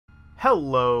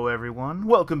Hello everyone,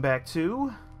 welcome back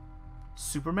to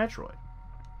Super Metroid.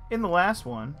 In the last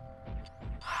one,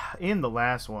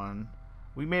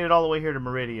 we made it all the way here to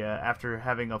Meridia after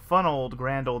having a fun old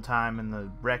grand old time in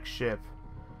the wrecked ship,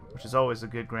 which is always a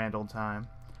good grand old time.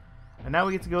 And now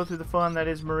we get to go through the fun that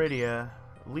is Meridia.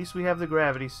 At least we have the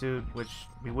gravity suit, which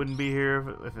we wouldn't be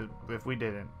here if we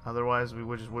didn't. Otherwise, we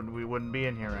wouldn't be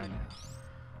in here right now.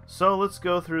 So let's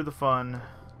go through the fun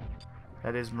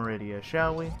that is Meridia,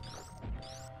 shall we?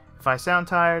 If I sound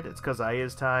tired, it's because I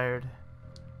is tired.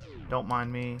 Don't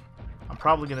mind me. I'm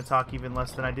probably going to talk even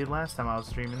less than I did last time I was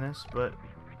streaming this, but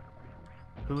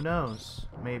who knows?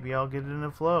 Maybe I'll get in a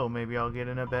flow. Maybe I'll get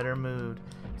in a better mood.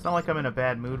 It's not like I'm in a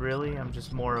bad mood, really. I'm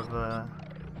just more of a,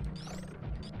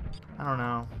 I don't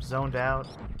know, zoned out.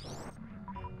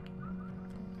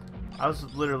 I was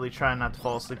literally trying not to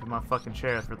fall asleep in my fucking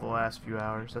chair for the last few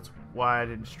hours. That's why I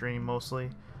didn't stream mostly.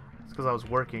 It's because I was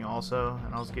working also,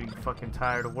 and I was getting fucking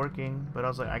tired of working. But I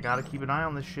was like, I gotta keep an eye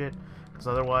on this shit, because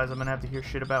otherwise I'm gonna have to hear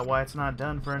shit about why it's not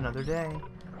done for another day.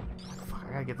 Fuck,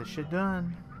 I gotta get this shit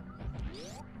done.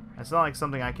 It's not like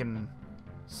something I can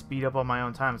speed up on my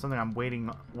own time. It's something I'm waiting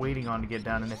on to get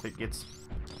done, and if it gets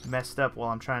messed up while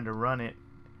I'm trying to run it,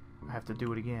 I have to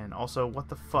do it again. Also, what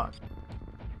the fuck?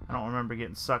 I don't remember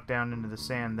getting sucked down into the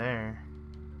sand there.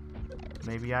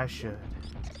 Maybe I should.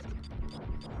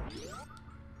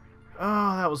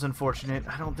 Oh, that was unfortunate.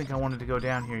 I don't think I wanted to go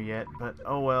down here yet, but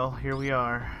oh well, here we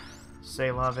are. C'est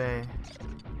la vie.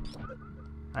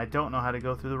 I don't know how to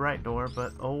go through the right door,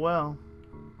 but oh well.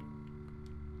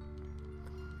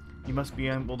 You must be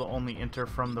able to only enter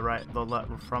from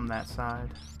from that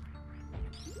side.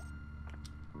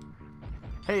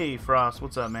 Hey Frost,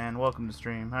 what's up, man? Welcome to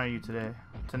stream. How are you today?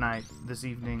 Tonight, this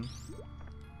evening?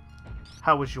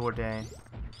 How was your day?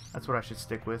 That's what I should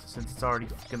stick with, since it's already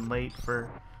fucking late for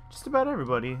just about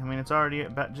everybody. I mean, it's already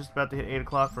just about to hit 8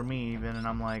 o'clock for me, even, and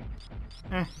I'm like,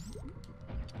 I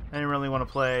didn't really want to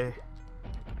play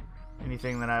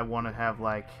anything that I want to have,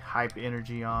 like, hype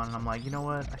energy on. And I'm like, you know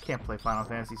what? I can't play Final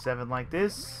Fantasy VII like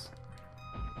this.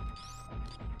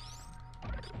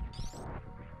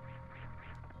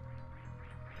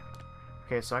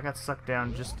 Okay, so I got sucked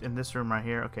down just in this room right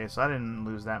here. Okay, so I didn't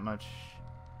lose that much.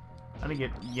 I didn't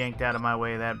get yanked out of my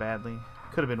way that badly.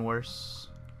 Could have been worse.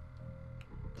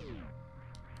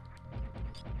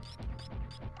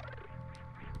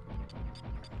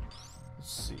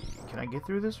 Let's see. Can I get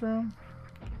through this room?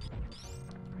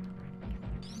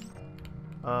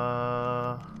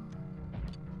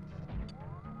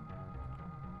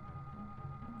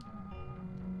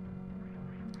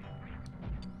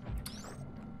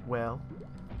 Well,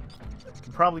 I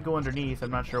can probably go underneath.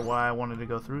 I'm not sure why I wanted to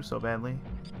go through so badly.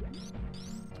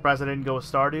 Surprised I didn't go with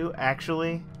Stardew.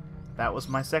 Actually, that was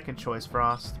my second choice,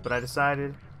 Frost. But I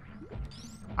decided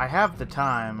I have the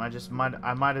time.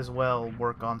 I might as well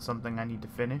work on something I need to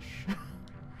finish.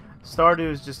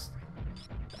 Stardew is just,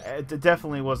 it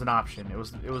definitely was an option. It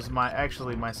was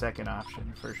actually my second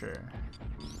option for sure.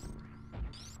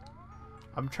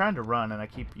 I'm trying to run and I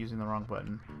keep using the wrong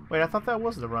button. Wait, I thought that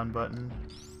was the run button.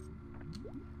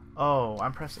 Oh,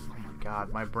 I'm pressing. Oh my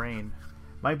god, my brain.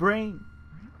 My brain!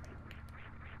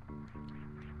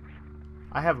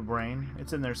 I have a brain.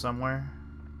 It's in there somewhere.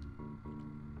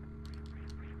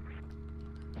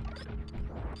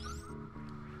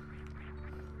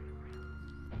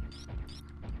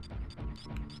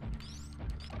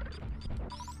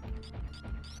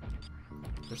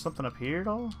 There's something up here at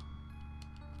all?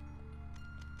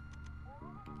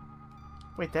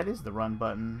 Wait, that is the run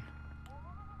button.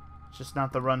 It's just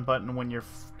not the run button when you're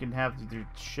fucking have your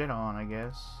shit on, I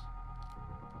guess.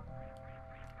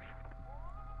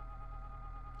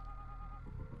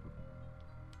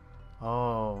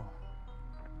 Oh.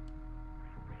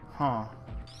 Huh. I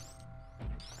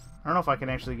don't know if I can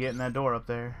actually get in that door up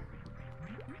there.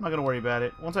 I'm not gonna worry about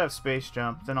it. Once I have space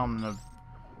jump, then I'm gonna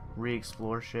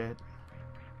re-explore shit.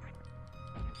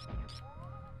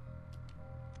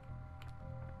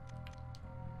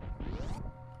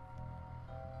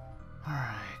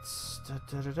 Alright.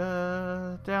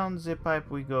 Down the pipe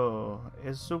we go.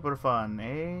 It's super fun,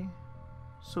 eh?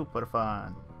 Super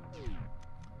fun.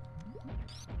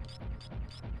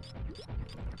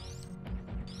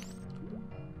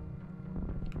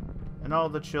 And all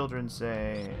the children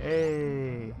say,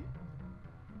 hey.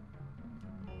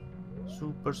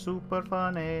 Super, super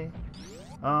fun, eh?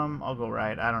 I'll go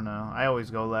right. I don't know. I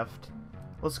always go left.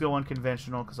 Let's go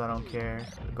unconventional, because I don't care.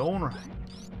 Going right.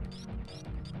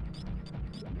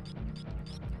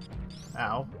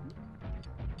 Ow.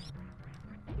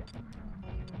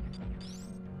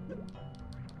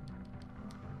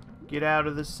 Get out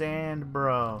of the sand,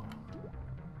 bro.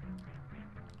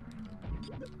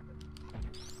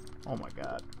 Oh my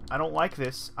god. I don't like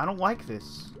this. I don't like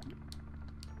this.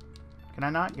 Can I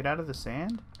not get out of the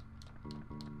sand?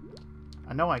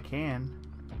 I know I can.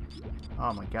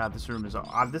 Oh my god, this room is...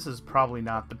 this is probably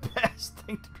not the best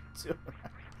thing to be doing.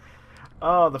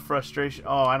 Oh, the frustration.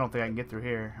 Oh, I don't think I can get through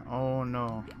here. Oh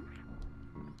no.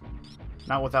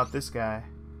 Not without this guy.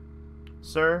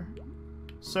 Sir?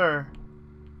 Sir?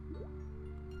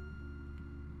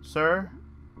 Sir?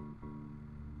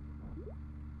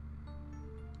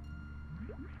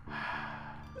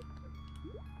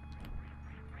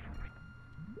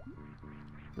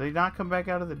 Did they not come back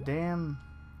out of the damn...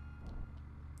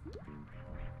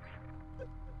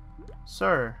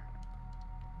 Sir?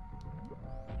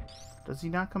 Does he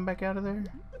not come back out of there?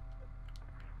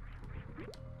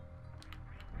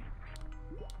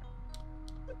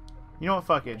 You know what?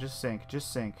 Fuck it. Just sink.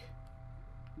 Just sink.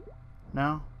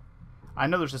 No? I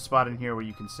know there's a spot in here where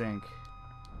you can sink.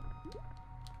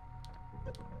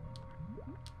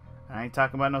 I ain't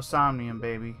talking about no somnium,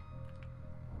 baby.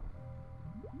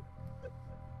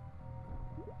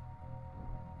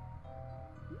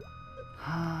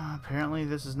 Apparently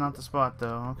this is not the spot,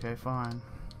 though. Okay, fine.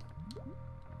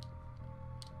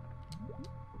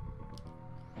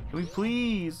 Can we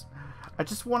please? I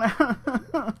just want out.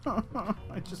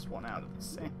 I just want out of the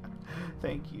sand.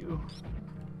 Thank you.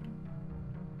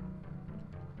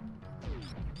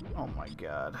 Oh my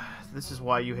god. This is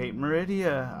why you hate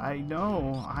Meridia. I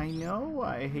know. I know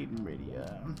I hate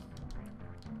Meridia.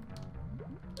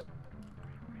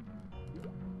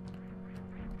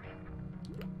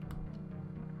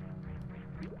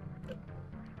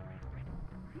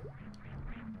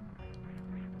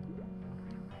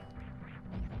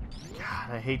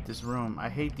 God, I hate this room. I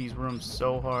hate these rooms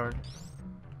so hard.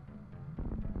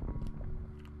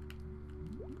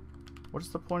 What's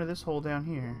the point of this hole down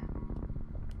here?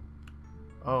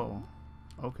 Oh,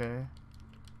 okay.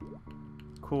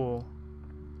 Cool.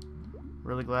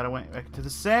 Really glad I went back to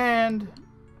the sand.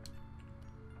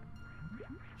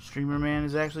 Streamer man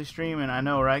is actually streaming. I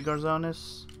know, right,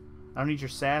 Garzonis? I don't need your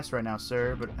sass right now,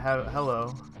 sir, but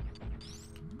hello.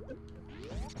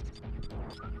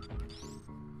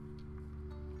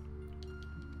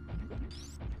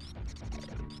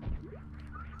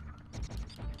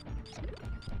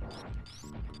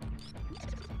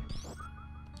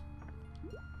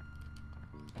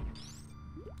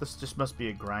 This just must be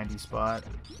a grindy spot.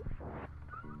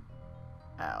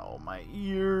 Ow, my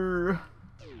ear.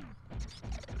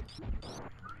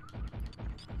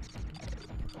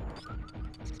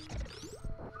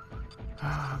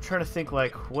 I'm trying to think,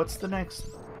 like, what's the next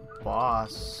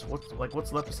boss?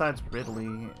 What's left besides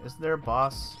Ridley? Is there a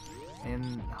boss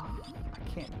in... Oh, I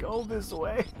can't go this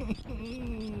way.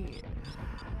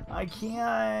 I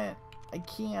can't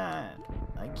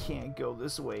go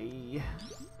this way.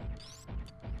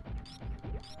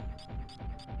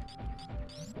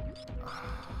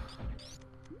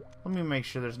 Let me make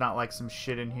sure there's not like some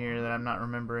shit in here that I'm not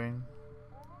remembering.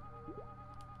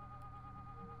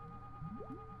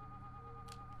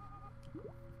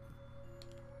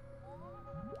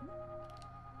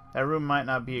 That room might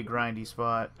not be a grindy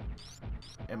spot.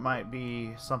 It might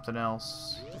be something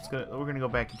else. We're gonna go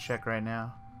back and check right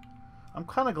now. I'm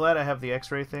kind of glad I have the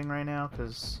X-ray thing right now,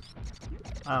 because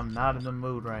I'm not in the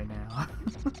mood right now.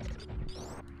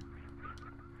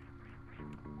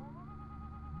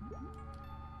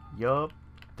 Yup,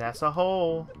 that's a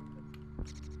hole.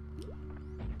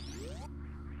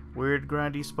 Weird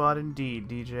grindy spot indeed,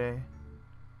 DJ.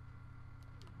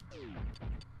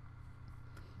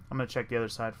 I'm gonna check the other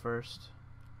side first.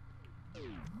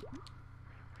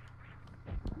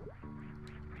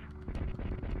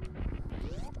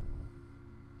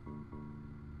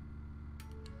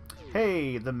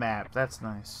 Hey, the map. That's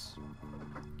nice.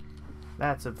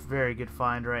 That's a very good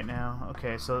find right now.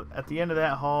 Okay, so at the end of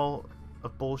that hall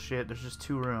of bullshit, there's just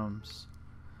 2 rooms.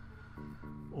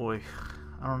 Oy.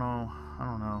 I don't know.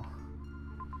 I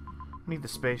need the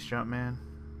space jump, man.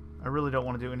 I really don't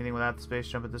want to do anything without the space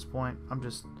jump at this point.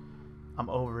 I'm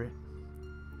over it.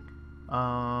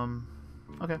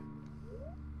 Okay.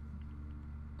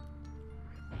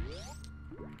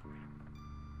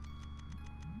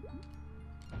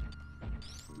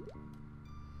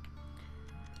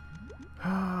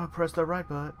 Press the right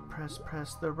button. Press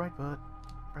the right button.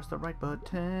 Press the right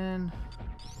button.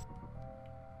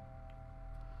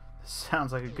 This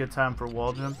sounds like a good time for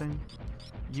wall jumping.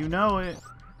 You know it.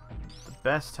 The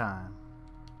best time.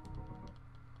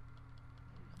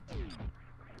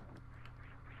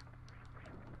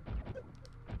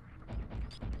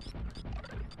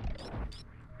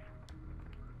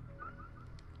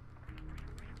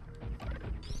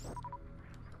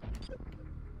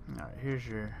 Here's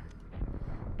your...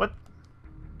 What?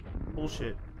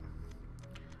 Bullshit.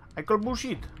 I call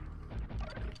bullshit.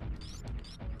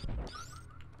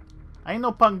 I ain't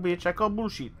no punk bitch. I call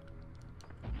bullshit.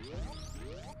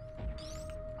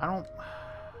 I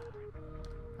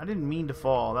didn't mean to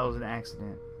fall. That was an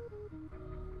accident.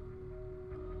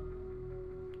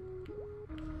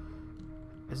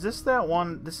 Is this that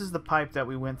one? This is the pipe that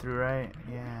we went through, right?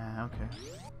 Yeah, okay.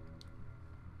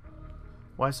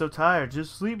 Why so tired?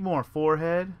 Just sleep more,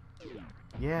 forehead.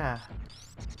 Yeah.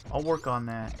 I'll work on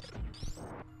that.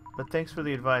 But thanks for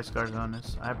the advice,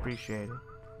 Garzonis. I appreciate it.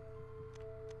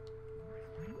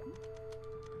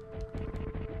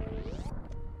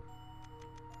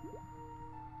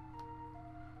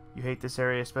 You hate this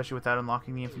area, especially without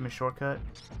unlocking the infamous shortcut?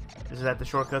 Is that the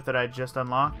shortcut that I just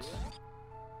unlocked?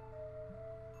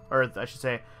 Or, I should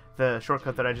say, the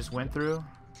shortcut that I just went through?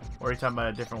 Or are you talking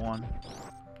about a different one?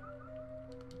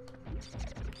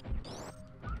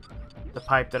 The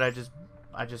pipe that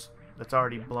that's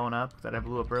already blown up, that I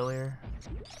blew up earlier?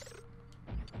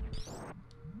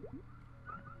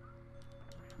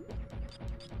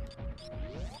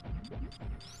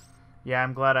 Yeah,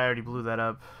 I'm glad I already blew that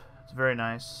up. It's very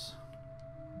nice.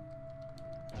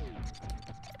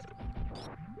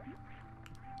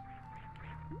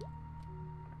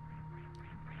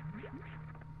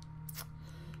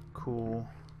 Cool.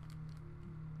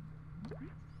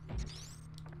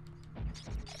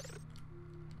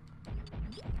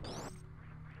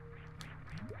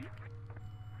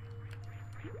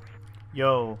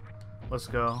 Yo, let's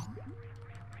go.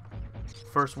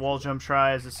 First wall jump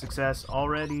try is a success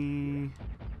already.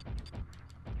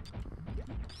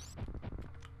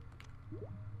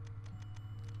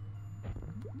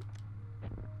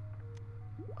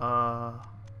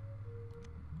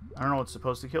 I don't know what's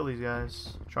supposed to kill these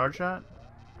guys. Charge shot?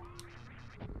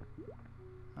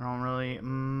 I don't really,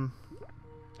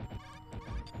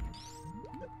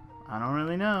 I don't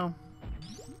really know.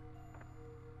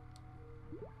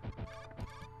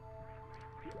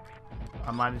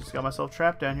 I might have just got myself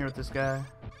trapped down here with this guy.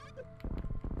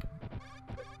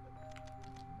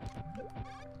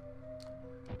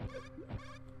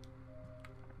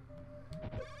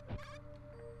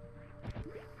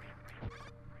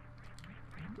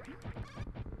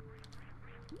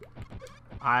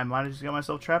 I might have just got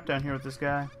myself trapped down here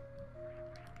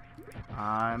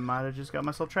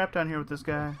with this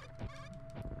guy.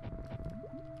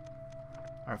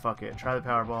 Alright, fuck it. Try the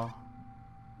Powerball.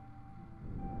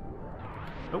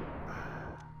 Nope.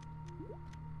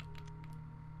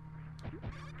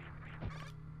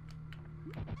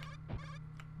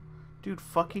 Dude,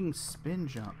 fucking spin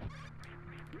jump.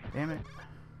 Damn it.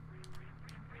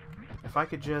 If I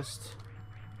could just...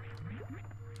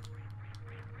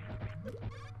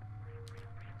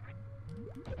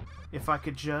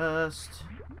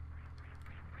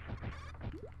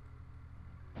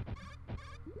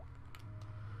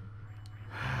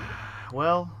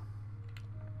 Well,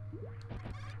 you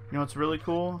know what's really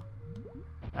cool?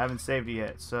 I haven't saved it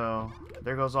yet, so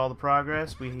there goes all the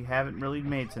progress we haven't really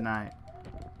made tonight.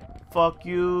 Fuck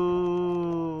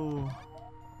you!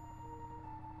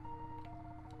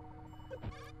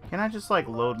 Can I just, like,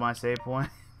 load my save point?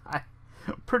 I'm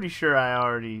pretty sure I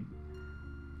already...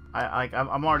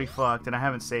 I'm already fucked and I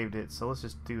haven't saved it, so let's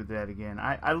just do that again.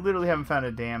 I literally haven't found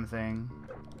a damn thing.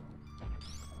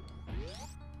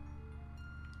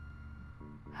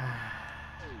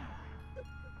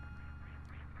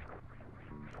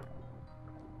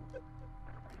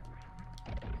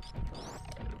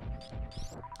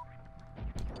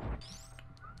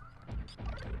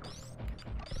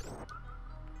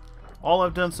 All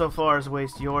I've done so far is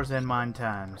waste yours and mine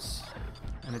times.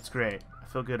 And it's great. I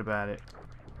feel good about it.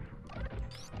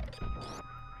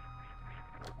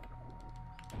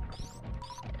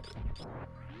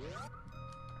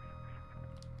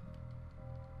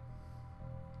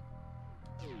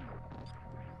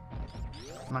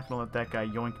 I'm not gonna let that guy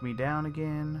yoink me down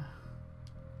again.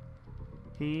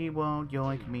 He won't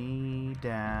yoink me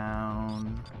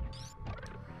down.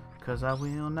 'Cause I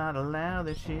will not allow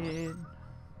this shit.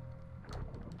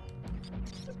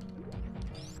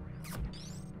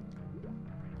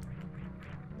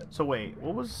 So wait,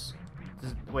 what was...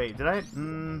 Wait, did I...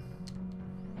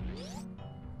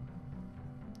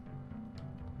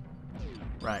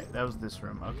 Right, that was this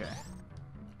room, okay.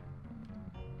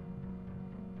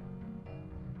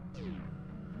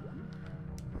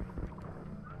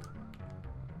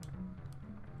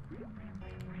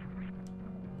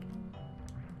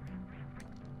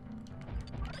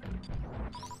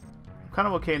 I'm kind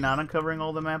of okay not uncovering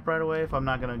all the map right away if I'm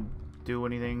not gonna do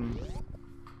anything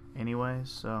anyways,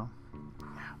 so yeah.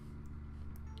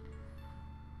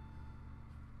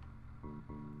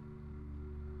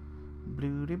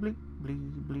 Blue blue blue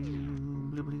blue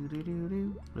blue blue doo doo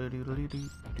blue doo doo doo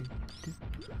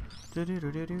doo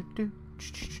doo doo doo doo.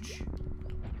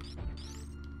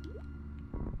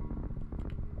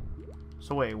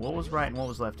 So wait, what was right and what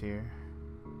was left here?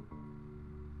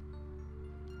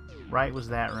 Right was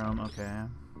that room, okay.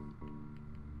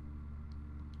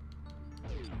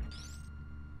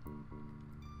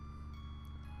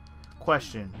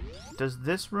 Question. Does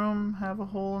this room have a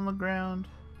hole in the ground?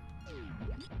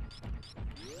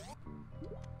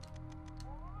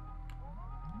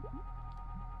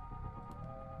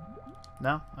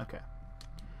 No? Okay.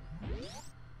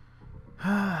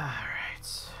 Alright.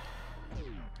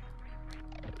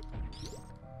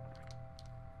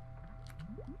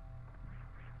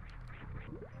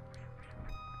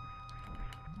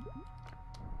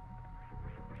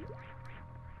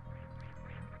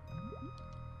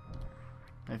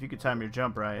 If you could time your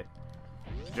jump right,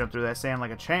 jump through that sand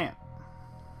like a champ.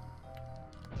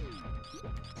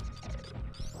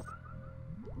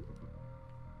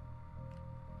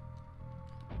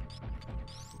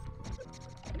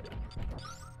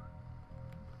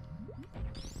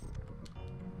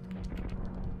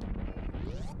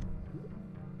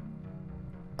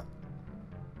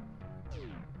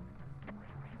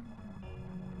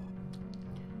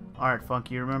 Alright,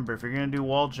 Funky, remember, if you're gonna do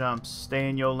wall jumps, stay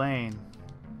in your lane.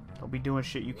 Don't be doing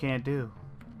shit you can't do.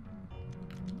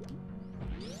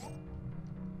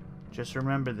 Just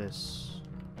remember this.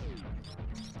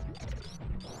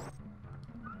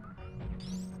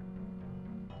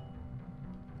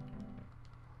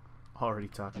 Already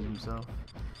talking to himself.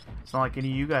 It's not like any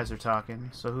of you guys are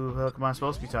talking, so who the heck am I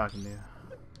supposed to be talking to?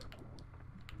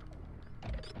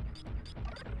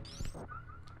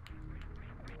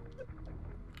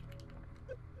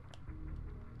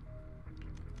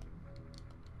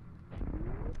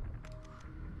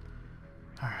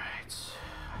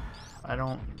 I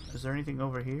don't... Is there anything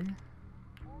over here?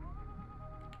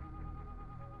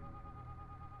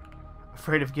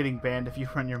 Afraid of getting banned if you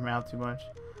run your mouth too much.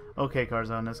 Okay,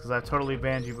 Carzonas, because I've totally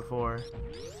banned you before.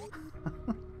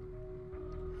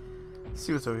 Let's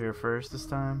see what's over here first this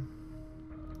time.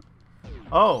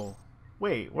 Oh!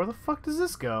 Wait, where the fuck does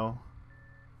this go?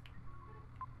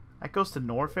 That goes to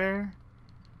Norfair?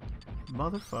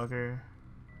 Motherfucker.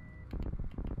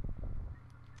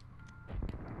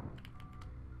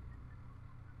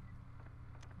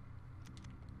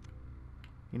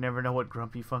 You never know what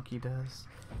Grumpy Funky does.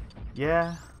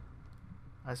 Yeah,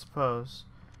 I suppose.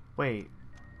 Wait,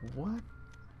 what?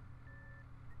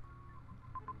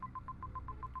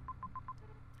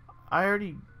 I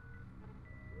already...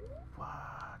 What?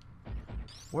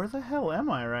 Where the hell am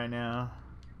I right now?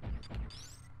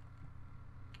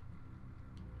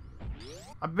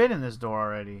 I've been in this door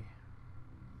already.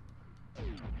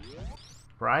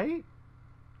 Right?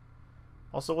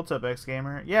 Also, what's up,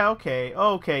 X-Gamer? Yeah, okay.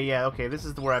 Okay, yeah, okay. This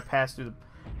is where I passed through the...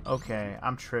 Okay,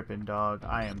 I'm tripping, dog.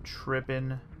 I am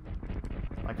tripping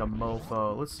like a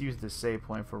mofo. Let's use this save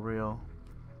point for real.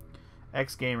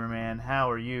 X-Gamer, man, how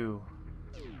are you?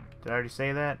 Did I already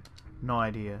say that? No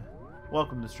idea.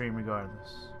 Welcome to stream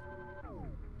regardless.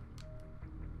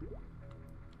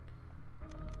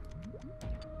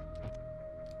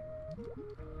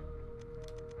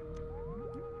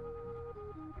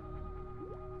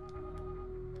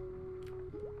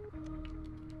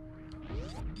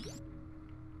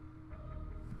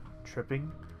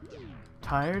 Tripping?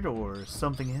 Tired or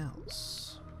something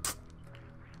else?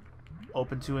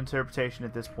 Open to interpretation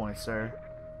at this point, sir.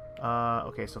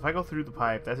 Okay, so if I go through the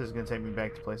pipe, that's just gonna take me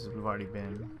back to places we've already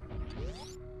been.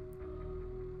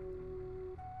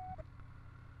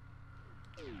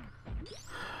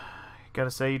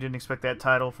 Gotta say, you didn't expect that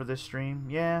title for this stream?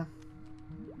 Yeah.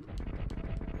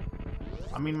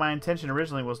 I mean, my intention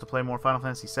originally was to play more Final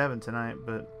Fantasy VII tonight,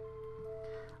 but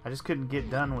I just couldn't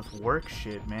get done with work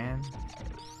shit, man.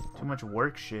 Too much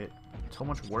work shit. So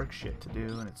much work shit to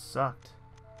do, and it sucked.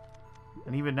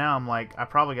 And even now, I'm like, I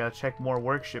probably gotta check more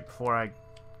work shit before I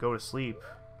go to sleep.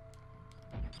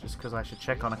 Just because I should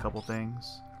check on a couple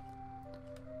things.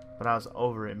 But I was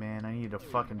over it, man. I needed a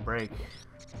fucking break.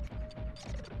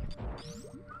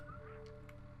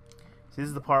 See, this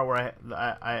is the part where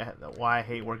why I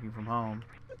hate working from home.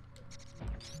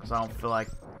 Because I don't feel like,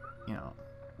 you know,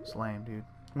 it's lame, dude.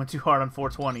 Went too hard on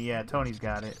 420. Yeah, Tony's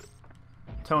got it.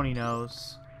 Tony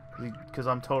knows. Because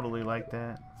I'm totally like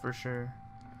that, for sure.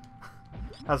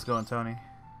 How's it going, Tony?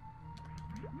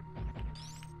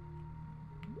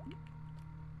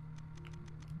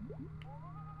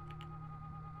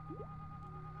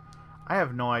 I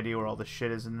have no idea where all the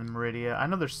shit is in the Meridia. I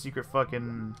know there's secret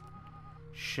fucking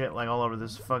shit like all over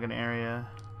this fucking area.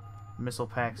 Missile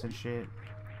packs and shit.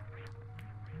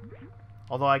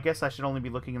 Although I guess I should only be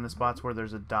looking in the spots where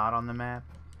there's a dot on the map.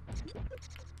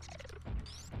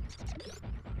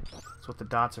 That's what the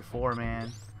dots are for,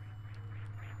 man.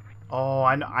 Oh,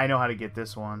 I know how to get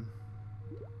this one.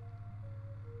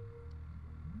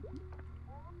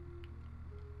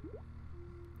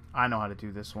 I know how to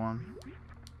do this one.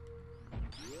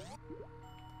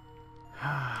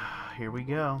 Here we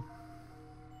go.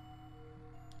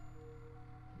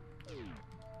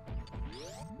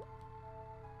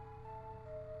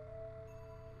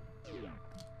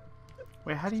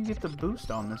 Wait, how do you get the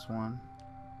boost on this one?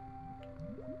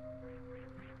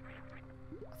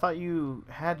 I thought you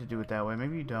had to do it that way.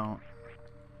 Maybe you don't.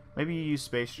 Maybe you use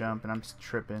space jump and I'm just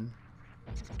tripping.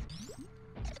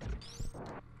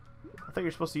 I thought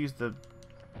you're supposed to use the,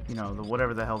 you know, the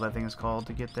whatever the hell that thing is called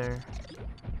to get there.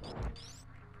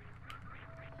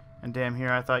 And damn,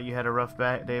 here I thought you had a rough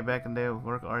day back in the day of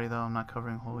work already, though. I'm not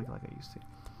covering a whole week like I used to.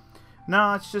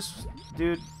 No, it's just,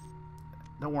 dude,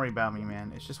 don't worry about me,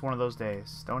 man. It's just one of those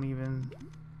days. Don't even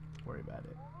worry about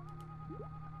it.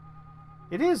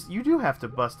 It is. You do have to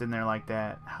bust in there like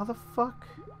that. How the fuck?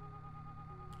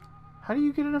 How do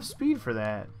you get enough speed for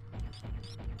that?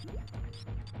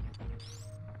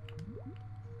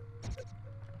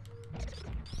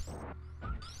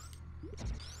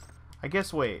 I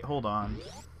guess, wait, hold on.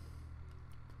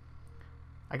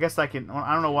 I guess I can,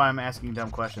 I don't know why I'm asking dumb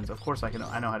questions. Of course I know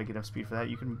how to get enough speed for that.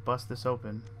 You can bust this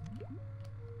open.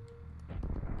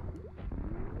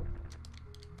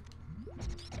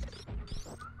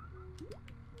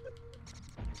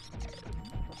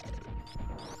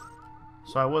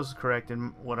 So I was correct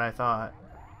in what I thought.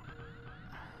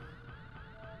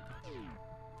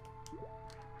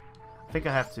 I think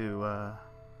I have to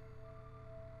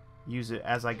use it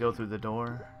as I go through the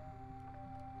door.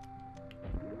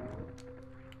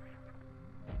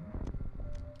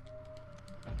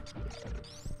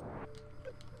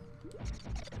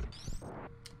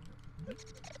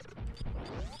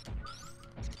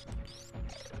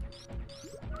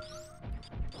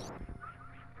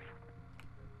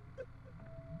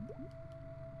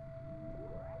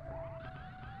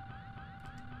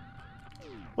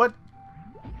 What?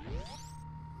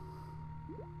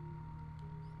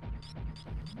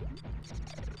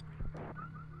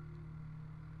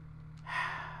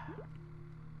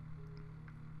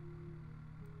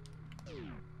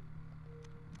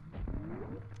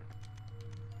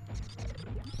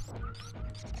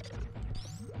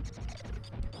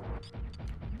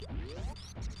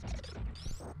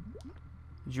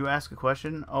 Did you ask a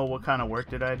question? Oh, what kind of work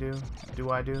did I do? Do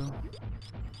I do?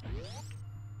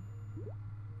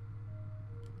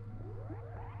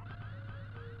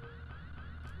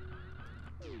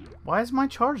 Why is my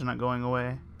charge not going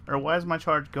away? Or why is my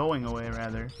charge going away,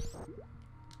 rather?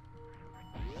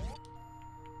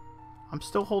 I'm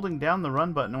still holding down the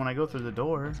run button when I go through the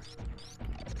door.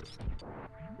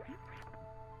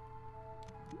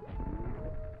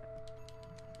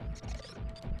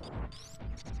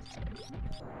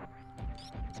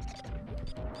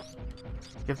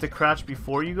 You have to crouch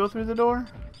before you go through the door?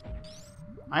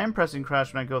 I am pressing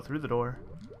crouch when I go through the door.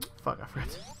 Fuck, I forgot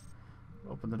to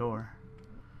open the door.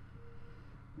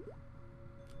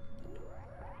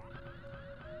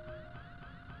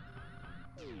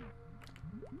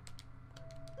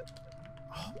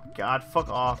 Oh my god, fuck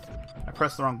off. I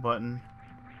pressed the wrong button.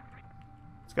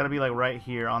 It's gotta be like right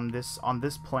here on this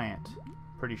plant.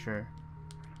 Pretty sure.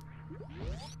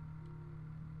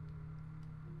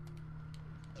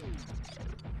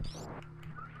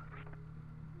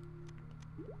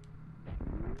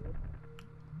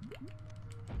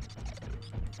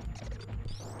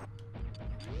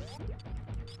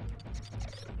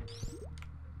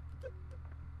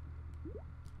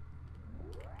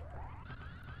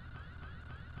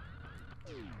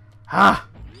 Ah!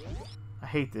 I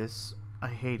hate this. I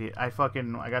hate it. I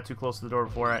got too close to the door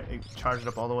before it charged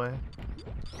up all the way.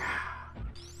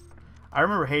 I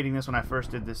remember hating this when I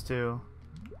first did this too.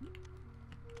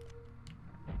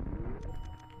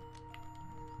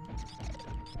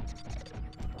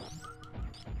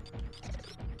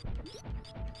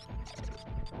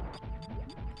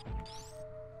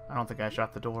 I don't think I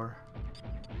shot the door.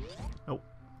 Nope.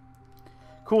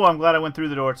 Cool, I'm glad I went through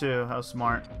the door too. That was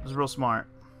smart. It was real smart.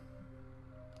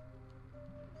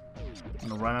 I'm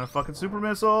gonna run out of fucking super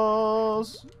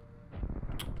missiles.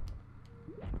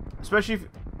 Especially if...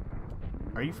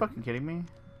 Are you fucking kidding me?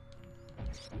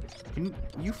 Can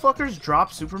you fuckers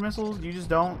drop super missiles? You just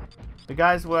don't? The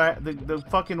guys where the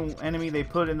fucking enemy they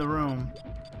put in the room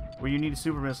where you need a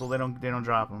super missile, they don't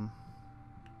drop them.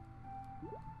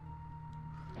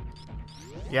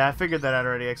 Yeah, I figured that out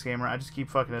already, X Gamer. I just keep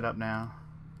fucking it up now.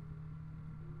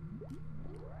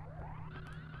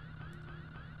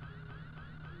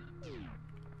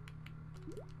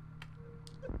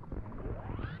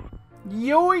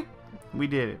 Yoink! We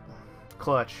did it.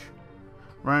 Clutch.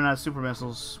 Running out of super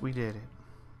missiles. We did it.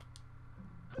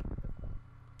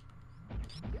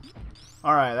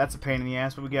 Alright, that's a pain in the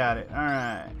ass, but we got it.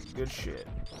 Alright, good shit.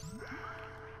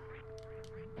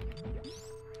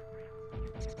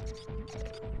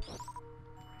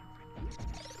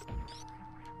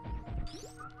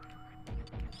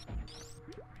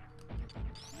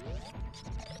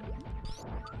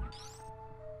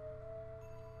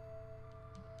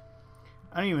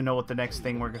 I don't even know what the next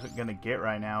thing we're gonna get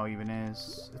right now even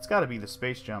is. It's gotta be the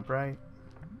space jump, right?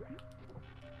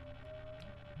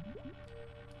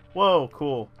 Whoa,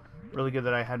 cool. Really good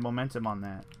that I had momentum on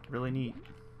that. Really neat.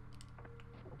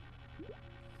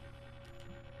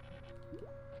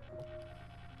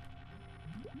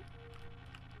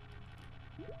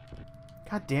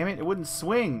 God damn it, it wouldn't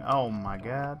swing. Oh my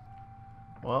god.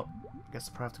 Well, I guess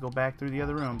I'll probably have to go back through the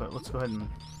other room, but let's go ahead and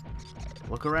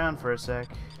look around for a sec.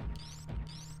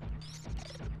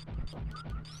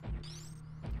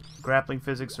 Grappling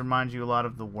physics reminds you a lot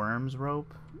of the worms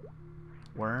rope.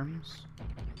 Worms?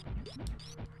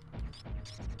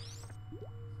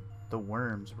 The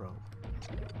worms rope.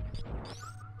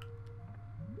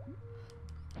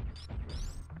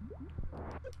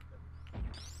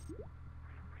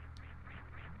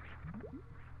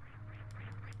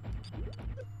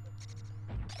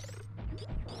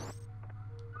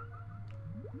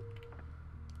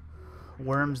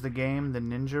 Worms the game, the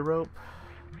ninja rope?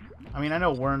 I mean, I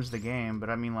know Worms the game, but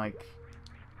I mean, like,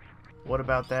 what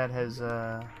about that has,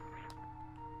 I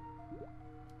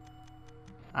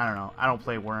don't know. I don't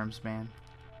play Worms, man.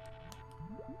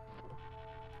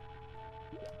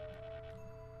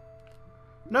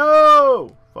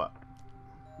 No! Fuck.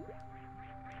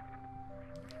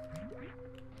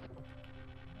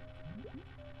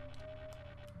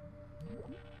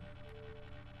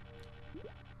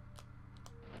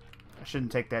 I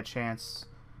shouldn't take that chance.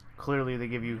 Clearly, they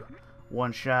give you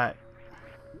one shot.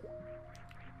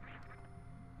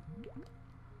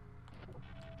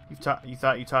 You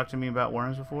thought you talked to me about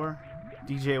Worms before?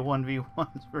 DJ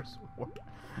 1v1s versus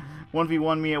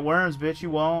 1v1 me at Worms, bitch.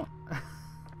 You won't.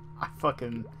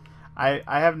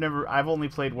 I've only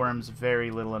played Worms very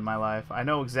little in my life. I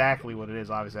know exactly what it is.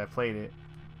 Obviously, I've played it.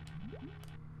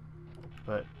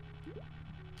 But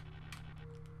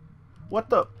what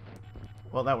the?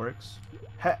 Well, that works.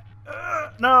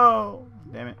 No!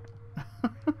 Damn it.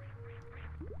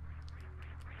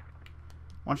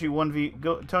 Why don't you 1v...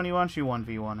 Go, Tony, why don't you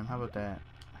 1v1 him? How about that?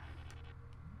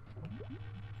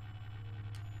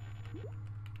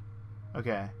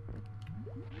 Okay.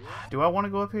 Do I want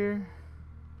to go up here?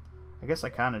 I guess I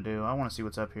kind of do. I want to see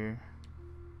what's up here.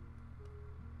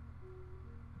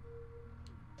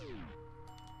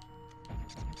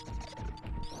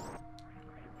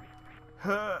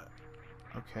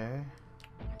 Okay.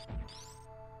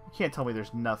 You can't tell me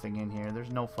there's nothing in here.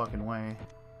 There's no fucking way.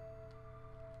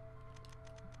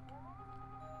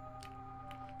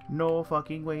 No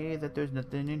fucking way that there's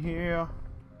nothing in here.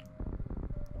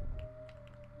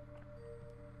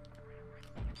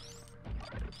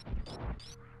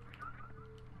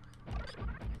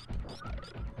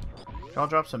 Y'all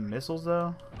drop some missiles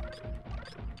though?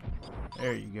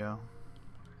 There you go.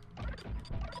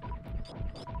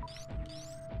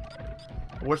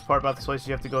 The worst part about this place is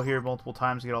you have to go here multiple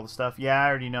times to get all the stuff. Yeah, I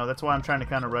already know. That's why I'm trying to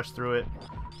kind of rush through it,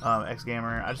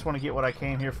 X-Gamer. I just want to get what I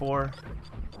came here for.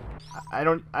 I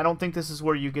don't think this is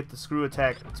where you get the screw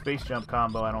attack space jump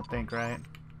combo. I don't think, right?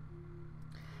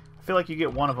 I feel like you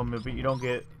get one of them, but you don't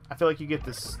get. I feel like you get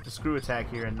the screw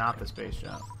attack here and not the space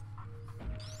jump,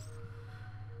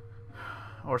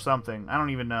 or something. I don't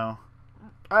even know.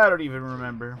 I don't even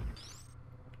remember.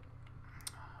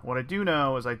 What I do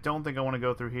know is I don't think I want to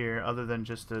go through here other than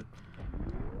just to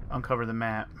uncover the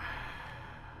map.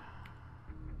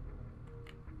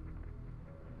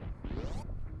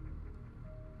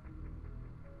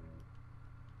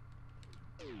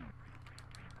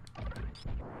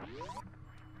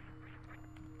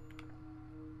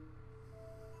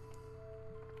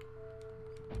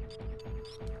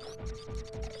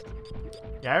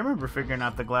 Yeah, I remember figuring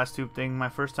out the glass tube thing my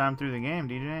first time through the game,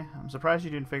 DJ. I'm surprised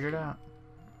you didn't figure it out.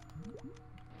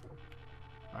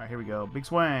 Alright, here we go. Big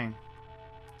swing.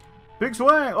 Big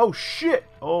swing! Oh, shit!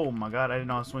 Oh, my God. I didn't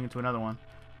know I was swinging to another one.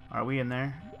 Are we in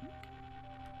there?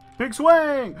 Big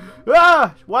swing!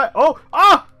 Ah! What? Oh!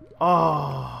 Ah!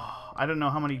 Oh! I don't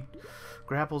know how many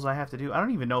grapples I have to do. I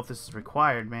don't even know if this is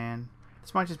required, man.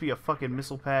 This might just be a fucking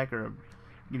missile pack or,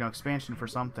 you know, expansion for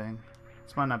something.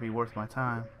 This might not be worth my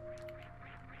time.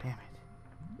 Damn it.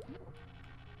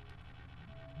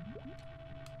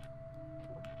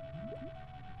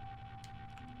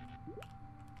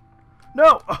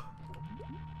 No!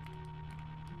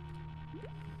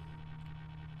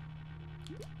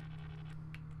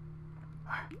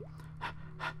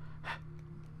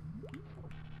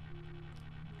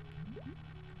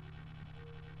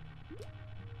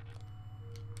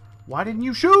 Why didn't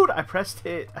you shoot? I pressed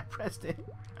it. I pressed it.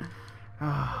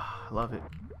 Ah, I love it.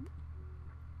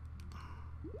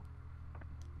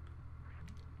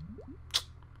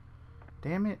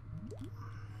 Damn it.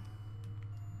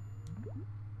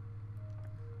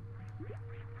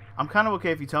 I'm kind of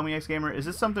okay if you tell me, X-Gamer. Is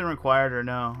this something required or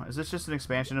no? Is this just an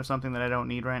expansion of something that I don't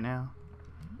need right now?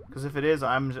 Because if it is,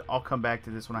 I'll come back to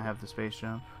this when I have the space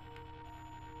jump.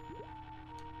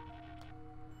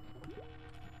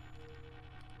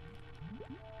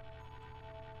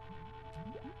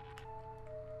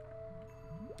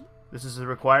 This is a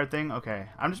required thing? Okay.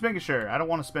 I'm just making sure. I don't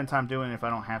want to spend time doing it if I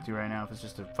don't have to right now, if it's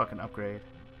just a fucking upgrade.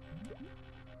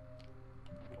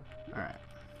 Alright.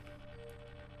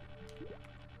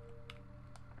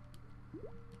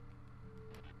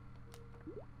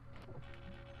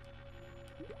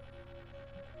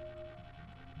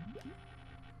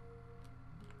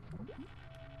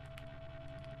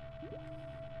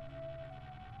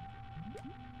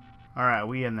 Alright,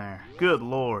 we in there. Good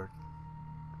lord.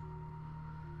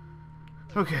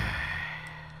 Okay.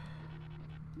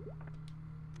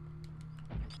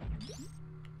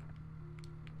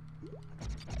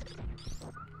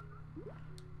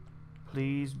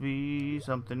 Please be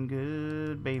something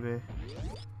good, baby.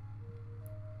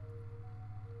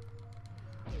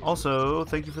 Also,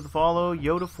 thank you for the follow,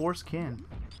 Yoda Force Kin,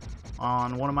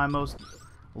 on one of my most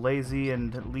lazy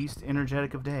and least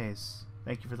energetic of days.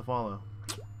 Thank you for the follow.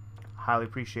 Highly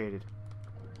appreciated.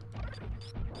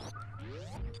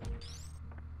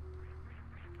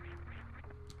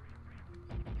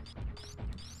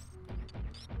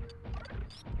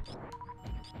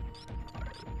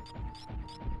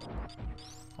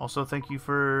 Also, thank you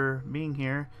for being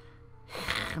here.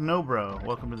 No, bro.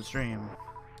 Welcome to the stream.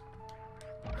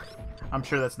 I'm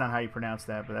sure that's not how you pronounce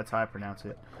that, but that's how I pronounce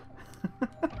it.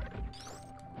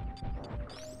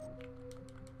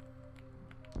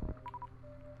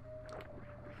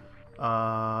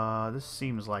 This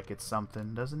seems like it's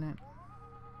something, doesn't it?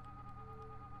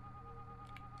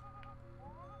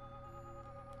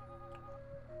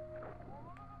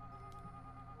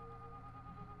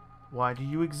 Why do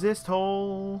you exist,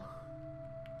 hole?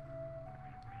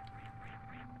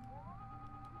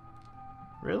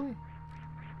 Really?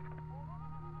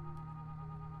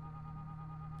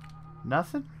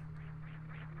 Nothing?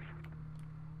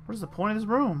 What is the point of this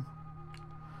room?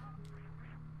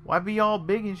 Why be all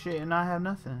big and shit and not have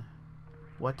nothing?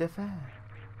 What the fuck?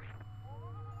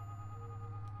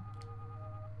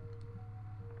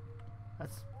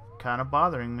 That's kind of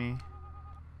bothering me.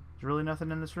 There's really nothing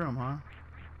in this room, huh?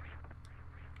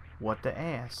 What the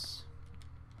ass?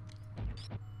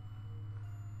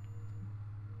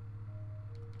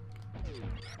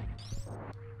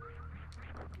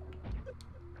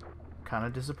 Kind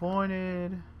of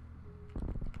disappointed.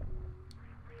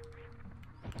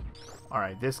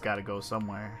 Alright, this gotta go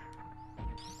somewhere.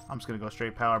 I'm just gonna go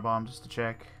straight power bomb just to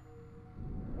check.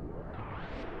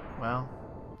 Well.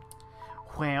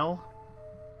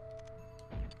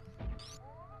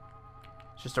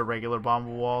 It's just a regular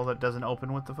bombable wall that doesn't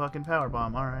open with the fucking power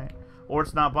bomb. Alright. Or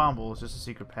it's not bombable, it's just a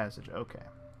secret passage. Okay.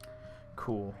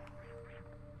 Cool.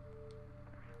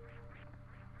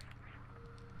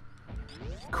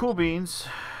 Cool beans.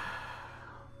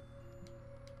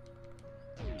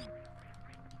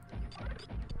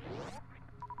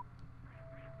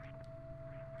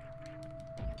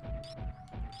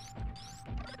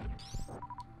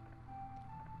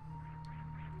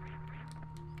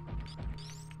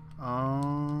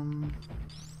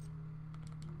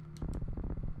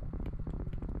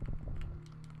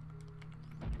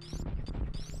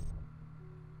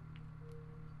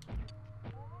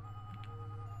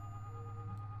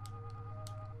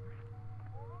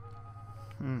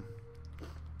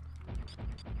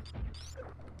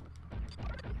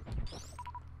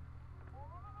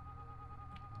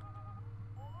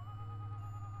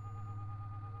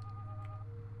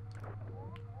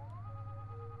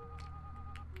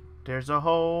 There's a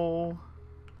hole.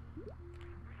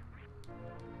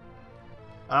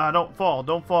 Don't fall,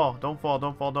 don't fall, don't fall,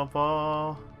 don't fall, don't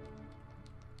fall.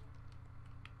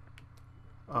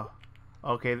 Oh.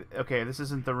 Okay, okay, this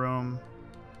isn't the room.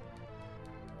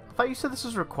 I thought you said this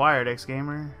was required,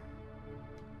 X-Gamer.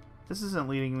 This isn't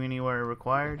leading me anywhere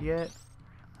required yet.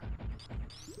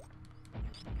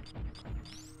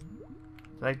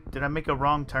 Did I make a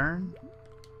wrong turn?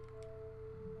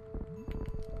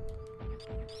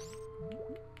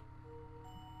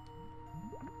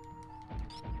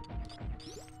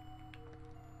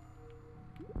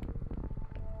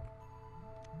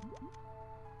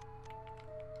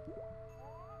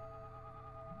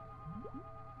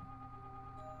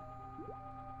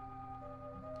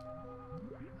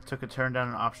 Took a turn down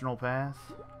an optional path.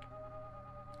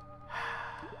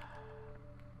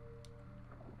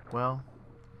 Well,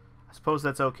 I suppose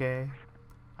that's okay.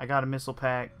 I got a missile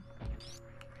pack.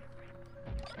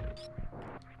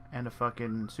 And a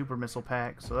fucking super missile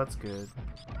pack, so that's good.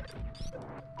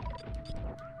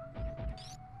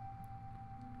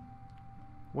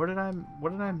 What did I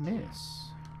miss?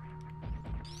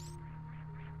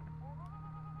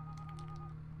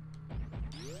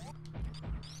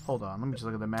 Hold on, let me just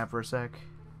look at the map for a sec.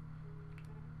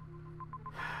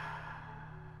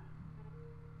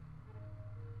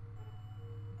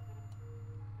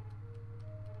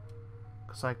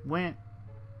 Cause I went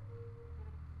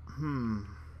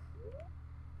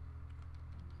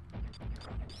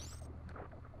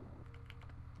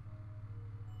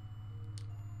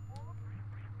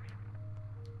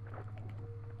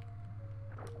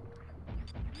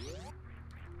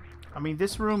I mean,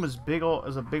 this room is a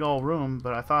big old room,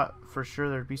 but I thought for sure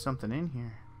there'd be something in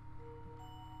here.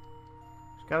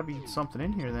 There's gotta be something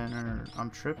in here then, or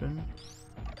I'm tripping.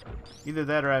 Either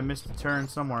that or I missed a turn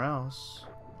somewhere else.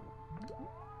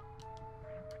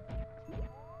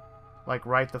 Like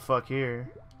right the fuck here.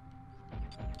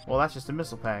 Well, that's just a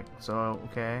missile pack, so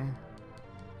okay.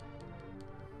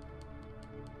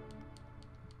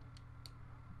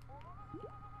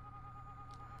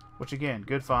 Which again,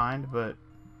 good find, but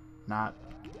not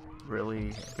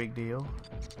really a big deal.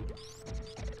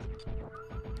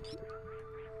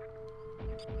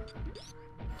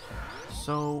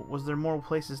 So, was there more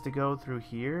places to go through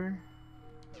here?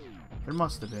 There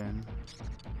must have been.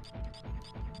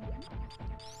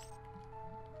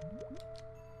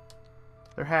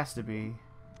 There has to be.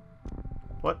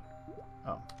 What?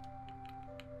 Oh.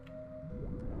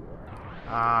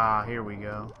 Ah, here we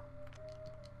go.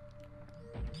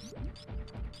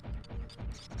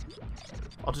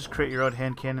 I'll just create your own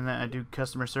handcannon that I do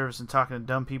customer service, and talking to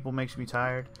dumb people makes me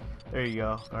tired. There you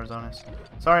go, Garzonis.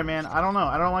 Sorry, man. I don't know.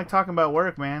 I don't like talking about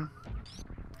work, man.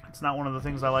 It's not one of the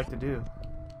things I like to do.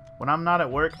 When I'm not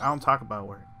at work, I don't talk about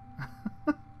work.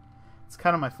 It's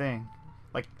kind of my thing.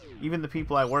 Like, even the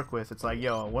people I work with, it's like,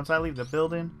 yo, once I leave the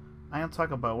building, I don't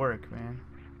talk about work, man.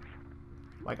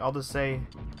 Like, I'll just say,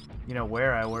 you know,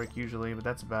 where I work usually, but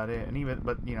that's about it. And even,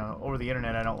 but, you know, over the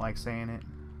internet, I don't like saying it.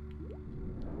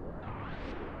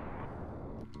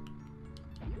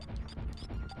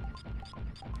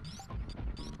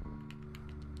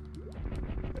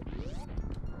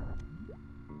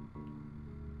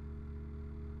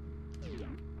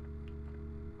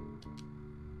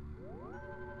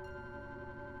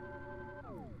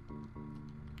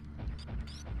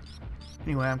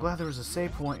 Anyway, I'm glad there was a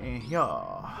save point in here.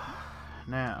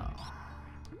 Now,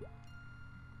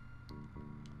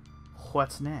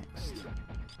 what's next?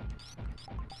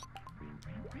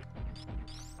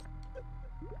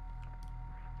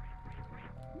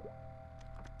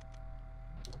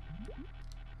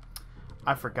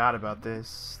 I forgot about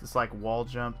this. This like wall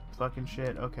jump fucking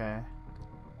shit. Okay.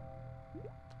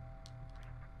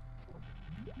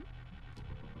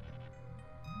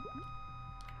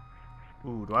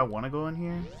 Ooh, do I want to go in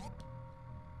here?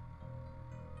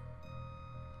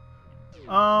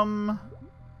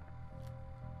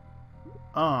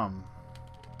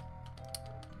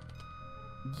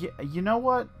 Yeah, you know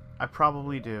what? I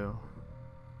probably do.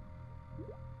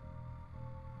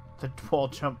 The wall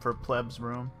jump for plebs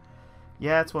room.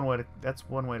 Yeah, that's one way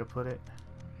to put it.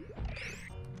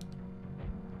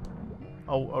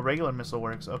 Oh, a regular missile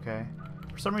works. Okay.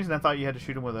 For some reason, I thought you had to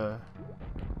shoot him with a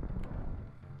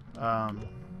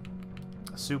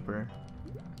super.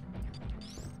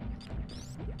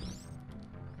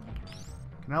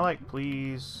 Can I, like,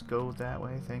 please go that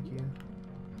way? Thank you.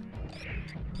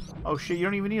 Oh shit, you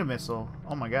don't even need a missile.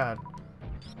 Oh my god.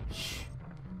 Shh.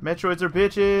 Metroids are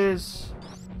bitches!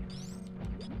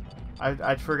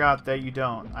 I forgot that you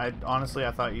don't. Honestly,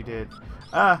 I thought you did.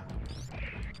 Ah!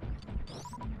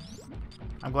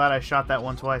 I'm glad I shot that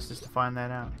one twice just to find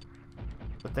that out.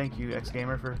 But thank you,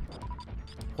 X-Gamer, for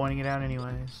pointing it out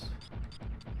anyways.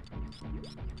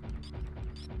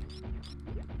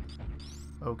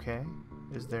 Okay.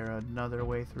 Is there another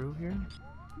way through here?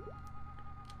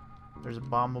 There's a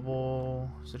bombable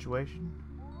situation.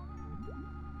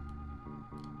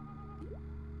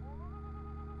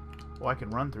 Well, I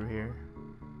can run through here.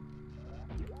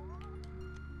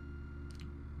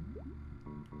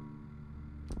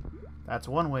 That's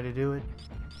one way to do it.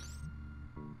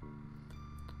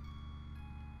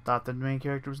 Thought the main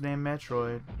character was named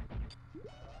Metroid.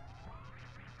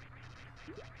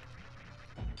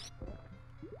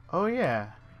 Oh yeah.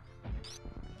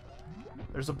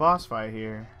 There's a boss fight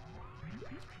here.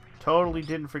 Totally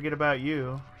didn't forget about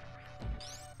you.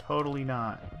 Totally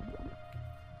not.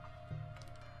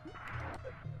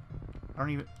 I don't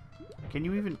even... Can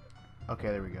you even... Okay,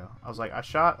 there we go. I was like, I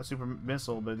shot a super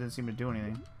missile, but it didn't seem to do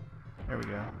anything. There we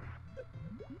go.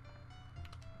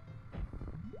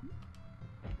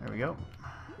 There we go.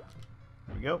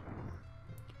 There we go.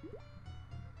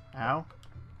 Ow.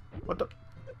 What the...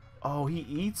 Oh, he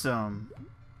eats them.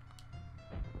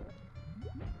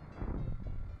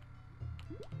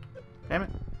 Damn it.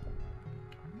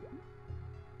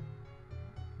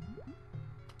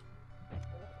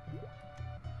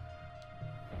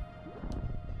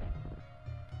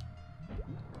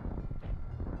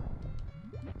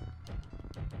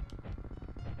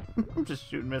 I'm just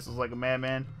shooting missiles like a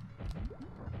madman.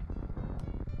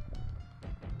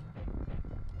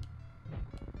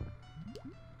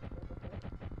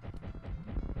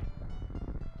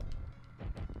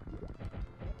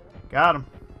 Got him.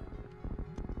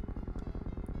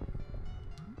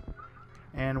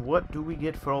 And what do we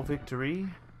get for our victory?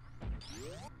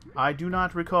 I do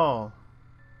not recall.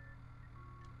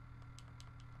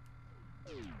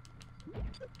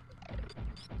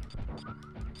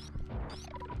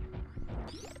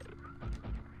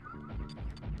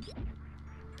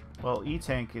 Well,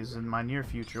 E-Tank is in my near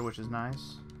future, which is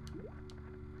nice.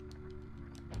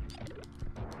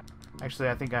 Actually,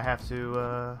 I think I have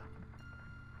to,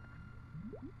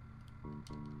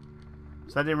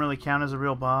 So that didn't really count as a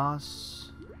real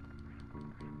boss.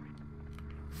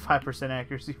 5%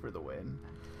 accuracy for the win.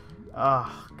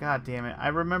 Oh, god damn it. I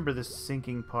remember this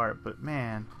sinking part, but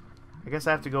man. I guess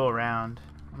I have to go around.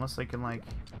 Unless I can, like...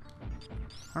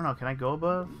 I don't know, can I go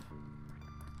above?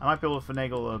 I might be able to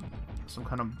finagle some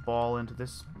kind of ball into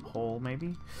this hole,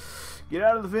 maybe? Get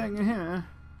out of the thing!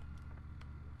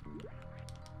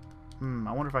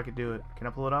 I wonder if I could do it. Can I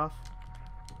pull it off?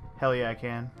 Hell yeah, I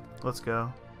can. Let's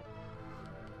go.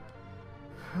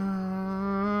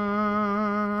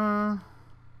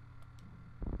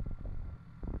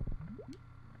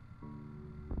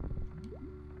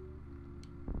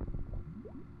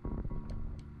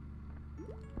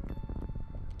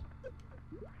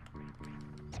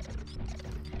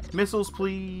 Missiles,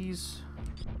 please.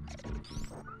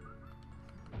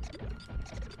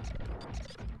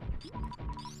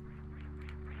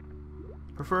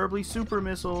 Preferably super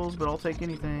missiles, but I'll take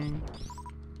anything.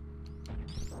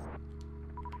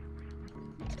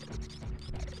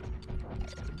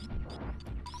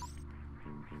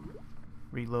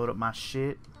 Reload up my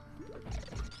shit.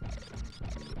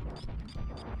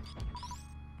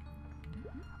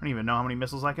 I don't even know how many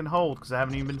missiles I can hold because I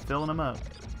haven't even been filling them up.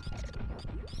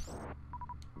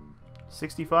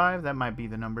 65? That might be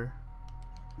the number.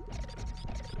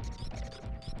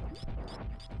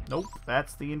 Nope,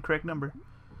 that's the incorrect number.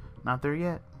 Not there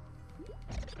yet.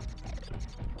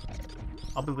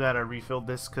 I'll be glad I refilled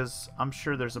this because I'm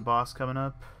sure there's a boss coming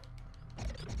up.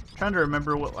 I'm trying to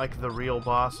remember what like the real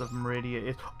boss of Meridia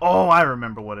is. Oh, I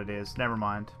remember what it is. Never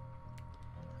mind.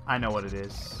 I know what it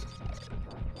is.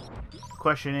 The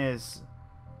question is,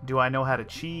 do I know how to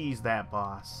cheese that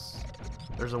boss?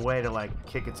 There's a way to like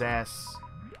kick its ass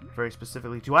very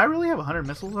specifically. Do I really have 100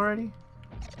 missiles already?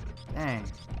 Dang.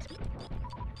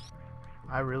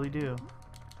 I really do.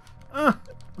 I'm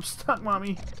stuck,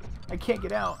 mommy. I can't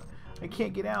get out. I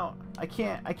can't get out. I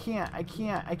can't.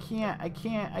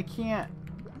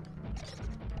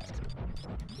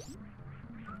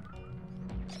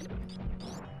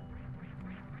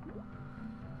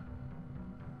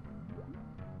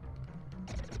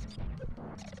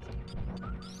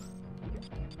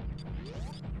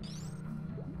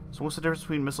 So what's the difference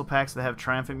between missile packs that have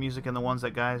triumphant music and the ones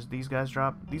that these guys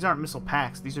drop? These aren't missile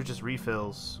packs. These are just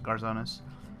refills, Garzonis.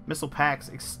 Missile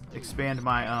packs expand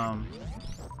my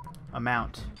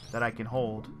amount that I can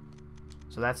hold.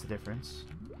 So that's the difference.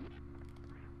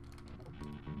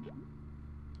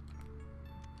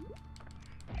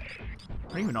 I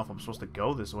don't even know if I'm supposed to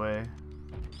go this way.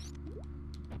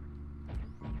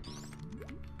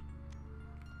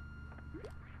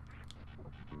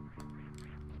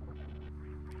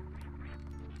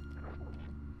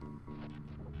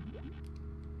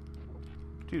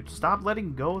 Dude, stop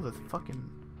letting go of the fucking...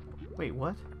 Wait,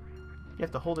 what? You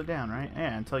have to hold it down, right?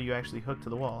 Yeah, until you actually hook to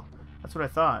the wall. That's what I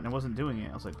thought, and it wasn't doing it.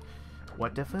 I was like,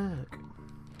 what the fuck?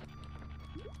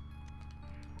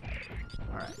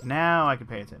 Alright, now I can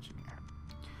pay attention here.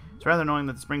 It's rather annoying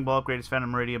that the spring ball upgrade is found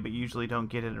in Meridia, but you usually don't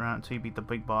get it around until you beat the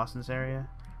big boss in this area.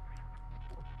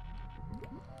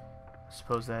 I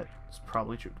suppose that is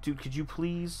probably true. Dude, could you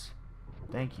please?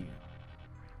 Thank you.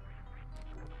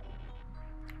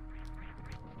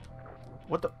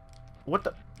 What the? What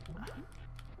the?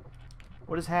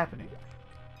 What is happening?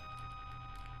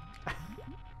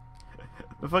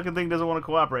 The fucking thing doesn't want to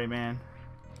cooperate, man.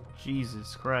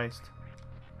 Jesus Christ.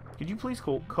 Could you please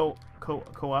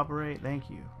cooperate? Thank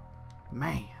you.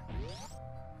 Man.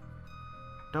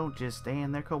 Don't just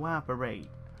stand there, cooperate.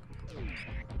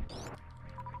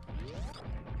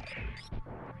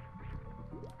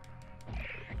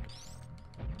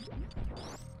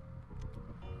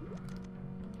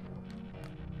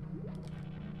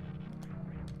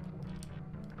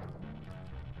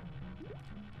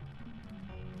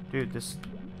 Dude, this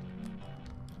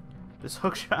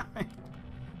hook shot.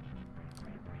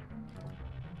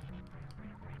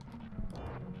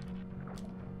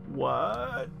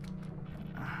 What?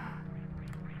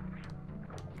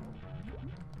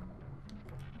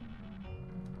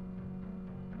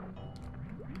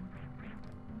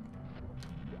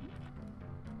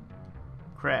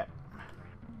 Crap.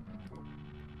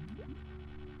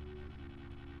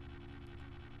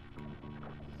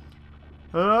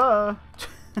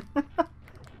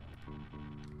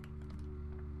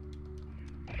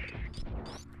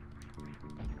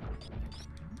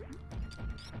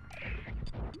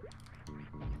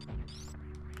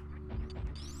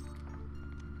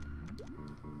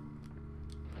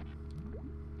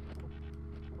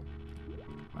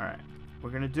 Alright. We're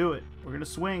gonna do it. We're gonna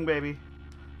swing, baby.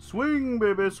 Swing,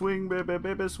 baby, swing, baby,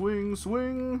 baby, swing,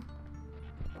 swing.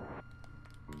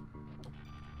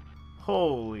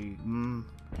 Holy.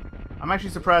 I'm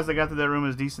actually surprised I got to that room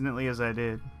as decently as I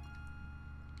did.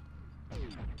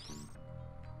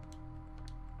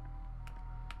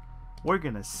 We're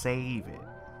gonna save it.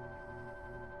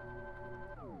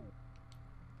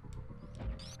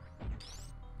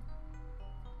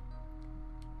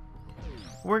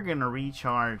 We're gonna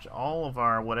recharge all of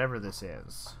our whatever this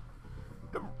is.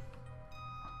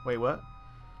 Wait, what?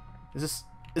 Is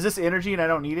this energy and I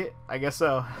don't need it? I guess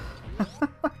so.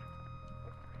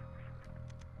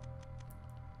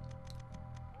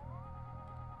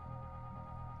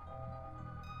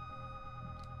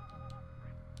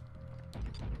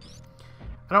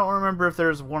 I don't remember if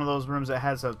there's one of those rooms that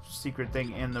has a secret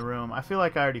thing in the room. I feel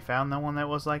like I already found the one that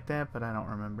was like that, but I don't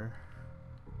remember.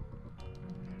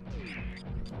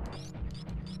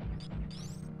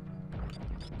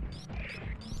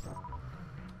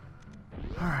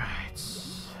 Alright.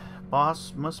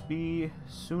 Boss must be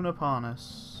soon upon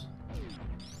us.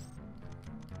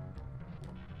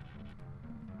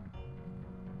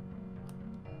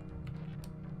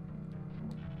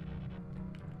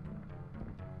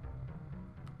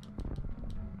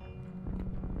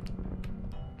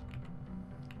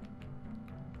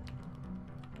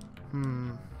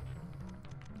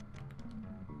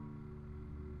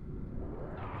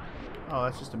 Oh,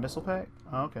 that's just a missile pack?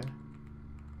 Oh, okay.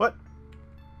 What?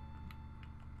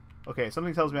 Okay,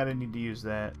 something tells me I didn't need to use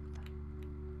that.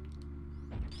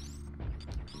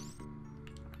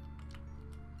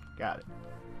 Got it.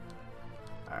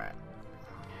 Alright.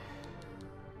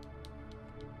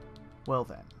 Well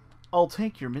then. I'll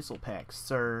take your missile pack,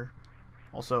 sir.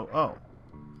 Also, oh.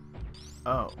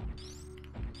 Oh.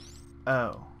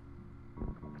 Oh.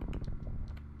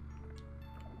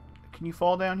 Can you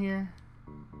fall down here?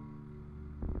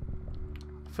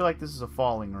 I feel like this is a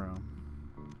falling room.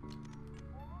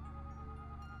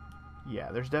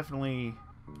 Yeah, there's definitely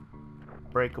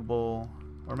breakable,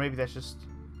 or maybe that's just,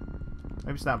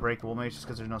 maybe it's not breakable, maybe it's just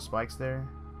because there's no spikes there.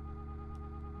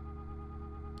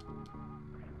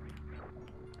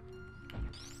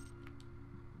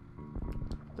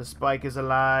 The spike is a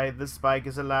lie, the spike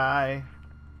is a lie.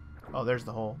 Oh, there's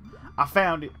the hole. I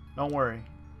found it, don't worry.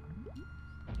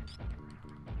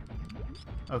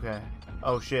 Okay.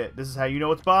 Oh shit, this is how you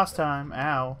know it's boss time.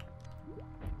 Ow.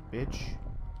 Bitch.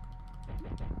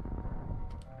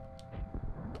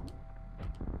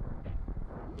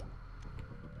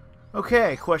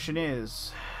 Okay, question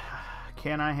is,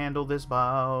 can I handle this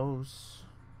boss?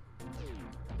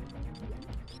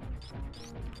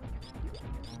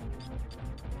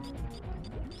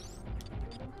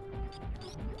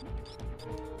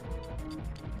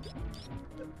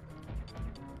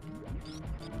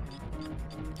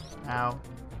 Ow.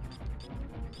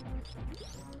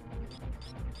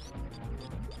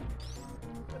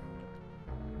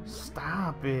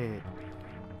 Stop it.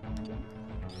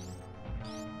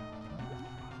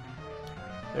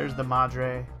 There's the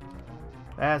madre.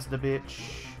 That's the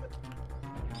bitch.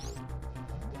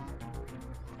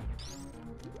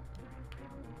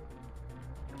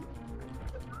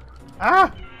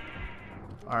 Ah!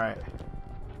 Alright.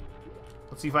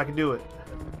 Let's see if I can do it.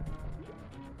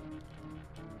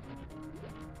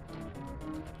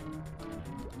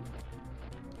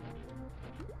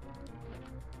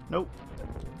 Nope.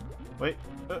 Wait.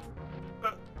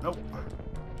 Nope.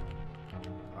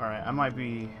 Alright, I might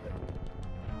be...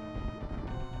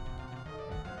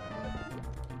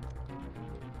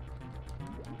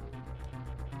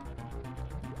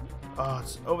 Oh,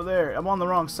 it's over there. I'm on the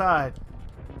wrong side.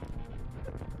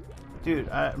 Dude,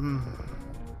 that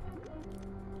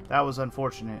was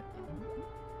unfortunate.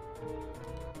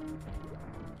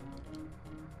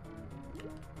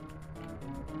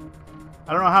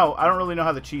 I don't really know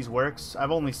how the cheese works.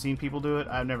 I've only seen people do it.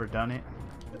 I've never done it.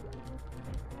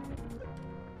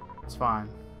 It's fine.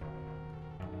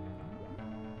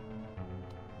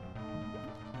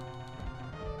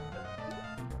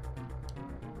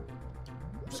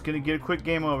 Just gonna get a quick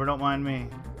game over, don't mind me.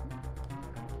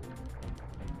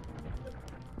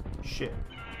 Shit.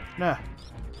 Nah.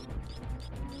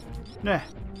 Nah.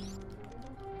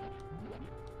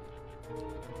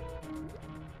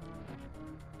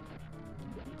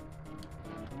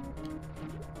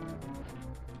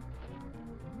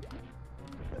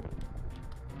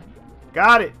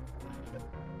 Got it!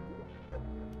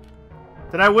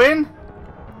 Did I win?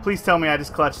 Please tell me I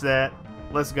just clutched that.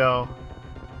 Let's go.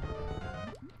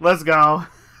 Let's go.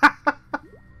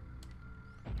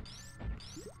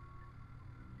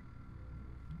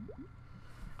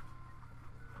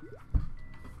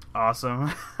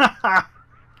 Awesome.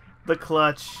 The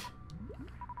clutch.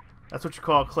 That's what you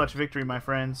call a clutch victory, my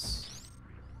friends.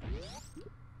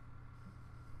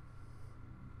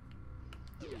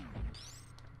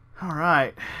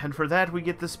 Alright, and for that we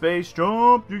get the space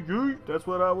jump. That's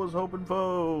what I was hoping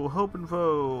for. Hoping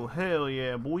for. Hell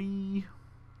yeah, boy.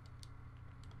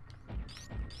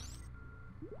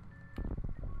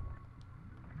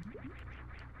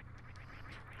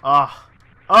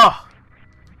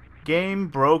 Game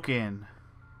broken.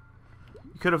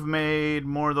 You could have made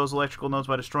more of those electrical nodes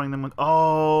by destroying them with...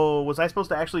 Oh, was I supposed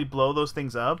to actually blow those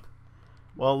things up?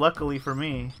 Well, luckily for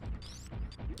me,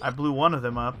 I blew one of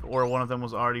them up, or one of them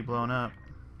was already blown up.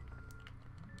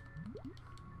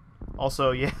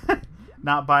 Also, yeah,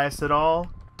 not biased at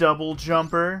all. Double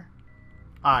jumper?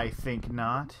 I think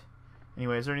not.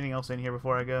 Anyway, is there anything else in here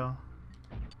before I go?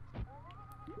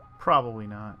 Probably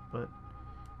not, but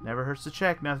never hurts to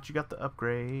check now that you got the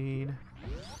upgrade.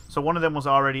 So one of them was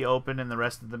already open, and the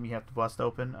rest of them you have to bust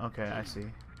open? Okay, I see.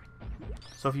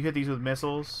 So if you hit these with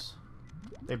missiles,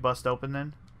 they bust open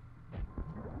then?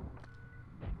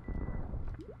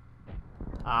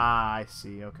 Ah, I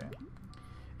see. Okay.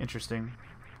 Interesting.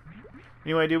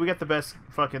 Anyway, dude, we got the best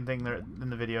fucking thing there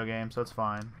in the video game, so it's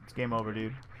fine. It's game over,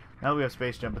 dude. Now that we have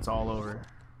space jump, it's all over.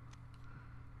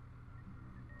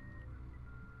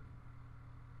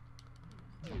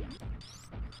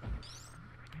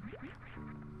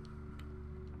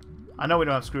 I know we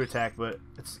don't have screw attack, but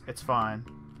it's fine.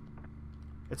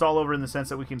 It's all over in the sense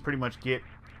that we can pretty much get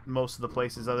most of the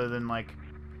places other than, like,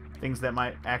 things that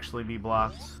might actually be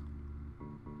blocked.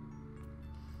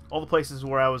 All the places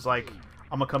where I was like,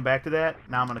 I'm gonna come back to that,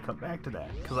 now I'm gonna come back to that,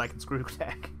 because I can screw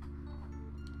attack.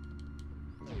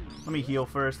 Let me heal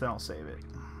first, then I'll save it.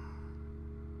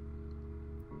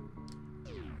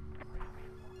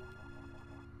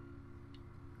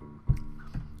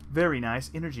 Very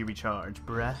nice energy recharge,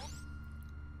 bruh.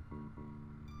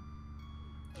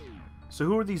 So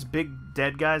who are these big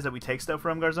dead guys that we take stuff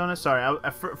from, Garzona? Sorry,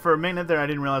 for a minute there I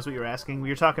didn't realize what you were asking.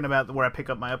 You're talking about where I pick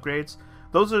up my upgrades.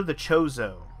 Those are the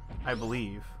Chozo, I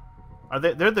believe. Are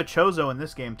they? They're the Chozo in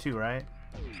this game too, right?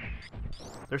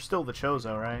 They're still the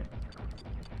Chozo, right?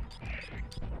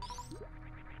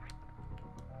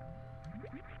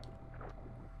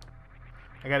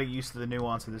 I gotta get used to the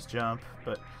nuance of this jump,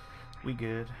 but we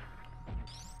good.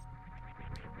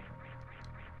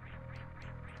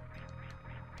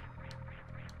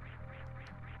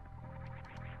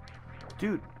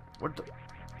 Dude, what the...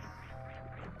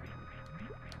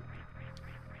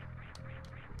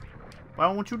 Why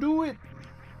won't you do it?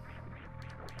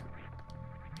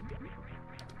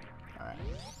 Alright.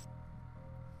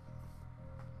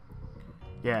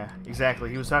 Yeah,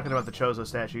 exactly. He was talking about the Chozo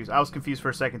statues. I was confused for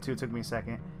a second, too. It took me a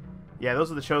second. Yeah,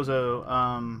 those are the Chozo.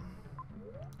 I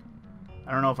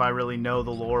don't know if I really know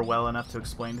the lore well enough to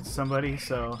explain it to somebody,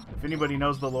 so if anybody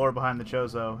knows the lore behind the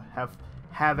Chozo,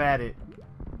 have at it.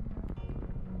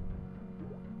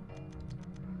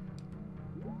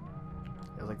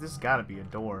 I was like, this has got to be a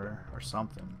door or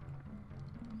something.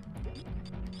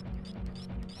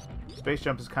 Space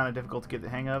jump is kind of difficult to get the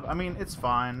hang of. I mean, it's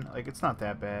fine. Like, it's not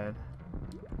that bad.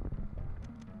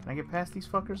 Can I get past these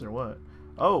fuckers or what?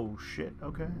 Oh, shit.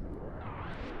 Okay.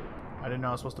 I didn't know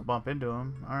I was supposed to bump into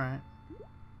them. Alright.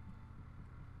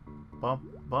 Bump,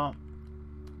 bump.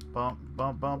 Bump,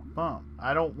 bump, bump, bump.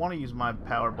 I don't want to use my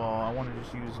power ball. I want to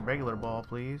just use a regular ball,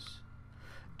 please.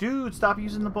 Dude, stop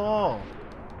using the ball.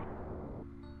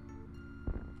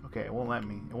 Okay, it won't let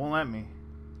me. It won't let me.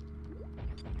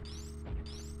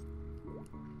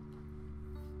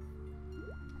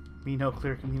 Me no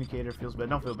clear communicator feels bad.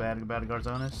 Don't feel bad about it,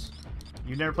 Garzonis.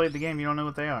 You've never played the game, you don't know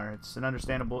what they are. It's an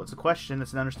understandable, it's a question,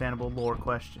 it's an understandable lore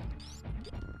question.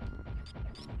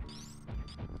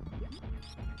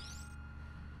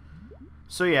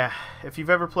 So yeah, if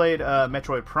you've ever played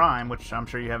Metroid Prime, which I'm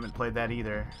sure you haven't played that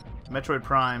either, Metroid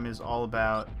Prime is all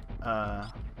about,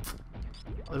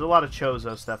 there's a lot of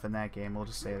Chozo stuff in that game, we'll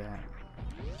just say that.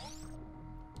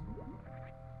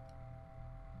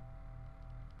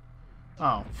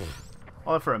 Oh,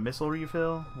 all that for a missile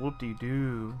refill?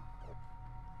 Whoop-de-doo.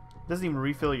 Doesn't even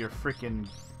refill your freaking,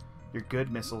 your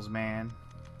good missiles, man.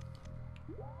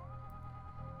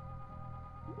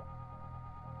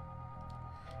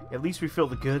 At least refill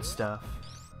the good stuff.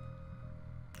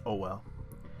 Oh well.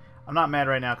 I'm not mad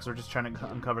right now because we're just trying to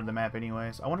uncover the map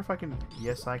anyways. I wonder if I can...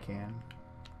 Yes, I can.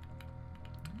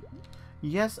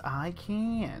 Yes, I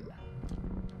can.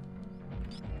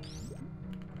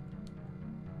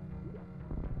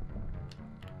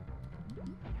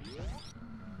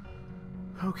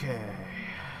 Okay.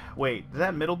 Wait, did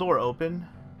that middle door open?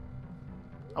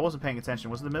 I wasn't paying attention.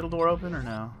 Was the middle door open or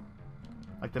no?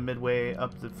 Like the midway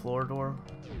up the floor door?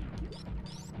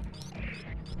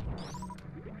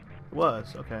 It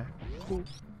was, okay. Cool.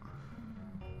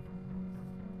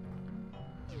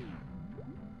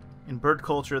 In bird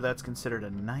culture, that's considered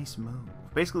a nice move.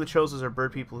 Basically, the Chozos are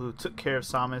bird people who took care of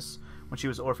Samus when she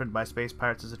was orphaned by space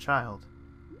pirates as a child.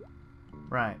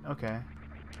 Right, okay.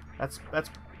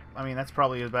 I mean, that's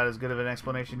probably about as good of an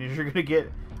explanation as you're gonna get.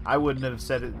 I wouldn't have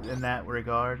said it in that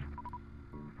regard.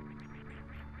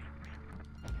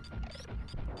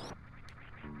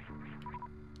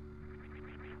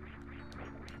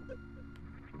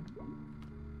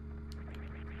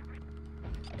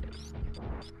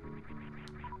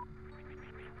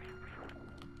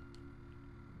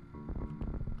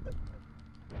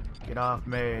 Get off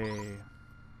me.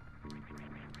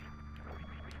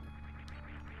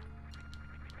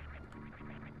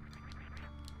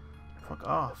 Fuck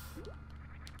off.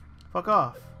 Fuck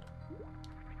off.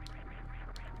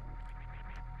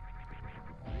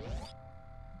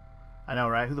 I know,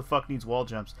 right? Who the fuck needs wall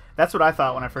jumps? That's what I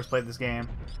thought when I first played this game.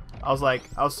 I was like,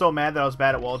 I was so mad that I was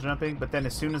bad at wall jumping, but then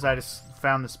as soon as I just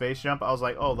found the space jump, I was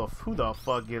like, oh, who the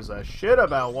fuck gives a shit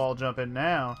about wall jumping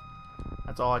now?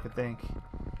 That's all I could think.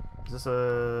 Is this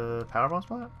a powerbomb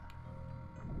spot?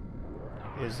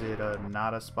 Is it a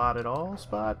not a spot at all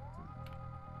spot?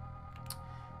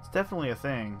 It's definitely a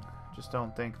thing. Just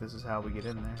don't think this is how we get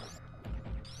in there.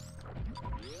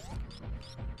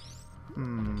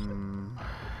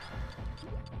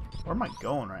 Where am I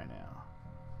going right now?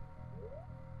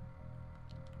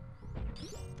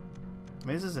 I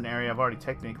mean, this is an area I've already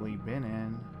technically been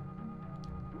in.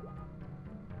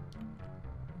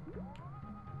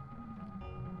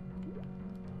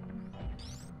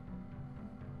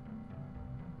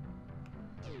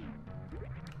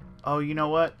 Oh, you know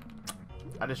what?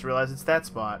 I just realized it's that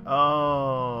spot.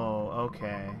 Oh,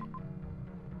 okay.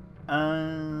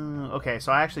 Okay,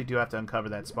 so I actually do have to uncover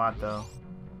that spot, though.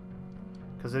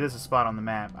 Because it is a spot on the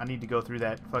map. I need to go through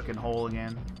that fucking hole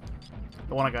again.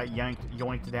 The one I got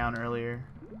yoinked down earlier.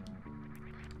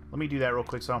 Let me do that real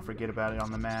quick so I don't forget about it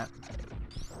on the map.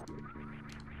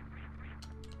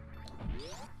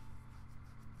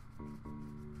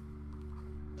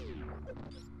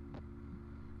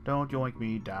 Don't yoink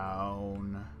me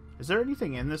down. Is there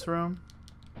anything in this room?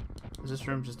 Is this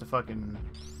room just a fucking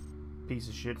piece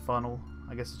of shit funnel?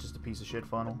 I guess it's just a piece of shit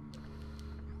funnel.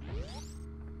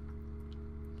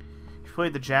 If you play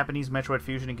the Japanese Metroid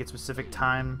Fusion and get specific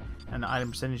time and item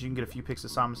percentage, you can get a few pics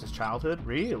of Samus' childhood?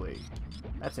 Really?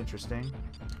 That's interesting.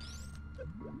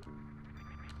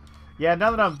 Yeah,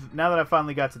 now that I've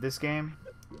finally got to this game,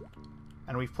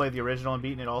 and we've played the original and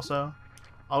beaten it also,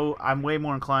 I'm way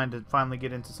more inclined to finally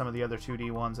get into some of the other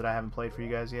 2D ones that I haven't played for you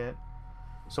guys yet.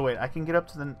 So wait, I can get up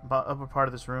to the upper part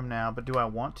of this room now, but do I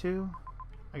want to?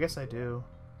 I guess I do.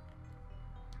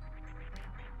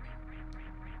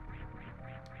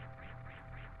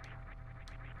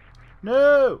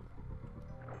 No!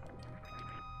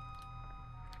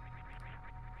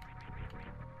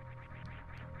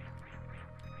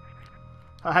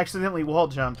 I accidentally wall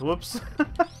jumped. Whoops.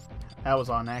 That was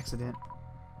on accident.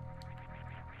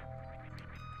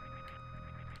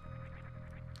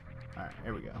 Alright,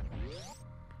 here we go.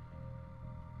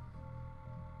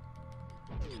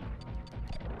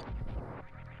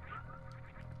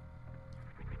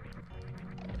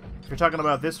 If you're talking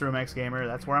about this room, X-Gamer,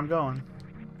 that's where I'm going.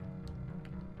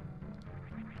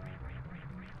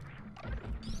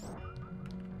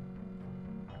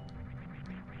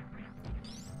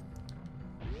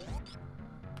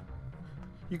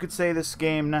 You could say this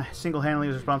game single-handedly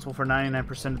is responsible for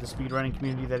 99% of the speedrunning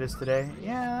community that is today.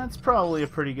 Yeah, that's probably a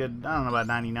pretty good... I don't know about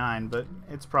 99, but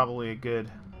it's probably a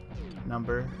good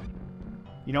number.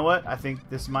 You know what? I think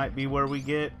this might be where we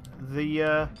get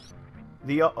the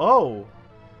oh!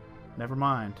 Never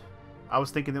mind. I was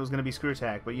thinking it was going to be Screw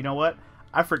Attack, but you know what?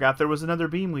 I forgot there was another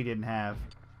beam we didn't have.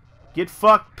 Get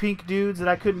fucked, pink dudes that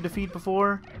I couldn't defeat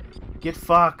before. Get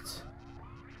fucked.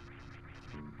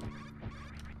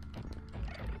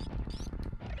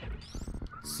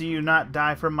 See you not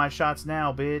die from my shots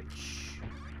now, bitch.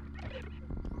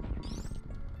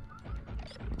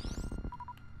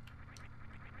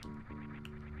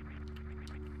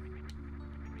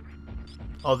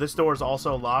 Oh, this door is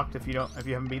also locked if you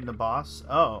haven't beaten the boss.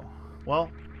 Oh, well,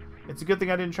 it's a good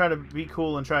thing I didn't try to be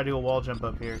cool and try to do a wall jump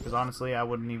up here, because honestly, I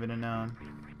wouldn't even have known.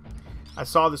 I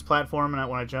saw this platform, and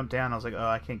when I jumped down, I was like, oh,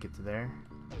 I can't get to there.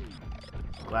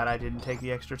 Glad I didn't take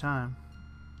the extra time.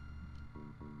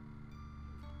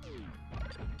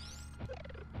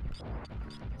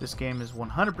 This game is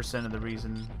 100% of the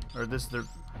reason, or this is the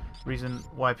reason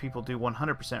why people do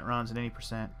 100% runs and any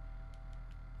percent.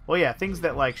 Well, yeah, things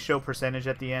that like show percentage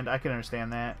at the end, I can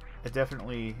understand that. It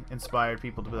definitely inspired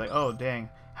people to be like, oh, dang,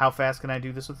 how fast can I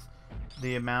do this with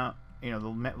the amount, you know,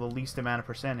 the least amount of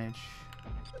percentage?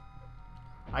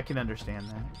 I can understand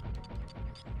that.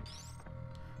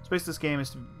 Space this game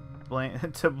is to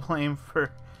blame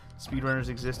for speedrunners'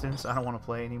 existence. I don't want to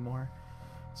play anymore.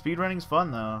 Speedrunning's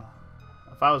fun though.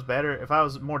 If I was better, if I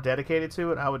was more dedicated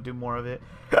to it, I would do more of it.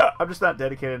 I'm just not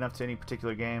dedicated enough to any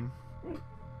particular game.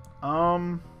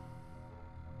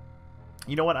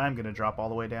 You know what? I'm gonna drop all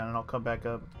the way down and I'll come back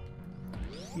up.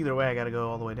 Either way, I gotta go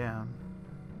all the way down.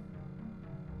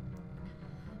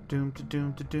 Doom to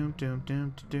doom to doom doom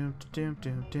doom to doom to doom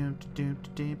doom doom to doom to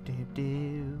doom doom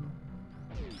doom.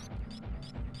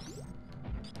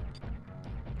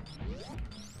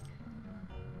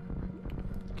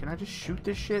 Can I just shoot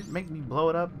this shit? Make me blow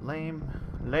it up? Lame.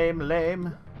 Lame,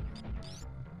 lame.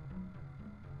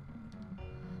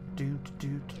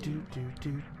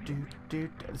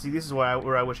 See, this is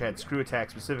where I wish I had Screw Attack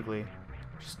specifically.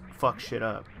 Just fuck shit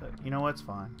up. But you know what? It's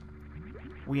fine.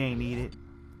 We ain't need it.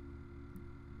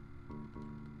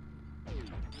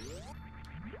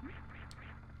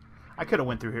 I could have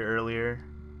went through here earlier.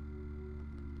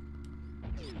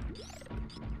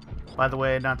 By the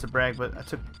way, not to brag, but I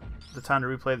took the time to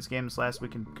replay this game this last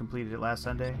week and completed it last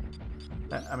Sunday.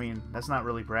 I mean, that's not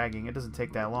really bragging. It doesn't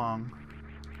take that long.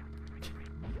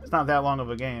 It's not that long of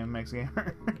a game, Max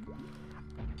Gamer.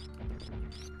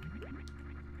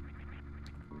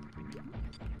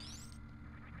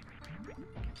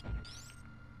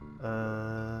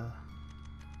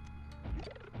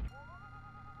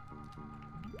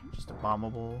 Just a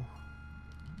bombable.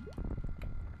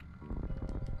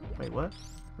 Wait, what?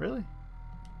 Really?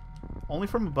 Only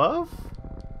from above?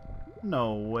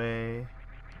 No way.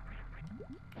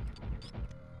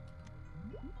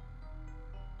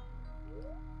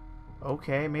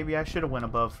 Okay, maybe I should have went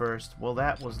above first. Well,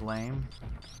 that was lame.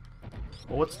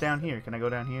 Well, what's down here? Can I go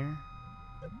down here?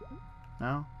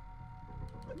 No?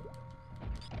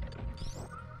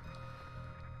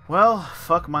 Well,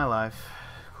 fuck my life.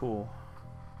 Cool.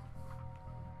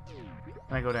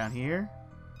 Can I go down here?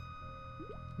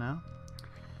 No?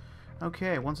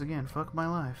 Okay, once again, fuck my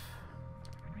life.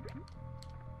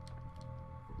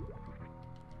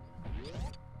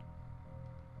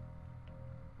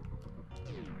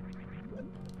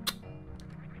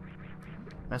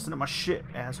 Messing up my shit,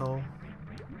 asshole.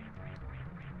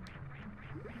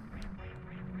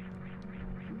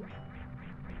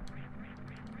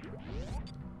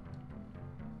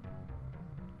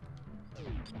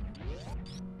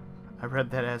 I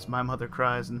read that as "My mother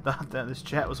cries" and thought that this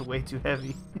chat was way too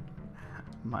heavy.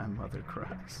 My mother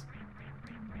cries.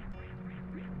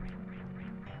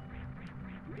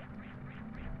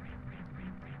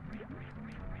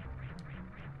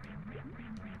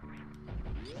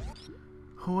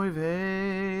 Hoy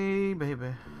vey,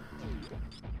 baby.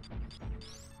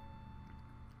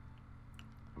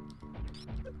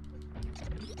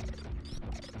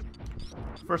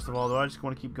 First of all, do I just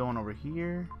want to keep going over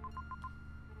here?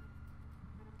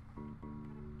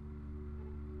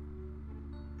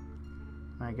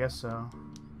 I guess so.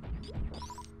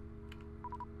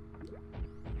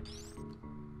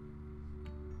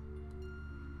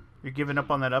 You're giving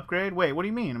up on that upgrade? Wait, what do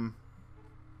you mean?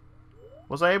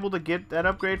 Was I able to get that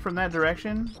upgrade from that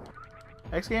direction?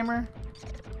 X-Gamer?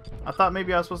 I thought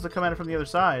maybe I was supposed to come at it from the other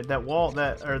side. That wall,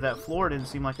 that floor didn't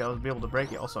seem like I was able to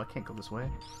break it. Also, I can't go this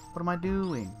way. What am I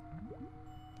doing?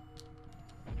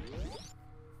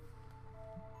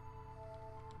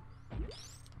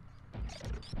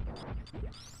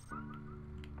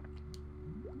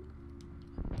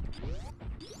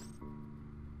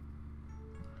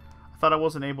 thought I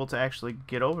wasn't able to actually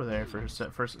get over there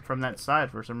from that side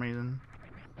for some reason.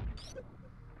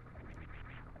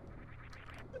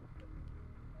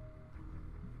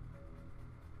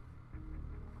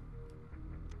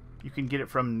 You can get it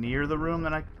from near the room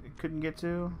that I couldn't get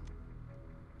to?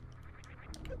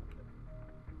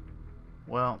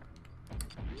 Well,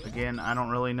 again, I don't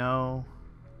really know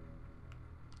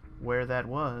where that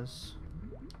was.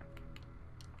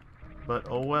 But,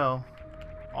 oh well.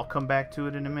 I'll come back to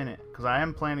it in a minute, because I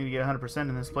am planning to get 100%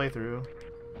 in this playthrough.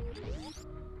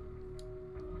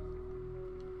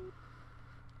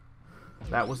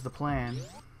 That was the plan.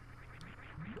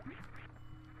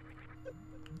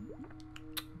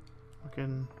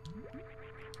 Fucking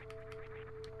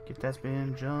get that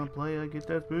spin jump, player, get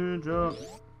that spin jump.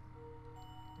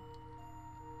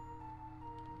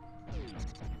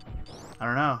 I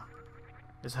don't know.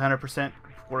 Is 100%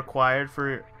 required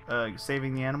for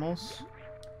saving the animals?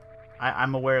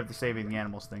 I'm aware of the saving the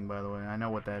animals thing, by the way. I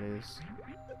know what that is.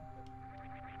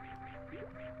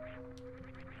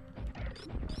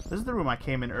 This is the room I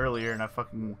came in earlier and I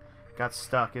fucking got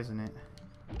stuck, isn't it?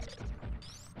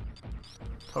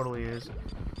 Totally is.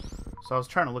 So I was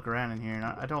trying to look around in here, and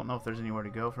I don't know if there's anywhere to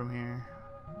go from here.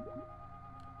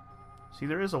 See,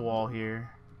 there is a wall here.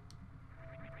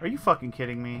 Are you fucking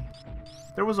kidding me?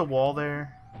 There was a wall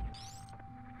there?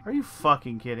 Are you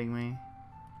fucking kidding me?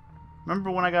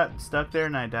 Remember when I got stuck there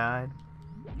and I died?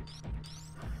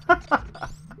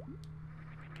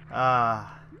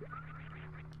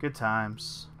 Good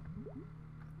times.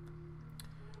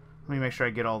 Let me make sure I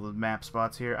get all the map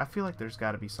spots here. I feel like there's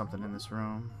got to be something in this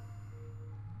room.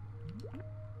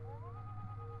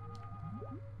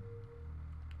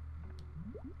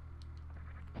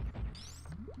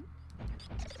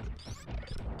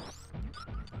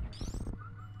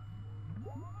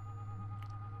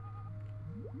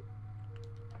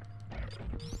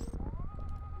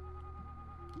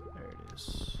 There it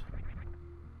is.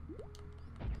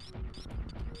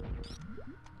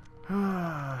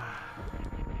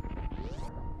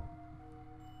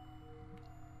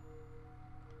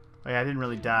 Oh yeah, I didn't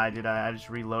really die, did I? I just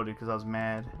reloaded because I was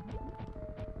mad.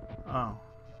 Oh.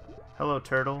 Hello,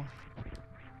 turtle.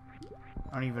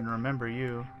 I don't even remember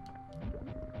you.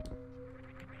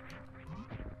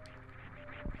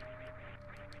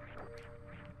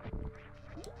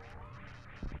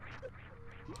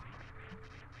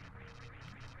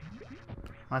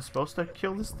 Am I supposed to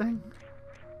kill this thing?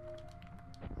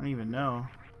 I don't even know.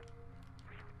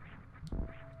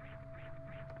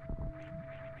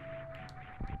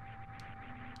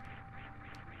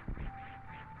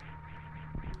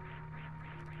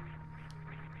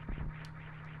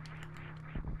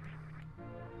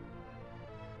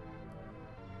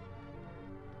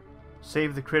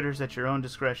 Save the critters at your own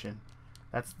discretion.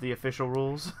 That's the official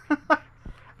rules.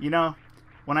 You know,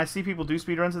 when I see people do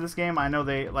speedruns of this game, I know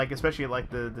they, like, especially at, like,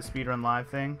 the speedrun live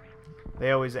thing,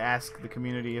 they always ask the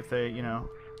community if they, you know,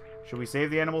 should we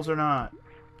save the animals or not?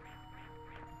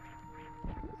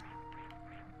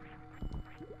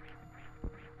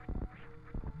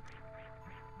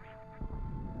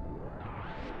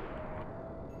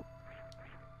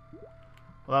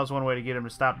 Well, that was one way to get him to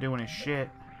stop doing his shit.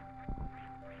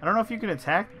 I don't know if you can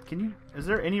attack. Can you? Is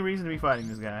there any reason to be fighting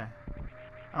this guy?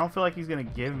 I don't feel like he's gonna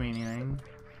give me anything.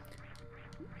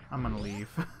 I'm gonna leave.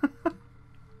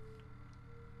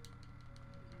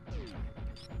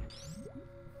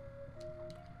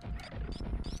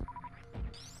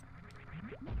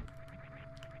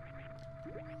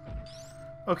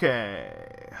 Okay.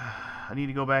 I need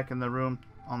to go back in the room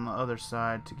on the other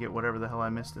side to get whatever the hell I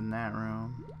missed in that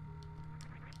room.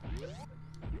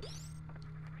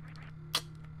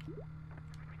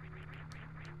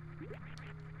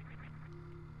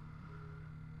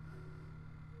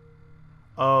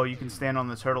 Oh, you can stand on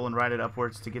the turtle and ride it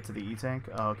upwards to get to the E-tank?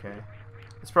 Oh, okay.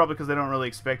 It's probably because they don't really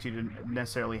expect you to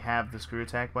necessarily have the screw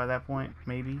attack by that point.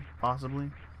 Maybe. Possibly.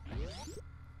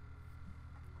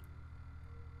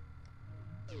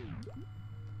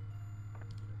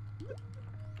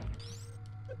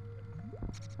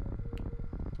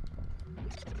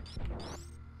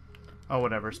 Oh,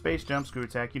 whatever. Space jump, screw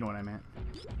attack. You know what I meant.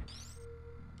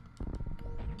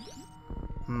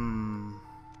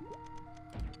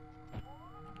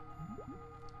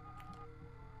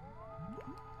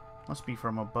 Must be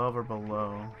from above or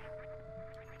below.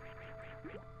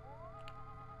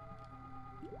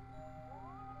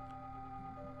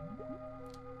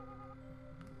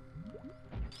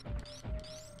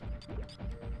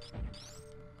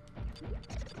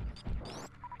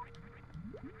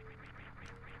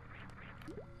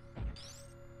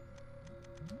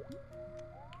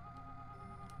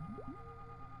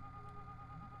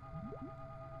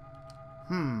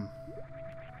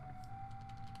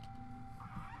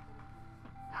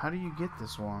 How do you get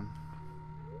this one?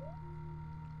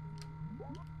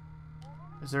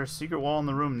 Is there a secret wall in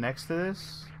the room next to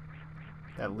this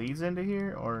that leads into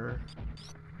here, or...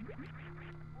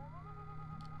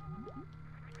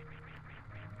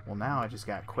 Well, now I just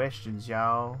got questions,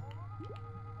 y'all.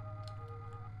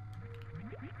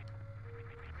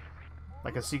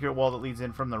 Like a secret wall that leads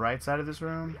in from the right side of this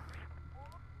room?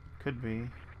 Could be.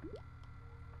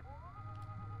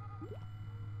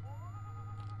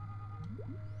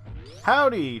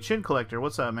 Howdy, Chin Collector.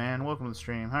 What's up, man? Welcome to the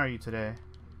stream. How are you today?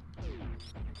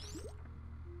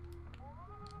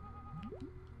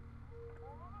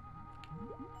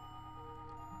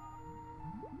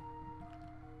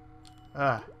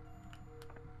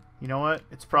 You know what?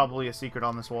 It's probably a secret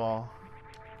on this wall.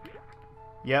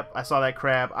 Yep, I saw that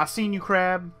crab. I seen you,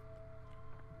 crab.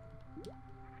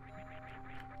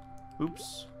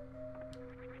 Oops.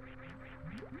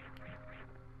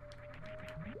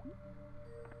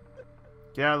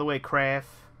 Get out of the way, crab.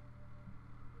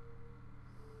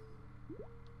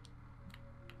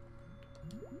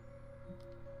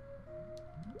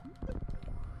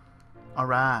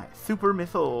 Alright, Super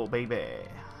Mythal, baby.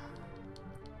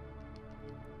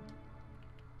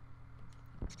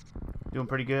 Doing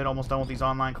pretty good. Almost done with these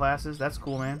online classes. That's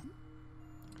cool, man.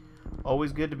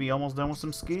 Always good to be almost done with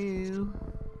some skill.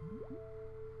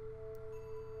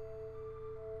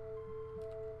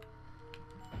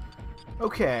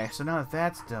 Okay, so now that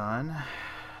that's done,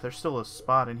 there's still a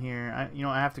spot in here. You know,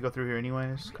 I have to go through here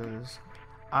anyways, because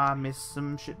I missed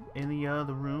some shit in the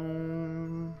other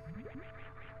room.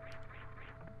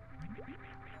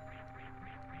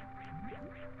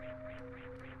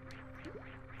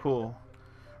 Cool.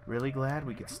 Really glad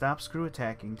we could stop screw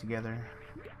attacking together.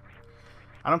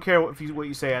 I don't care what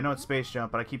you say. I know it's space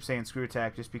jump, but I keep saying screw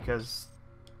attack just because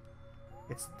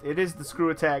it is the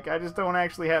screw attack. I just don't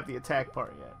actually have the attack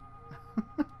part yet.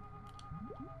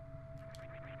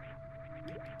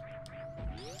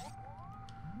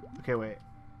 Okay, wait.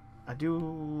 I do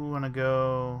want to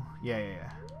go...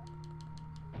 Yeah.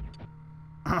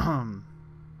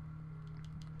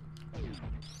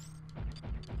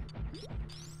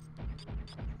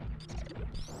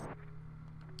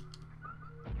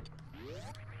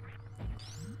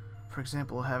 For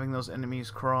example, having those enemies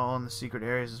crawl in the secret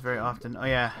areas is very often... Oh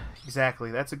yeah,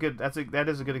 exactly. That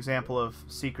is a good example of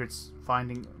secrets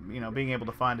finding, you know, being able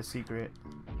to find a secret.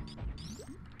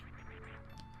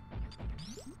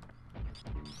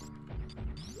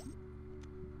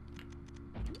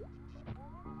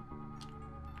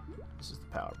 This is the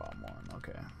power bomb one.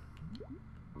 Okay.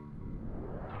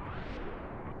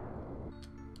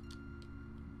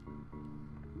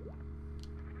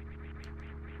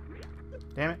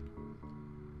 Damn it.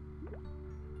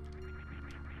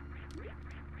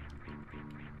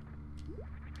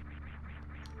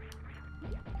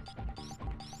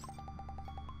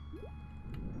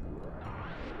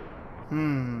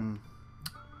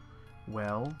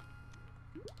 Well.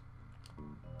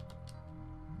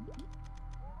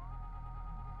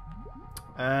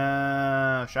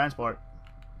 Shine Spark.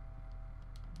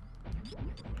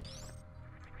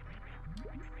 I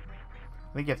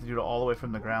think you have to do it all the way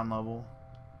from the ground level.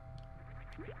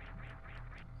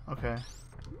 Okay.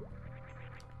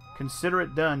 Consider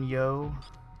it done, yo.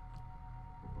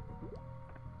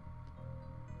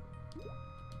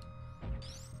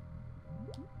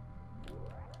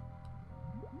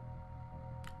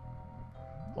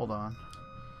 Hold on.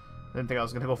 Didn't think I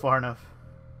was gonna go far enough.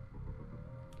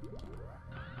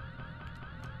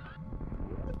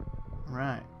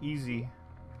 Right, easy.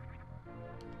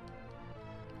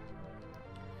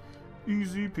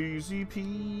 Easy peasy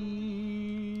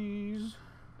peas.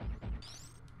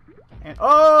 And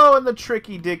oh, and the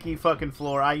tricky dicky fucking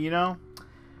floor. You know,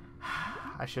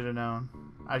 I should have known.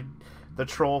 The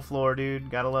troll floor,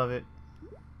 dude. Gotta love it.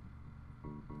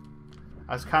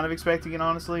 I was kind of expecting it,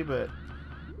 honestly, but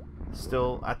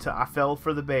still, I fell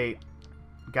for the bait.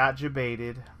 Got you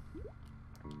baited.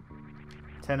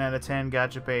 10 out of 10,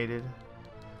 got you baited.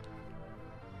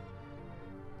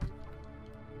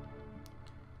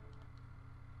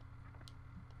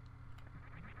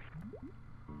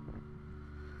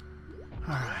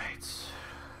 Alright.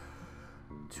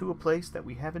 To a place that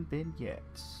we haven't been yet.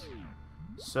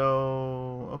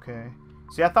 So, okay.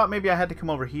 See, I thought maybe I had to come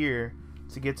over here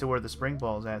to get to where the spring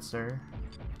ball's at, sir.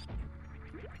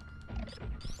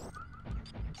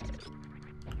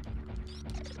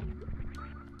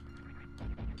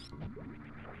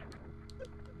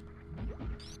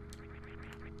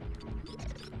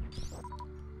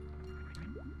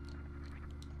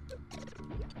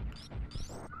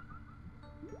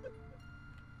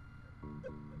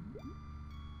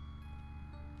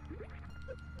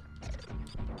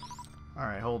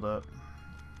 Alright, hold up.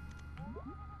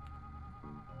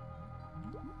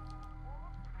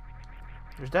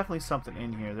 There's definitely something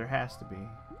in here. There has to be.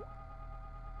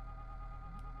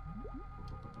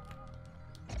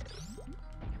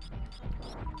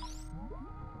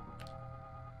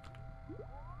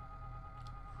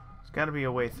 There's got to be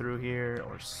a way through here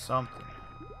or something.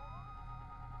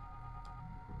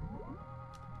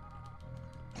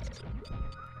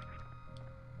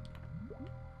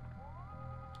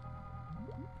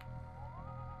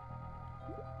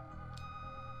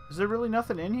 Is there really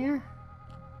nothing in here?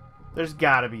 There's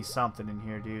gotta be something in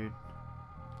here, dude.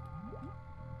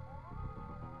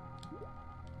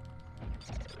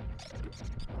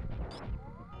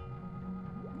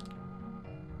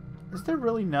 Is there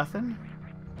really nothing?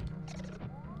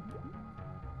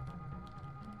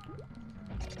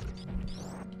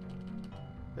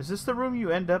 Is this the room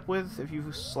you end up with if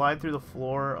you slide through the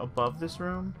floor above this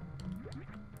room?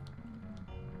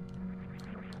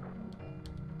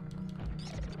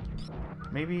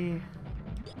 Maybe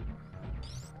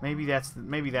that's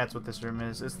what this room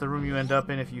is. It's the room you end up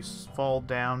in if you fall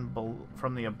down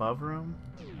from the above room.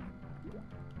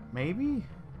 Maybe?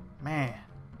 Man.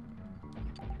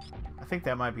 I think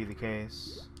that might be the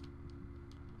case.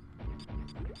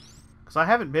 Because I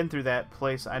haven't been through that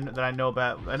place that I know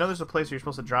about. I know there's a place where you're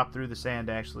supposed to drop through the sand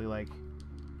to actually, like,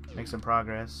 make some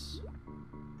progress.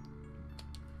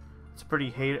 It's a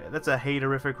pretty that's a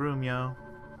haterific room, yo.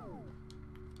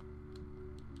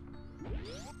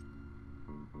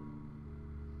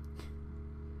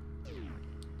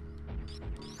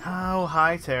 Oh,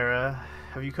 hi, Tara.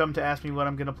 Have you come to ask me what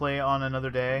I'm gonna play on another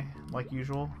day, like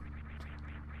usual?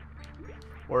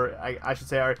 Or, I should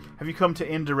say, have you come to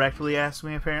indirectly ask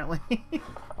me, apparently?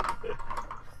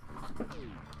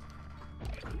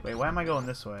 Wait, why am I going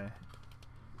this way?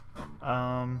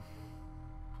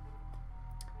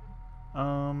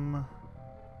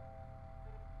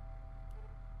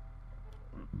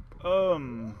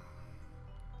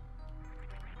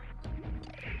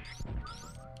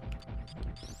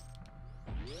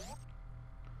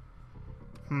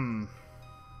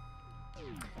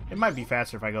 It might be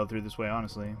faster if I go through this way,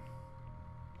 honestly.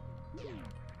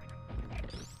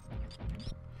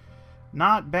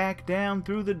 Not back down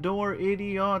through the door,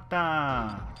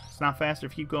 idiota! It's not faster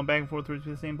if you keep going back and forth through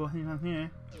the same point.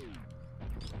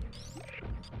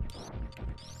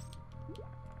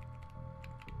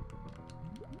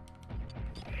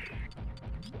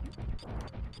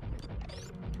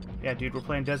 Yeah, dude, we're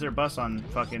playing Desert Bus on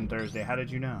fucking Thursday. How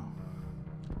did you know?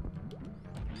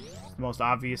 Most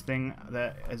obvious thing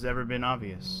that has ever been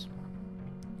obvious.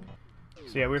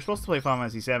 So yeah, we were supposed to play Final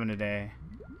Fantasy VII today,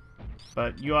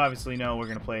 but you obviously know we're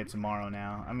gonna play it tomorrow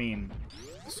now. I mean,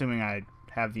 assuming I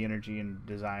have the energy and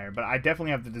desire, but I definitely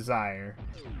have the desire,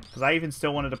 because I even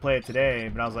still wanted to play it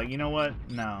today, but I was like, you know what?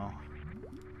 No,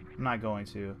 I'm not going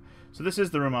to. So this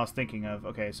is the room I was thinking of.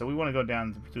 Okay, so we want to go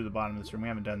down through the bottom of this room. We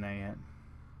haven't done that yet.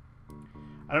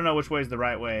 I don't know which way is the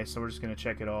right way, so we're just gonna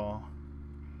check it all.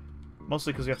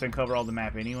 Mostly because we have to uncover all the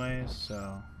map anyways,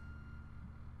 so...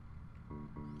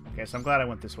 Okay, so I'm glad I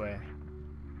went this way.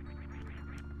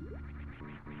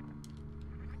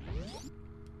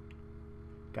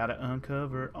 Gotta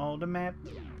uncover all the map,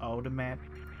 all the map,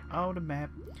 all the map.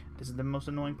 This is the most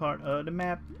annoying part of the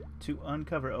map to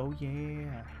uncover. Oh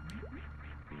yeah.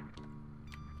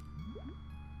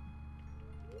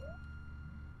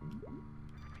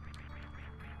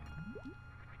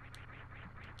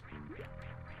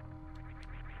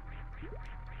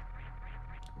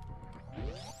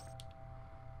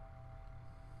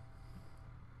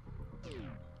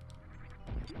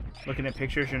 Looking at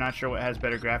pictures, you're not sure what has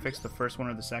better graphics, the first one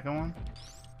or the second one?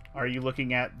 Are you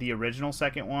looking at the original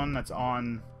second one that's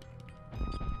on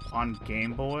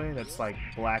Game Boy? That's like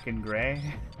black and gray?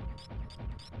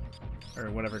 Or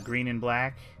whatever, green and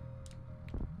black?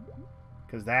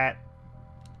 Because that...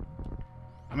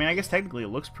 I mean, I guess technically it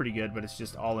looks pretty good, but it's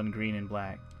just all in green and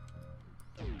black.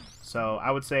 So I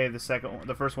would say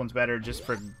the first one's better just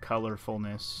for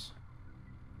colorfulness.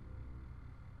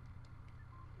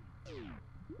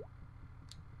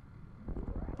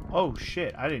 Oh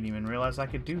shit, I didn't even realize I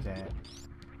could do that.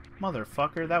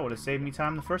 Motherfucker, that would have saved me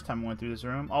time the first time I went through this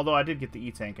room. Although I did get the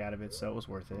E-tank out of it, so it was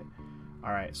worth it.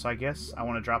 Alright, so I guess I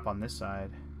want to drop on this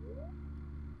side.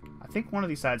 I think one of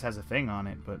these sides has a thing on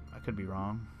it, but I could be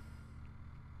wrong.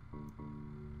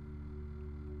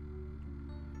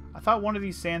 I thought one of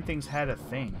these sand things had a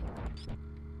thing.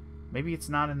 Maybe it's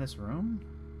not in this room?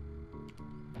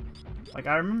 Like,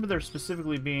 I remember there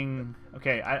specifically being...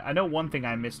 Okay, I know one thing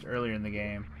I missed earlier in the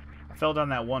game. I fell down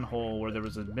that one hole where there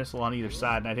was a missile on either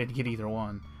side, and I didn't get either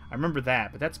one. I remember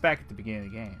that, but that's back at the beginning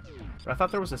of the game. But I thought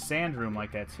there was a sand room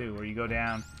like that too, where you go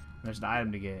down and there's an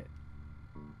item to get.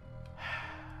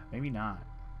 Maybe not.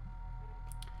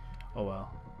 Oh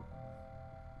well.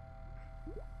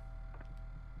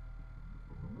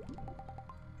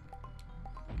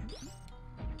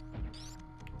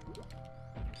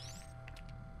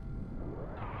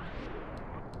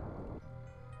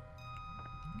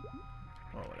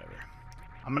 Well, whatever.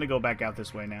 I'm gonna go back out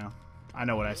this way now. I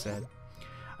know what I said.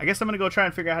 I guess I'm gonna go try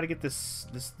and figure out how to get this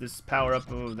power up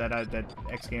that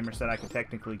X Gamer said I could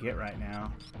technically get right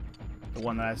now. The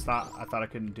one that I thought I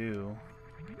couldn't do.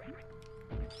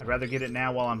 I'd rather get it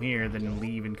now while I'm here than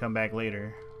leave and come back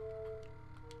later.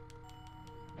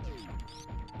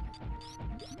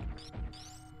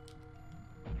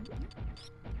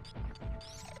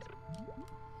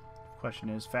 Question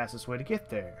is, fastest way to get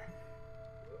there.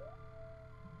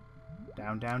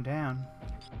 Down, down, down.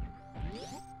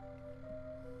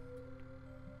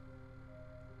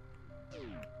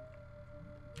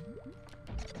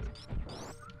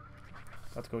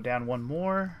 Let's go down one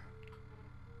more.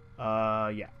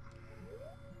 Yeah.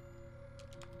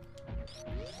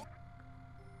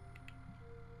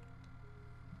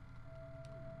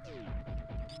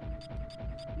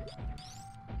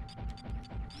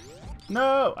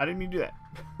 No! I didn't mean to do that.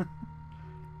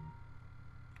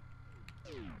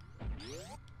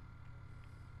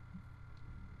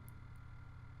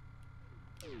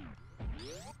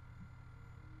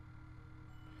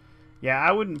 Yeah,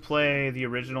 I wouldn't play the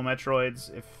original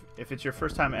Metroids if it's your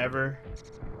first time ever.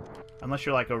 Unless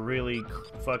you're like a really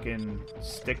fucking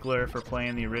stickler for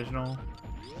playing the original.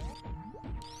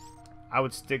 I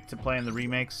would stick to playing the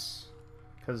remakes.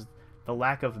 Because the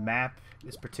lack of map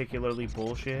is particularly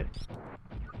bullshit.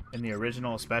 In the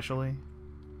original especially.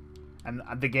 And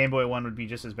the Game Boy one would be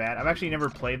just as bad. I've actually never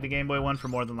played the Game Boy one for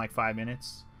more than like 5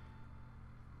 minutes.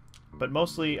 But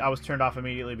mostly I was turned off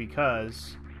immediately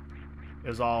because it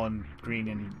was all in green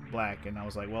and black. And I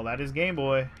was like, well, that is Game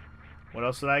Boy. What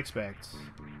else did I expect?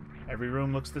 Every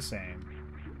room looks the same.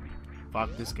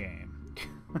 Fuck this game.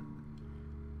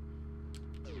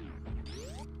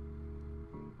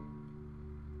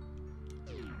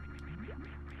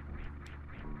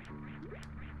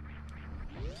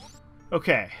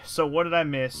 Okay, so what did I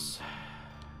miss?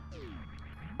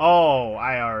 Oh,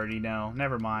 I already know.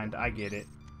 Never mind, I get it.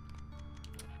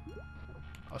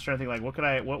 I was trying to think like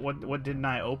what didn't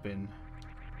I open?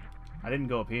 I didn't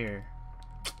go up here.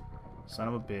 Son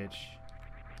of a bitch.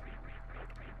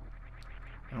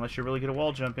 Unless you're really good at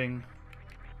wall jumping.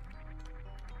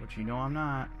 Which you know I'm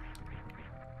not.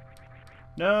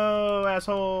 No,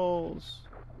 assholes!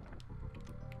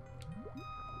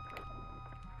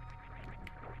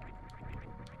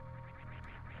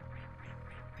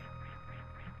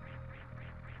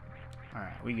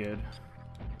 Alright, we good.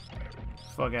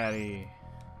 Fuck out of here.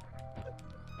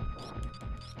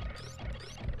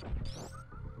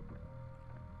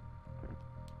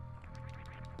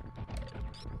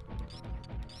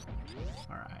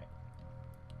 Alright.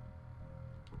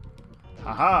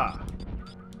 Haha!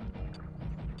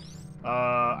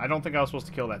 I don't think I was supposed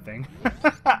to kill that thing.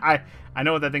 I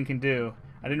know what that thing can do.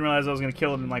 I didn't realize I was going to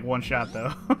kill it in like one shot,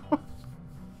 though.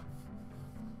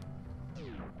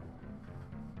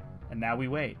 And now we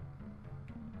wait.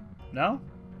 No?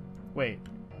 Wait.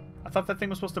 I thought that thing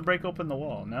was supposed to break open the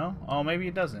wall, no? Oh, maybe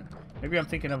it doesn't. Maybe I'm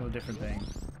thinking of a different thing.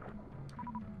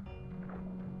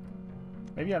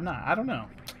 Maybe I'm not. I don't know.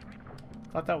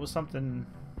 Thought that was something...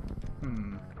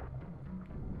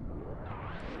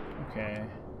 Okay.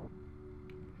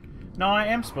 No, I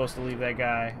am supposed to leave that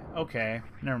guy. Okay,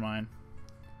 never mind.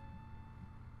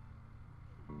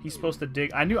 He's supposed to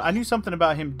dig... I knew something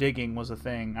about him digging was a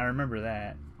thing. I remember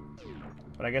that.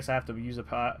 But I guess I have to use a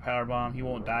power bomb. He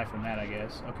won't die from that, I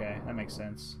guess. Okay, that makes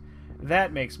sense.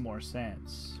 That makes more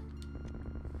sense.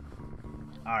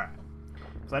 Alright.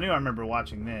 Because I knew I remember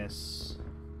watching this.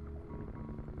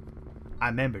 I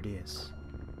remember this.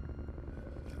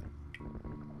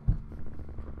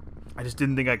 I just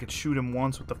didn't think I could shoot him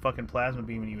once with the fucking plasma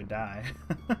beam and he would die.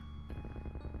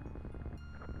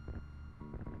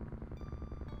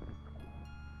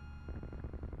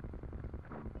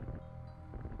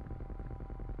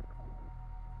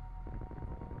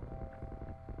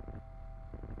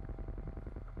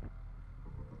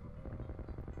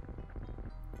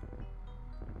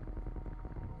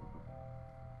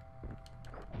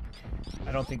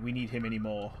 I don't think we need him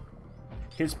anymore.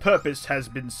 His purpose has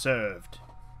been served.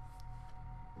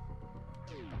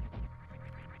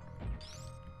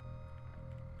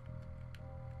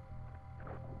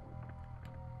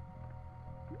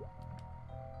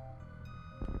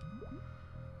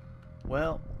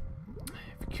 Well,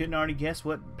 if you couldn't already guess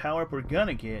what power-up we're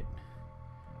gonna get.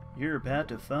 You're about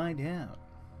to find out.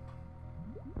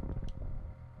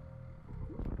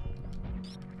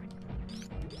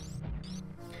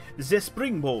 The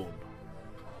springboard.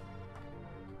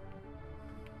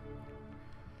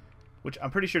 Which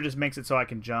I'm pretty sure just makes it so I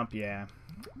can jump, yeah.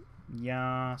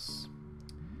 Yes.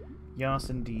 Yes,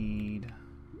 indeed.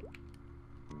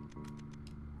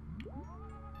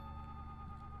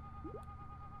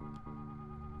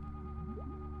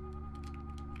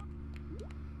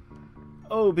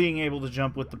 Oh, being able to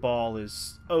jump with the ball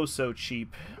is oh so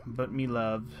cheap. But me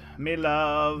love. Me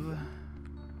love.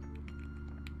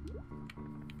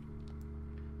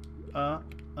 I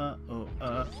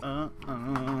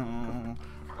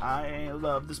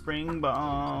love the spring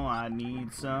ball. I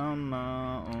need some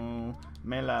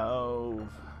me love.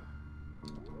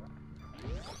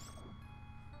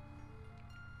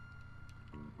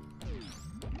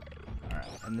 Alright,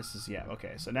 and this is, yeah,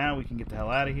 okay. So now we can get the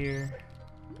hell out of here.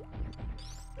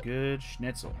 Good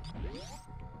schnitzel.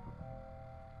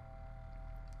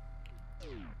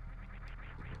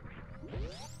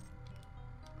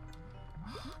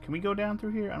 Can we go down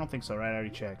through here? I don't think so, right? I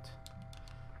already checked.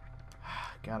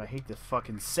 God, I hate this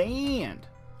fucking sand.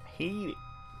 I hate it.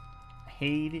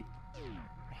 Hate it.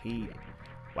 Hate it.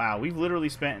 Wow, we've literally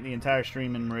spent the entire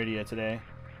stream in Meridia today.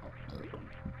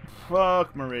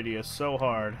 Fuck Meridia so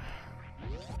hard.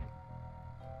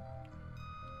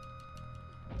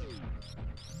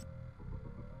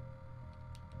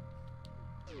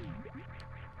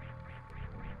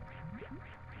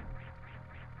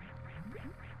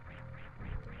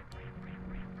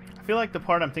 I feel like the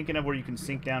part I'm thinking of where you can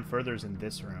sink down further is in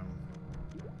this room.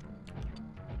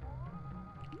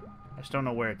 I just don't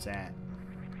know where it's at.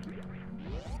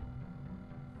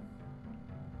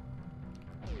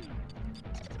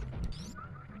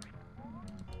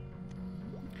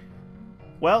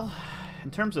 Well,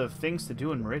 in terms of things to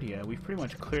do in Meridia, we've pretty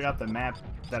much cleared out the map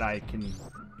that I can,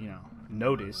 you know,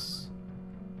 notice.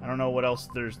 I don't know what else.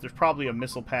 There's probably a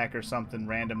missile pack or something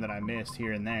random that I missed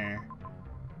here and there.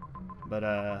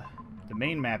 But, the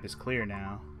main map is clear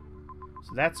now.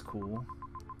 So that's cool.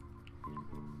 I'm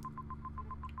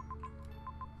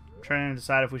trying to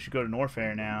decide if we should go to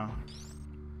Norfair now.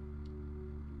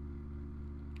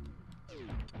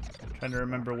 I'm trying to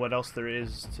remember what else there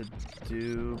is to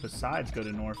do besides go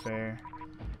to Norfair.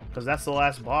 Because that's the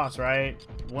last boss, right?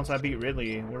 Once I beat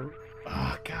Ridley, we're...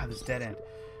 Oh, God, this dead end.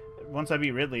 Once I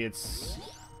beat Ridley, it's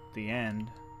the end.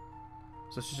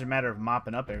 So it's just a matter of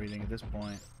mopping up everything at this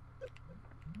point.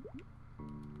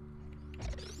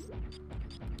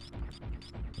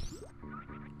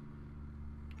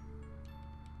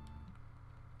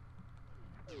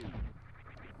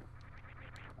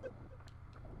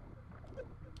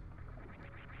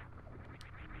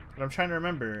 But I'm trying to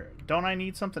remember, don't I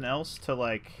need something else to,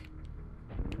 like,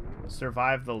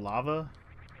 survive the lava?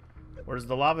 Or does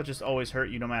the lava just always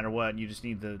hurt you no matter what, and you just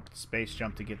need the space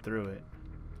jump to get through it?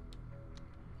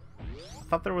 I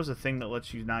thought there was a thing that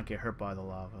lets you not get hurt by the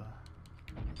lava.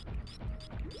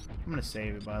 I'm gonna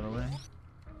save it, by the way.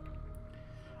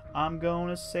 I'm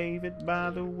gonna save it,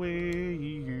 by the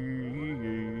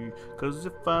way. 'Cause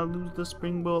if I lose the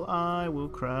spring ball, I will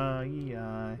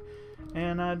cry.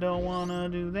 And I don't wanna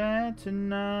do that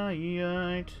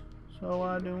tonight. So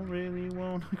I don't really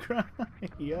wanna cry.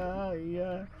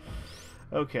 Yeah.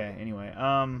 Okay, anyway,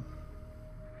 yeah.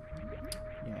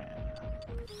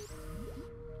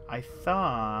 I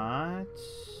thought...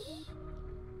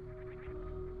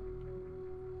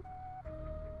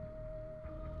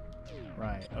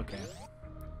 Right, okay.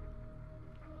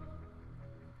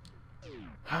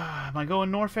 Am I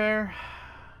going Norfair?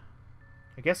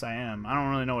 I guess I am. I don't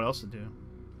really know what else to do.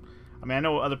 I mean, I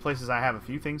know other places I have a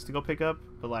few things to go pick up,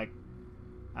 but, like,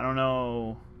 I don't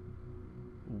know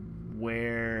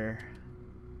where...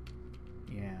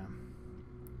 Yeah.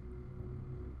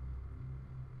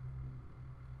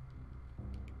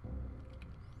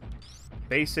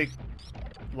 Basic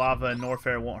lava and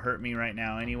Norfair won't hurt me right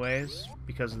now anyways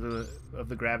because of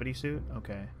the gravity suit.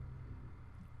 Okay.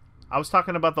 I was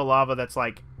talking about the lava that's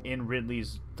like in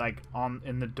Ridley's, like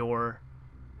in the door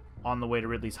on the way to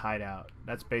Ridley's hideout.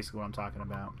 That's basically what I'm talking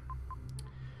about.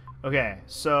 Okay,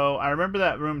 so I remember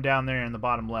that room down there in the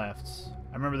bottom left.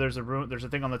 I remember there's a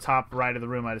thing on the top right of the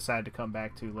room I decided to come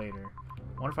back to later.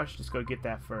 I wonder if I should just go get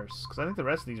that first, because I think the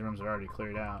rest of these rooms are already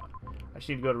cleared out. I just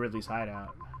need to go to Ridley's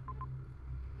hideout.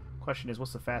 Question is,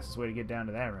 what's the fastest way to get down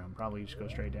to that room? Probably just go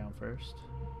straight down first.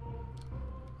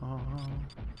 Go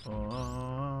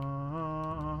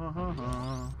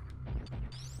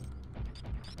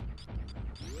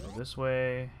this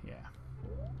way, yeah.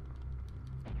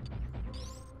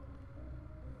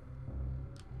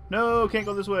 No, can't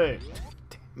go this way.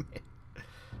 Damn it.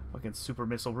 Fucking super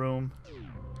missile room.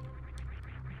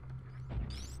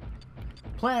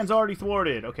 Plan's already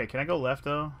thwarted. Okay, can I go left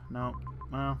though? No.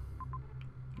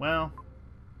 Well.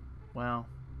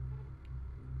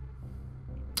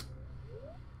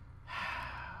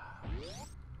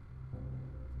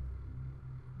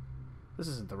 This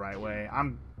isn't the right way.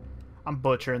 I'm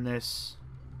butchering this.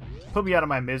 Put me out of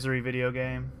my misery, video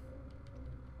game.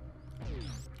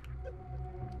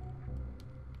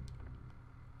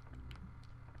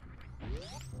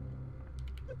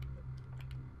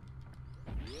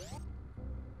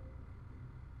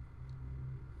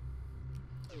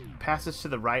 Passage to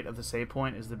the right of the save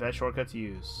point is the best shortcut to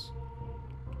use.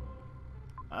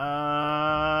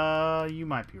 You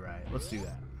might be right. Let's do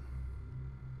that.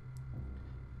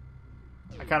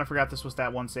 I kind of forgot this was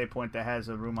that one save point that has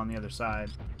a room on the other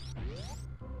side.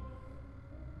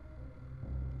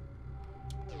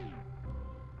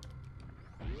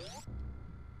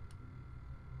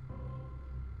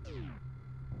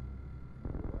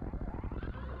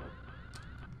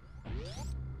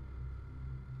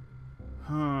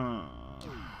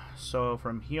 So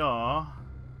from here... So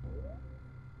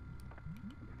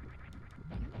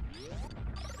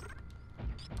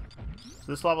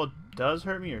this level does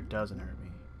hurt me or doesn't hurt me?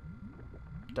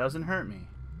 Doesn't hurt me.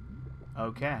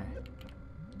 Okay.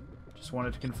 Just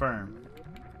wanted to confirm.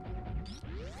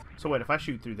 So wait, if I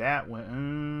shoot through that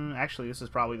one... actually, this is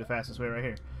probably the fastest way right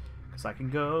here. Because I can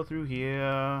go through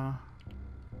here...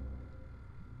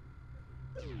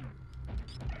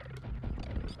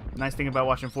 Nice thing about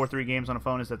watching 4-3 games on a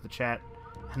phone is that the chat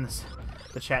and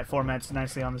the chat format's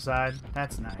nicely on the side.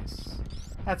 That's nice.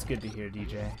 That's good to hear,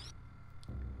 DJ.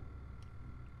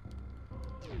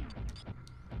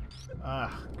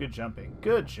 Good jumping.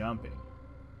 Good jumping.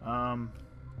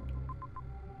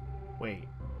 Wait.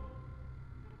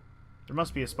 There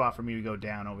must be a spot for me to go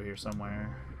down over here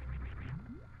somewhere.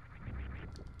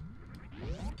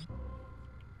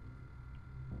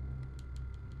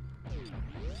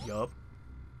 Yup.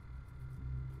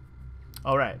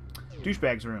 Alright.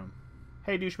 Douchebag's room.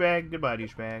 Hey, douchebag. Goodbye,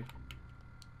 douchebag.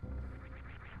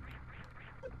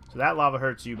 So that lava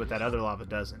hurts you, but that other lava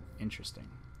doesn't. Interesting.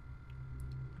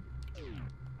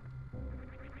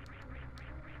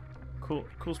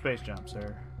 Cool space jump,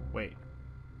 sir. Wait.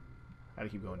 Gotta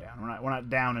keep going down. We're not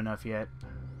down enough yet.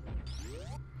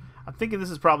 I'm thinking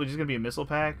this is probably just gonna be a missile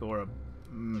pack or a...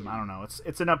 I don't know.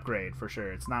 It's an upgrade for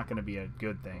sure. It's not gonna be a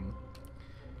good thing.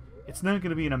 It's not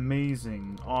gonna be an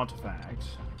amazing artifact.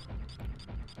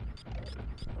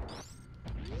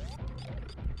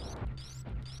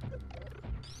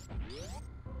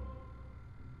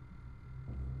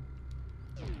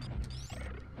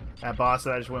 That boss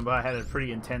that I just went by had a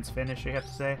pretty intense finish, I have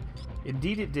to say.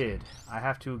 Indeed it did. I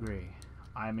have to agree.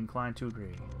 I am inclined to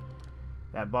agree.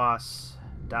 That boss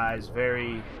dies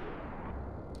very...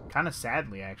 kind of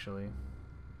sadly, actually.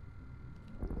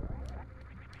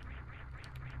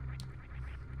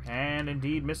 And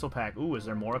indeed, missile pack. Ooh, is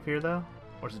there more up here, though?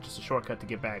 Or is it just a shortcut to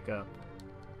get back up?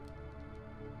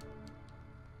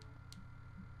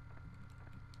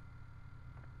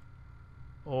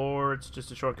 Or it's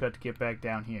just a shortcut to get back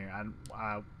down here.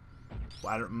 I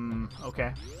don't...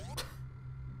 okay.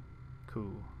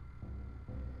 Cool.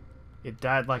 It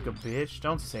died like a bitch.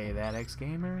 Don't say that,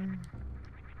 X-Gamer.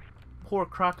 Poor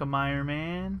Crocomire,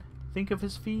 man. Think of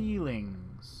his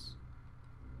feelings.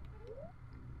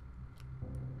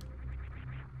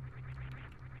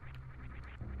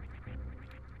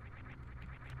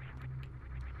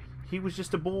 He was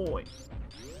just a boy.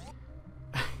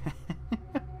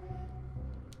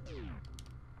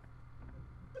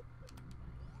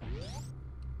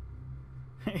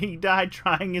 He died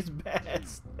trying his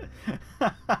best.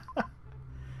 I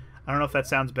don't know if that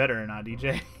sounds better or not,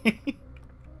 DJ.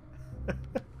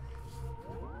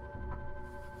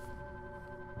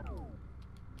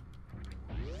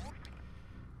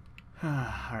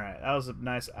 Alright, that was a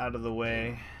nice out of the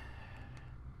way.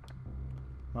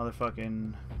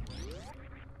 Motherfucking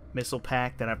missile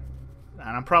pack that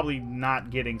I'm probably not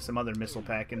getting some other missile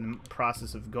pack in the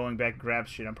process of going back to grab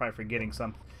shit. I'm probably forgetting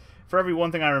some. For every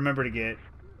one thing I remember to get,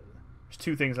 there's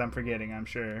two things I'm forgetting, I'm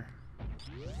sure.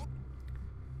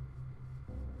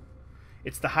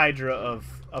 It's the Hydra of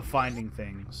finding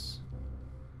things.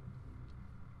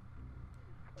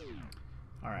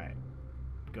 Alright.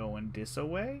 Going this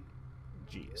away?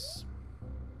 Jeez.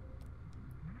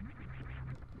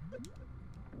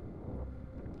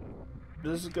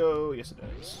 Does it go? Yes, it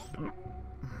does.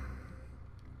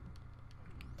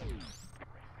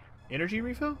 Energy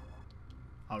refill?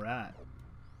 Alright.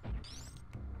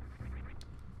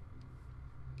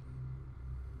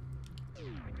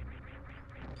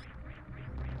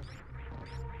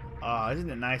 Oh, isn't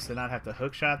it nice to not have to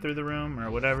hook shot through the room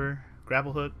or whatever?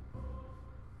 Grapple hook.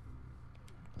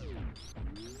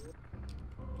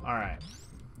 Alright.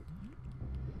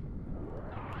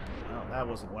 Well, that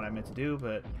wasn't what I meant to do,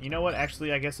 but you know what?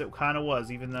 Actually, I guess it kind of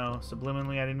was, even though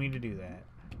subliminally I didn't mean to do that.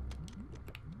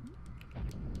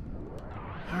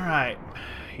 Alright.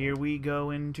 Here we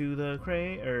go into the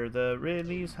the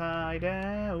Ridley's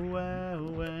hideout.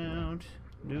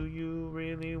 Do you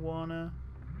really wanna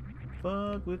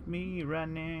fuck with me right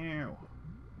now?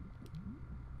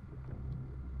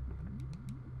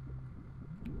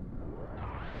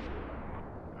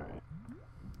 Alright.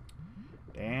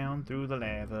 Down through the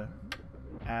lava.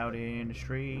 Out in the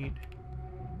street.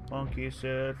 Monkey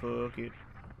said fuck it.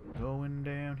 Going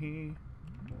down here.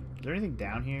 Is there anything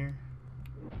down here?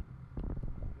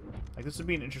 Like, this would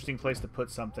be an interesting place to put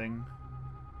something.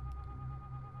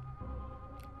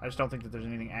 I just don't think that there's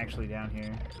anything actually down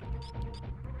here.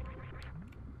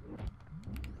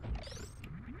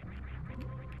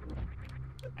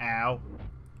 Ow.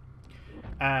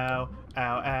 Ow. Ow,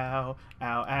 ow.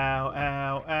 Ow, ow, ow,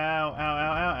 ow, ow,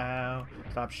 ow, ow, ow.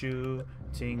 Stop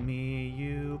shooting me,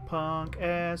 you punk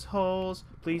assholes.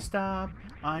 Please stop.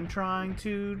 I'm trying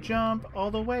to jump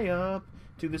all the way up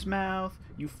to this mouth,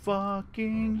 you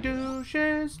fucking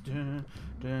douches. Dun,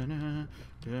 dun, dun,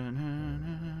 dun,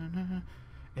 dun, dun.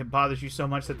 It bothers you so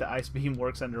much that the ice beam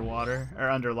works underwater,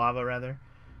 or under lava rather.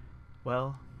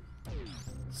 Well,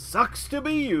 sucks to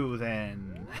be you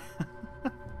then.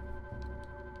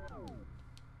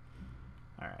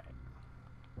 Alright.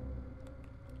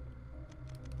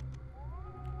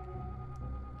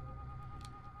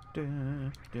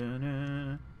 Dun, dun,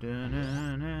 dun, dun,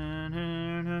 dun,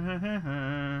 dun, dun,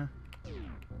 dun.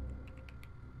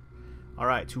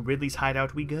 Alright, to Ridley's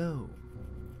hideout we go.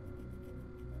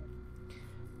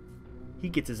 He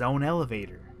gets his own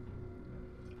elevator.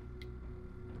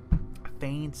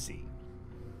 Fancy.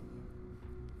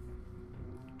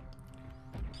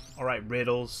 Alright,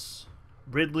 Riddles.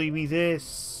 Ridley me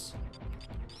this.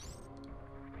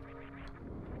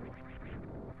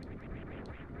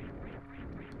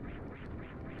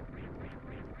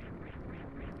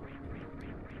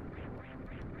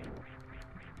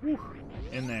 Whew,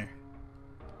 in there.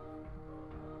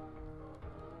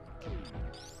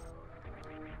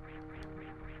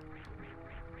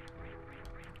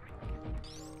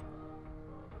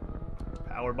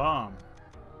 Power bomb.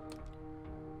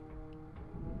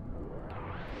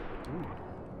 Ooh.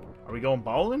 Are we going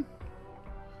bowling?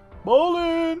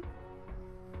 Bowling!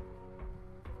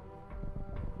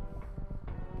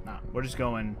 Nah, we're just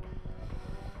going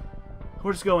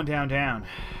down.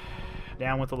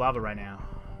 Down with the lava right now.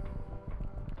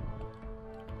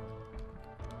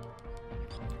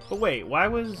 But wait, why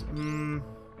was... kind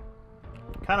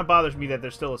of bothers me that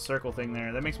there's still a circle thing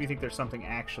there. That makes me think there's something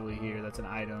actually here that's an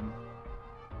item.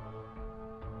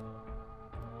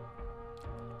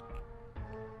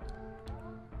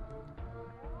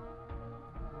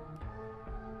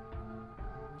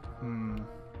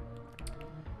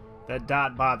 That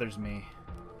dot bothers me.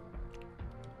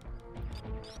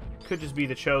 Could just be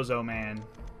the Chozo Man.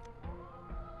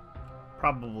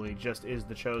 Probably just is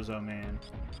the Chozo Man.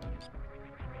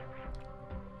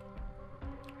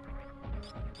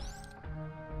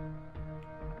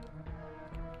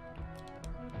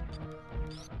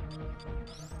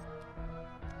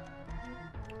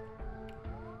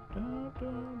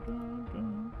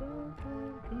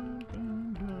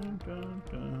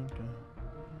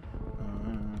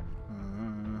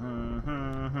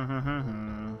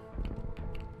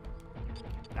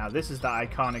 Now this is the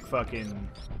iconic fucking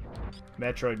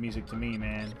Metroid music to me,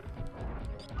 man.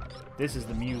 This is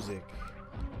the music.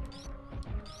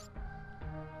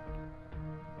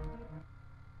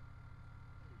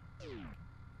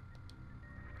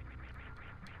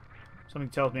 Something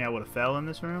tells me I would have fell in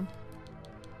this room.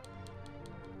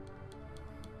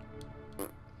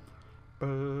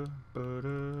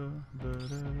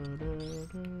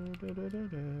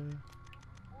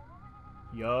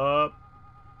 Yup.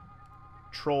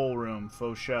 Troll room,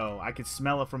 faux show. I could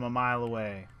smell it from a mile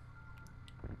away.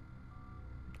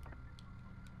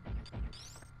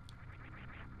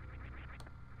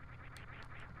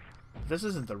 This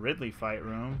isn't the Ridley fight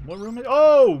room. What room is...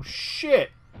 Oh,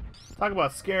 shit! Talk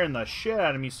about scaring the shit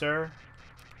out of me, sir.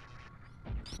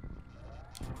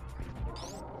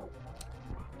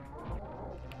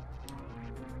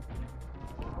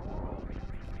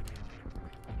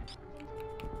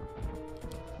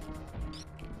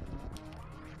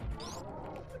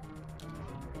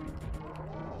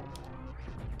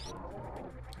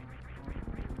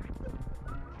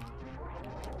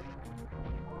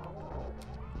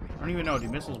 I don't even know. Do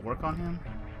missiles work on him?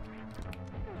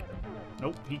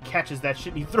 Nope, he catches that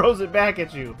shit and he throws it back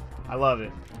at you. I love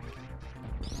it.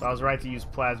 So I was right to use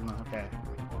plasma. Okay.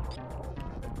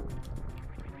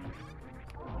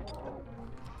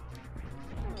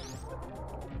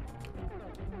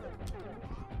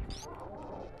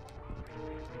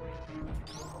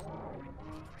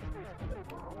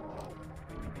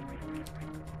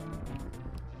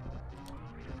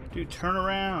 Dude, turn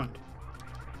around.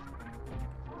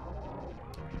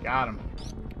 Got him.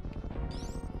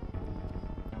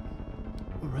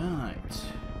 Right.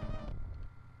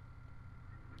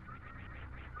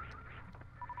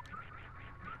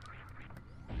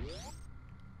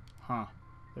 Huh.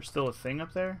 There's still a thing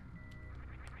up there?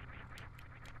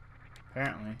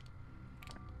 Apparently.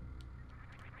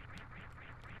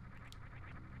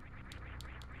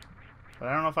 But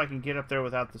I don't know if I can get up there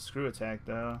without the screw attack,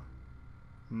 though.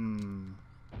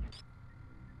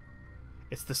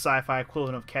 It's the sci-fi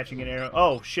equivalent of catching an arrow.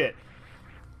 Oh, shit.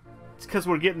 It's because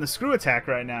we're getting the screw attack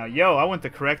right now. Yo, I went the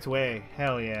correct way.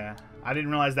 Hell yeah. I didn't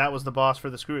realize that was the boss for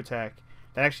the screw attack.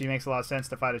 That actually makes a lot of sense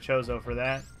to fight a Chozo for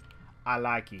that. I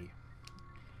like it.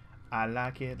 I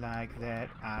like it like that.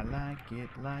 I like it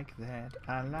like that.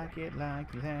 I like it like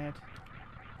that.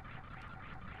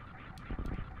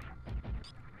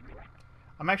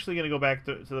 I'm actually going to go back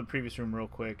to the previous room real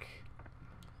quick.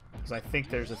 Because I think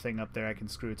there's a thing up there I can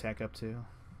screw attack up to.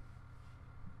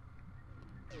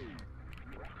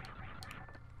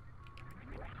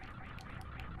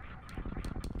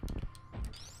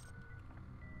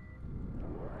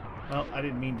 Well, I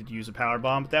didn't mean to use a power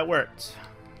bomb, but that worked.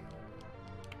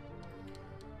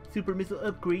 Super missile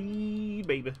upgrade,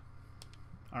 baby.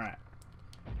 Alright.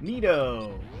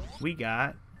 Neato! We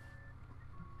got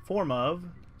form of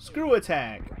screw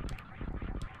attack.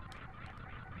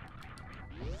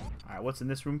 Alright, what's in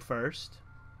this room first?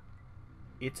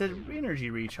 It's an energy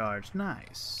recharge.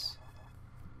 Nice.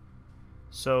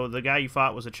 So the guy you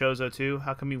fought was a Chozo too?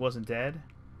 How come he wasn't dead?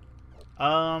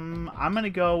 I'm gonna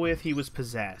go with he was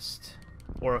possessed.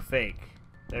 Or a fake.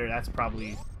 That's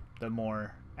probably the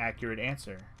more accurate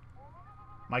answer.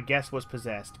 My guess was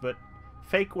possessed, but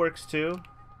fake works too.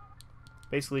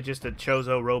 Basically just a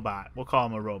Chozo robot. We'll call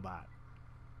him a robot.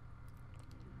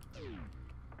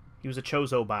 He was a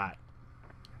Chozo bot.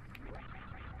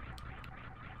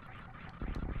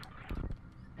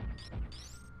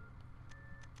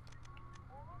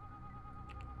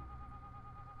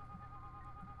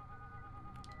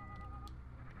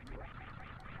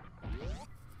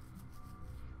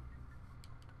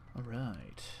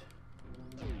 Alright.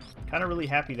 Kind of really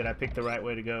happy that I picked the right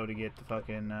way to go to get the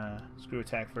fucking screw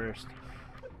attack first.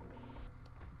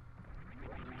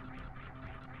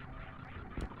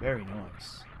 Very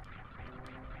nice.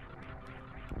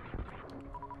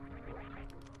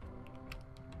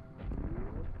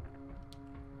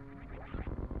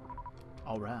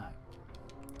 Alright.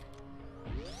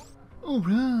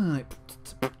 Alright.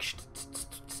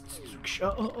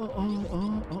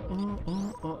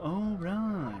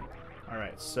 Alright.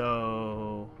 Alright,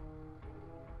 so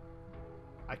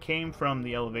I came from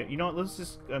the elevator. You know what? Let's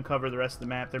just uncover the rest of the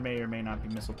map. There may or may not be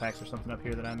missile packs or something up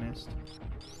here that I missed.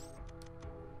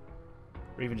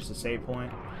 Or even just a save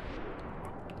point.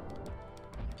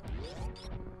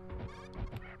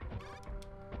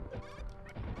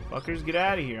 Fuckers, get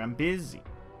out of here. I'm busy.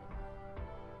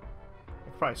 I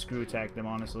could probably screw attack them,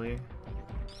 honestly.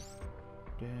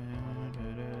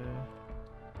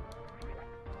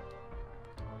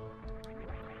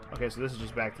 Okay, so this is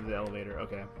just back to the elevator.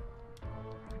 Okay.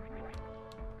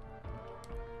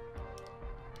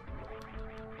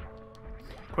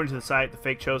 According to the site, the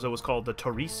fake Chozo was called the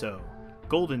Toriso.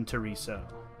 Golden Toriso.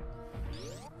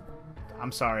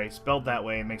 I'm sorry, spelled that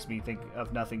way it makes me think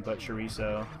of nothing but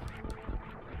chorizo.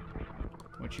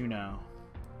 What you know.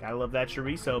 Gotta love that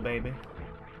chorizo, baby.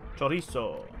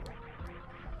 Chorizo.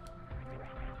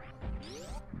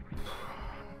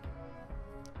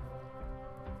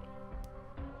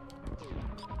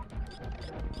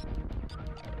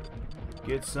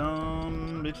 Get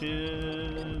some,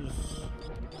 bitches.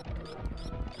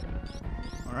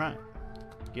 Alright.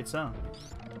 Get some.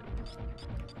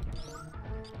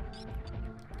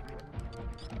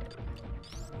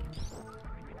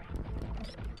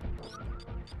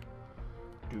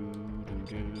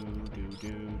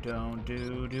 Don't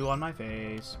do on my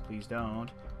face. Please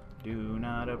don't. Do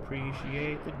not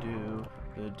appreciate the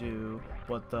do.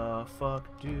 What the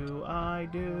fuck do I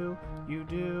do? You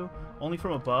do? Only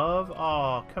from above?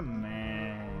 Oh, come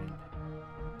on.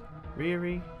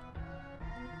 Riri?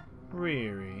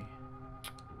 Riri.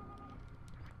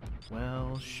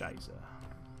 Well, shiza.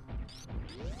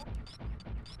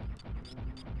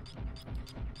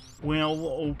 Well,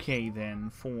 okay then.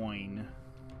 Fine.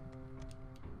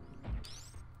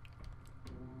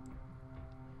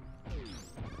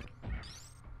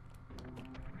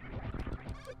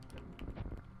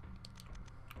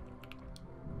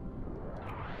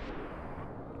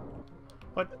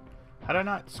 What? How did I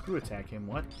not screw attack him?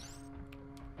 What?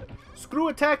 Screw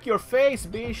attack your face,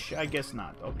 bish! I guess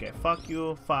not. Okay, fuck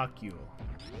you, fuck you.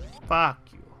 Fuck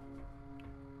you.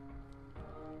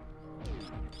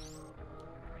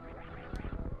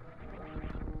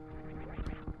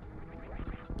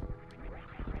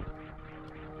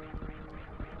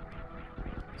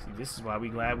 See, this is why we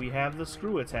glad we have the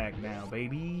screw attack now,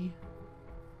 baby.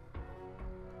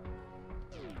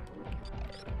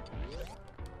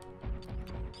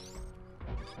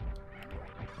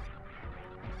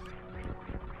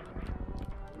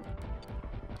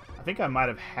 I think I might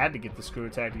have had to get the screw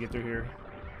attack to get through here.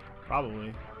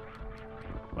 Probably.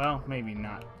 Well, maybe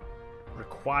not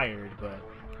required, but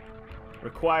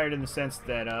required in the sense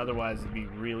that otherwise it'd be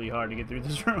really hard to get through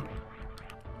this room.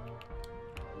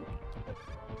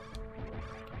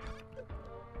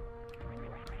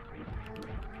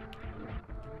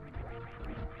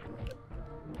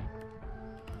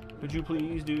 Could you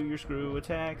please do your screw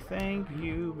attack? Thank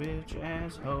you, bitch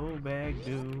ass hoe bag,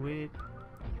 do it.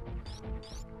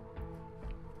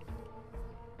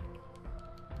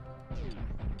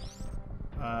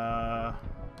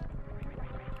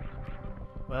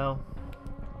 Well.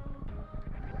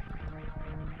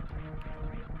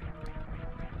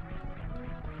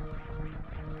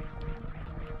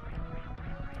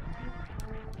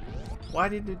 Why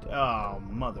did it? Oh,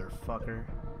 motherfucker.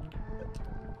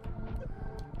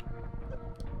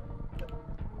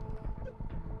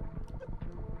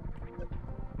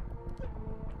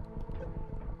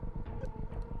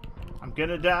 I'm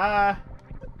gonna die.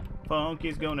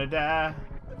 Funky's gonna die.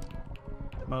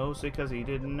 Mostly because he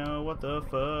didn't know what the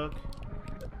fuck.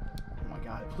 Oh my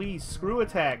god, please, screw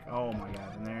attack. Oh my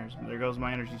god, and there goes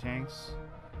my energy tanks.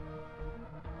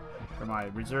 Or my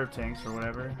reserve tanks, or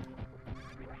whatever.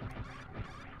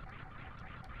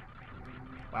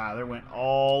 Wow, there went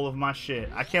all of my shit.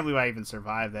 I can't believe I even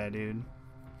survived that, dude.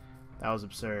 That was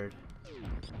absurd.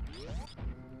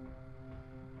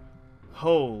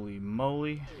 Holy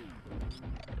moly.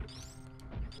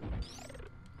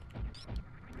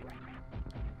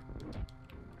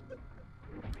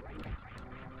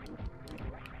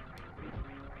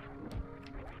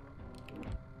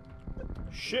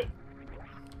 Shit.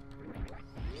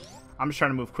 I'm just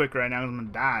trying to move quick right now because I'm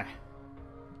gonna die.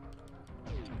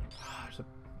 There's a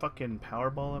fucking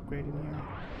Powerball upgrade in here.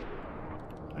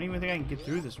 I don't even think I can get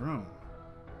through this room.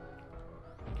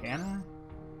 Can I?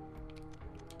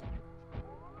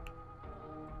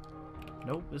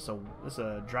 Nope, this is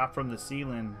a drop from the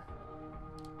ceiling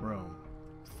room.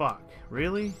 Fuck,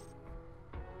 really?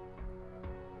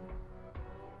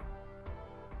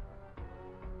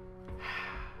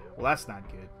 Well, that's not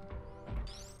good.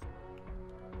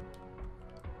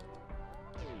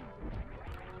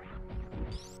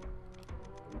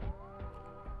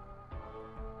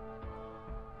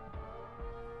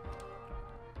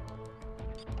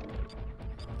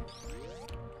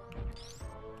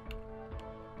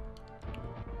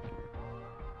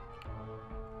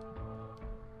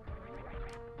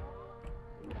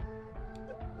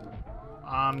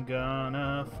 I'm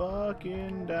gonna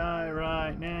fucking die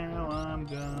right now. I'm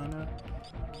gonna...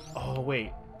 Oh,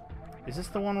 wait. Is this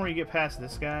the one where you get past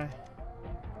this guy?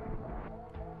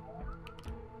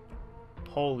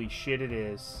 Holy shit, it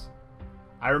is.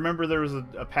 I remember there was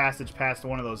a passage past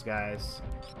one of those guys.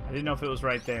 I didn't know if it was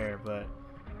right there, but...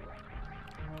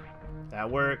 That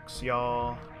works,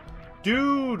 y'all.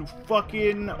 Dude,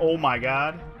 fucking... Oh my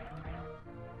god.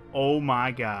 Oh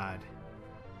my god.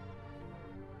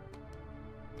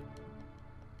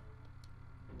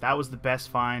 That was the best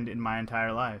find in my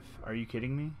entire life. Are you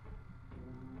kidding me?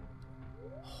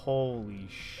 Holy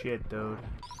shit, dude.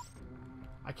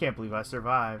 I can't believe I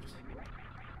survived.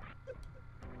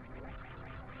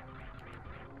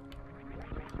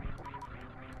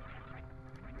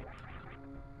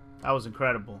 That was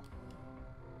incredible.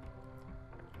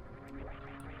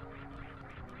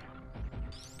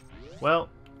 Well,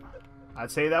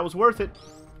 I'd say that was worth it.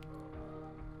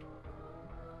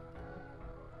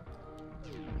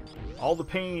 All the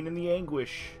pain and the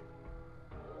anguish.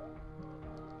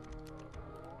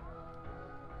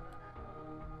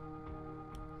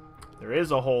 There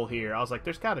is a hole here. I was like,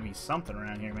 there's got to be something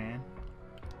around here, man.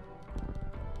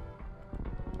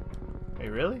 Hey,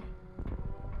 really?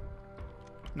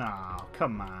 No,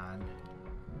 come on.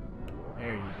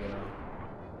 There you go.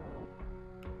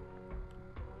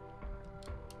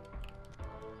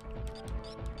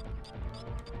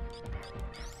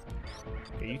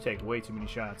 Okay, you take way too many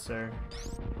shots, sir.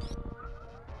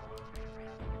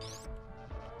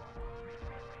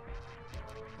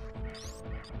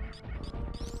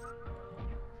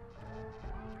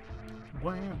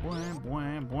 Bwam, bwam,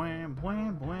 bwam, bwam,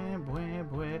 bwam, bwam, bwam,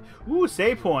 bwam. Ooh,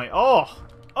 save point. Oh!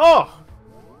 Oh!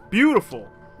 Beautiful.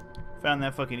 Found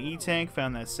that fucking E-tank.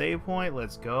 Found that save point.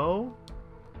 Let's go.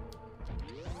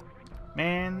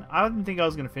 Man, I didn't think I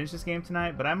was going to finish this game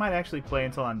tonight, but I might actually play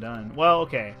until I'm done. Well,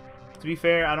 okay. To be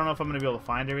fair, I don't know if I'm going to be able to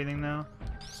find everything, though.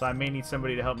 So I may need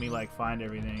somebody to help me, like, find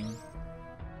everything.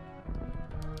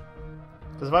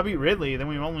 Because if I beat Ridley, then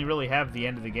we only really have the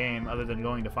end of the game, other than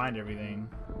going to find everything.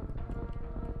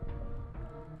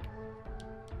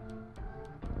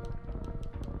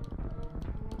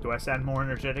 Do I sound more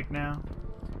energetic now?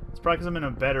 It's probably because I'm in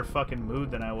a better fucking mood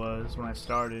than I was when I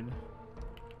started.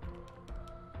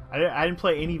 I didn't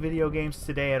play any video games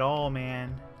today at all,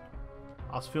 man.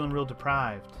 I was feeling real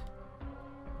deprived.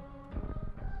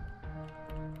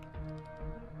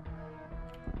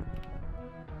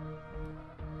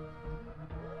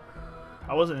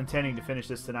 I wasn't intending to finish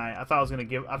this tonight. I thought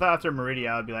after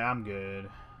Meridia I'd be like, I'm good.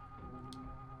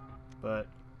 But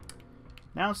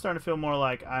now I'm starting to feel more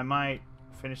like I might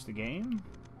finish the game.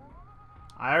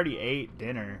 I already ate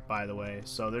dinner, by the way,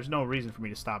 so there's no reason for me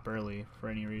to stop early for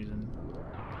any reason.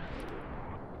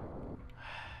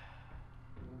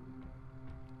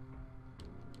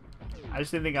 I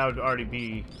just didn't think I would already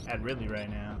be at Ridley right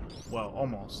now. Well,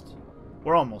 almost.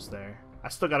 We're almost there. I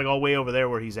still gotta go way over there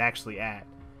where he's actually at.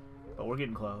 But we're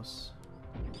getting close.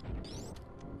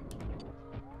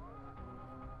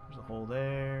 There's a hole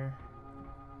there.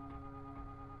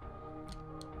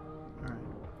 Alright.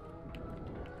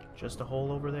 Just a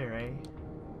hole over there, eh?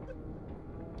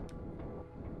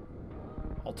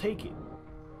 I'll take it.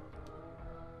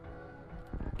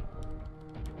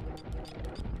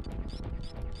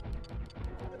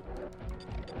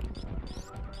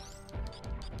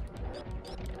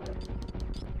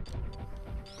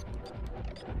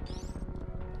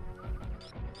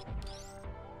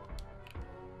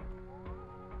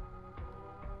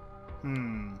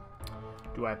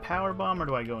 Do I power bomb or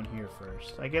do I go in here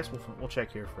first? I guess we'll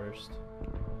check here first.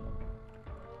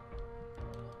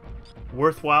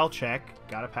 Worthwhile check.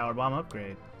 Got a power bomb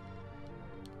upgrade.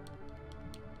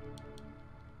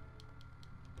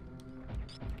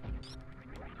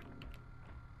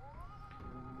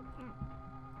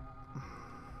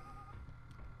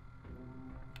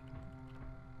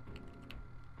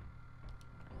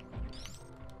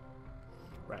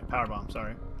 Right, power bomb,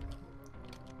 sorry.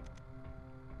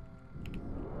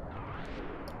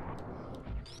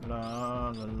 La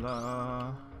la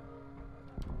la.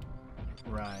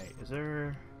 Right, is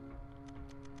there...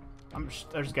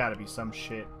 there's gotta be some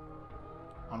shit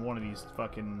on one of these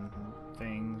fucking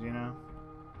things, you know?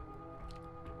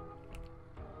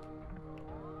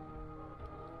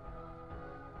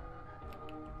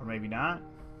 Or maybe not.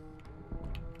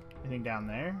 Anything down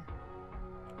there?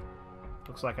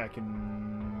 Looks like I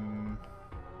can...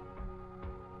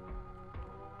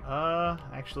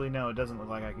 actually no, it doesn't look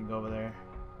like I can go over there.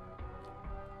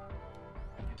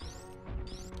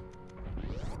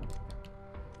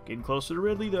 Getting closer to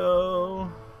Ridley,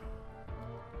 though.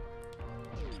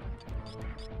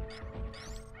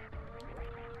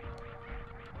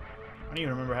 I don't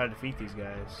even remember how to defeat these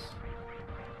guys.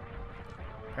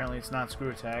 Apparently it's not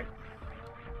screw attack.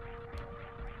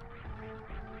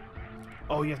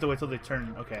 Oh, you have to wait till they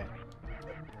turn. Okay.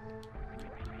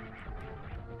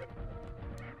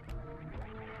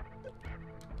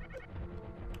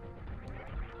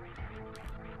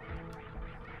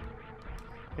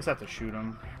 I guess I have to shoot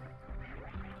him.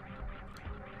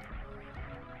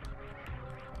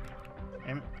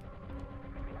 Damn it.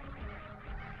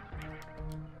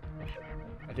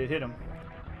 I did hit him.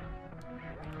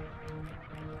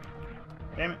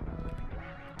 Damn it.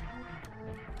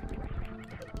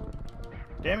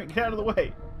 Damn it, get out of the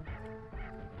way.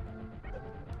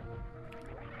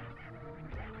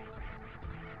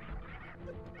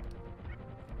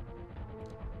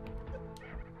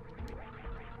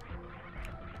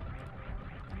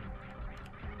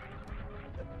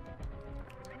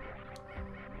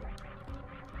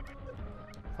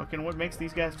 Fucking what makes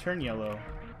these guys turn yellow?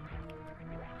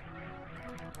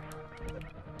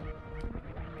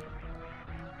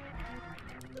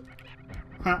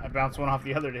 Huh, I bounced one off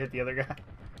the other to hit the other guy.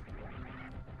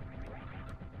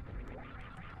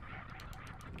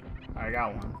 I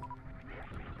got one.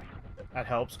 That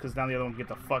helps, because now the other one can get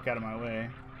the fuck out of my way.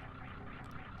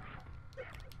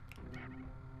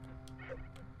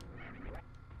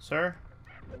 Sir?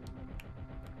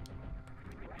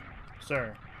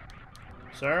 Sir.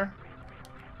 Sir?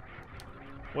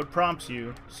 What prompts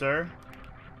you, sir?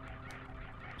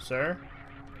 Sir?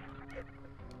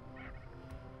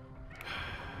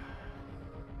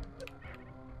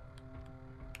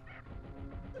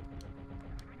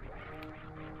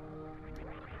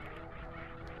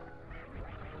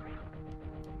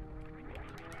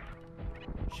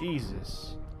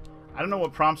 Jesus. I don't know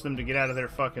what prompts them to get out of their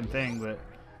fucking thing, but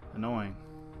annoying.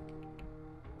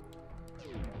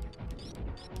 You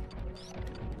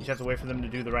just have to wait for them to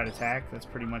do the right attack. That's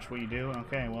pretty much what you do.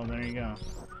 Okay, well, there you go.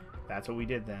 That's what we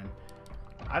did then.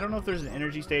 I don't know if there's an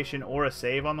energy station or a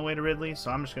save on the way to Ridley,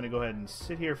 so I'm just going to go ahead and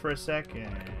sit here for a sec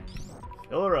and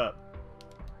fill her up.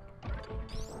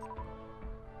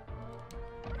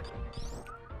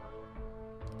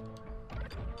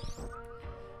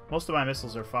 Most of my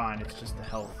missiles are fine, it's just the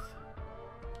health.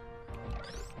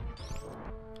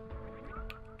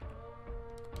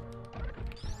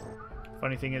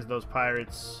 Funny thing is, those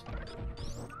pirates...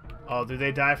 Oh, do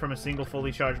they die from a single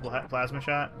fully charged plasma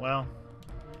shot? Well,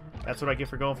 that's what I get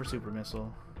for going for super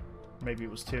missile. Maybe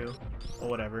it was 2, or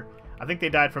whatever. I think they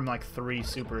died from like 3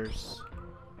 super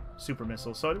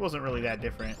missiles, so it wasn't really that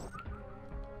different.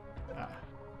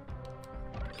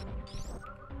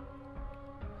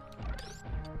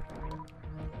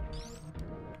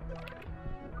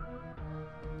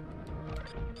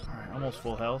 Alright, almost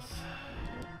full health.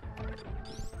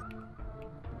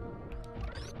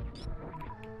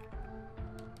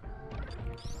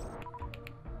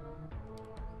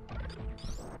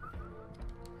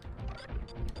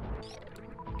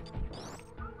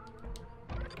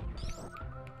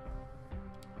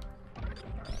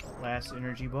 Last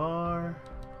energy bar.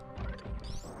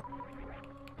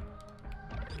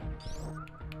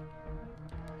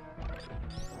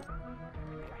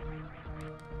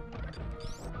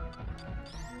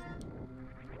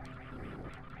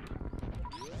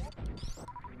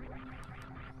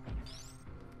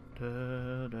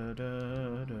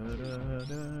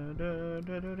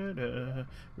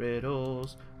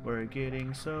 Riddles, we're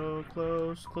getting so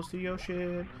close to your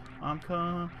shit. I'm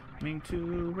coming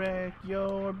to wreck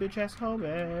your bitch ass hoe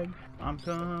bag. I'm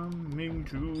coming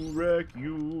to wreck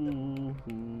you.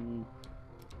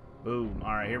 Boom.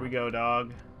 Alright, here we go,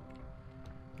 dog.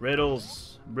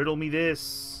 Riddles, riddle me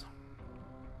this.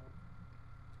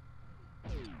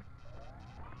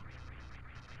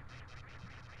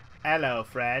 Hello,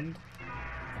 friend.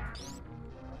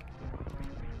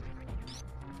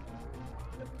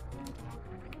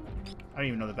 I don't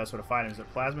even know the best way to fight him. Is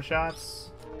it plasma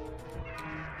shots?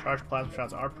 Charged plasma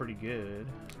shots are pretty good.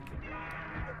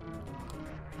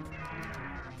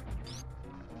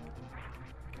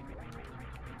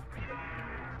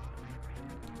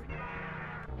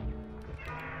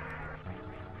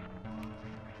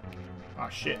 Oh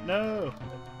shit, no!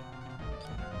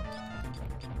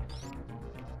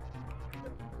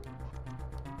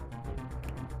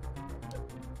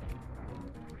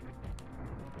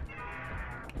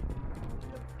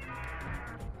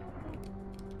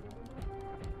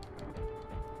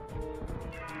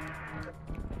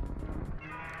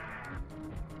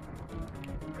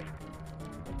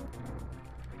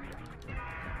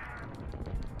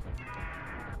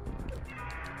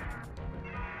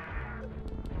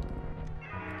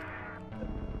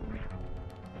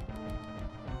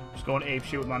 Just going ape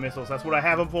shit with my missiles. That's what I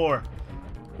have them for.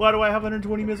 Why do I have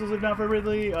 120 missiles if not for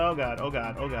Ridley? Oh god, oh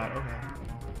god, oh god, oh god.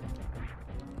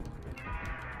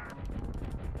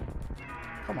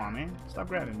 Come on, man. Stop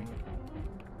grabbing me.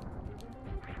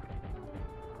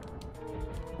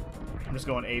 I'm just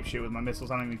going ape shit with my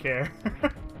missiles. I don't even care.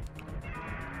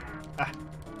 Ah.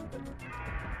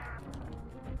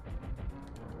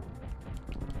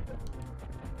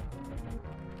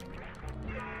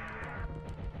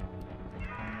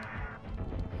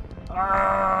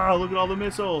 Ah, look at all the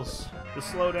missiles. The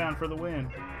slowdown for the win.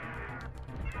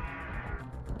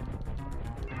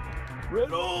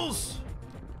 Riddles!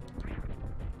 I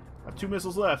have 2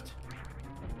 missiles left.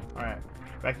 Alright,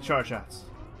 back to charge shots.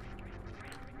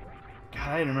 God,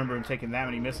 I didn't remember him taking that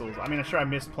many missiles. I mean, I'm sure I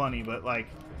missed plenty, but, like,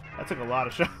 that took a lot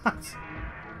of shots.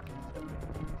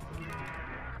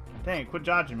 Dang, quit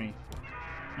dodging me.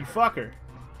 You fucker.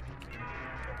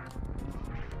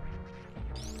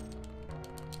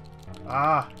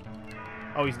 Ah.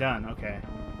 Oh, he's done. Okay.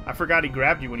 I forgot he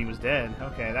grabbed you when he was dead.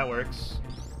 Okay, that works.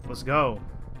 Let's go.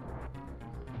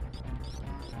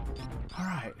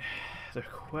 Alright. The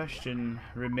question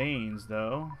remains,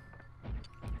 though.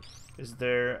 Is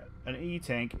there an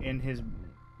E-tank in his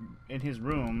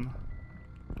room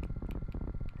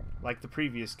like the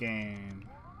previous game?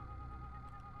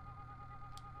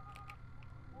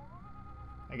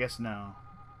 I guess no.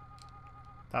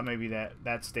 Thought maybe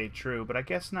that stayed true, but I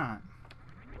guess not.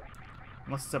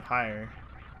 Unless it's up higher.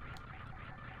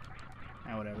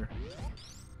 Ah, whatever.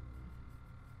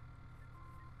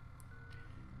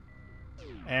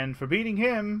 And for beating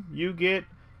him, you get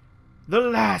the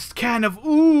last can of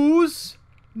ooze.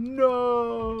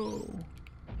 No.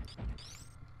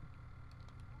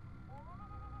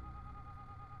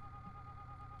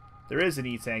 There is an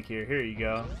E-tank here. Here you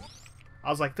go. I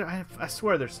was like, I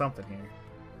swear there's something here.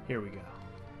 Here we go.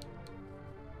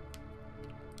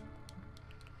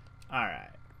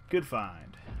 Alright. Good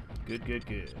find. Good, good,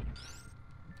 good.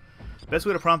 Best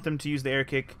way to prompt them to use the air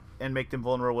kick and make them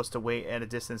vulnerable was to wait at a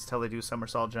distance till they do a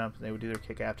somersault jump. And they would do their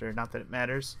kick after. Not that it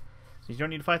matters. So you don't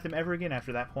need to fight them ever again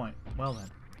after that point. Well then.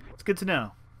 It's good to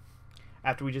know.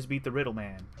 After we just beat the Riddle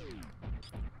Man.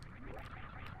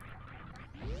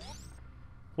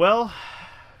 Well,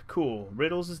 cool.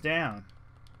 Riddles is down.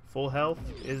 Full health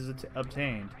is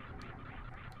obtained.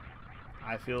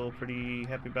 I feel pretty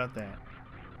happy about that.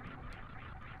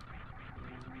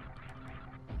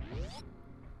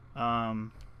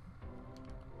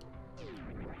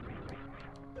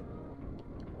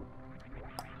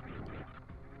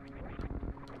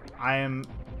 I am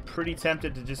pretty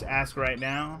tempted to just ask right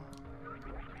now,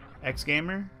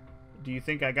 X-Gamer, do you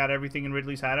think I got everything in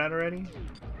Ridley's hideout already?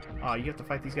 Oh, you have to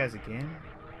fight these guys again?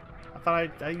 I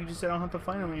thought you just said I don't have to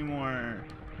fight them anymore.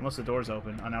 Unless the door's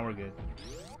open. Oh, now we're good.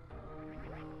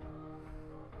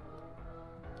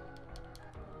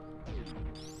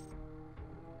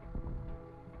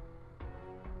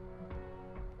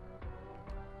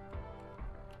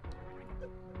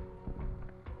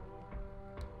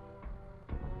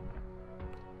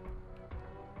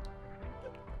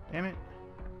 Damn it.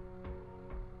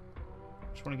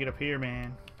 Just want to get up here,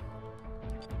 man.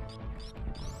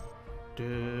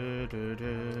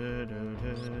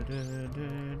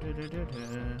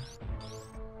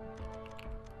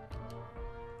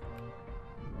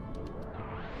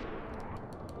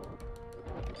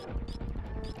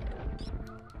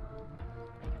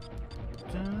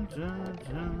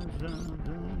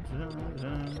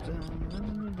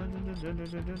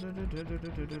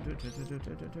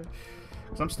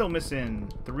 So I'm still missing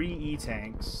 3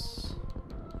 E-tanks.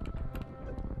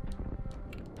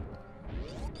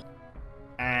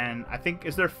 And I think,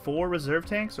 is there 4 reserve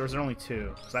tanks or is there only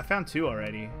 2? Because I found 2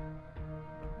 already.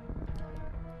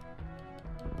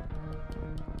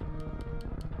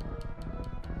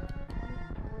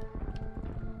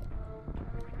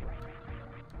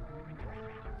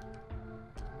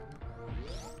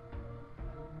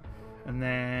 And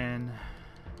then,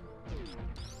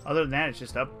 other than that, it's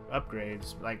just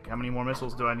upgrades. Like, how many more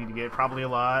missiles do I need to get? Probably a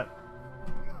lot.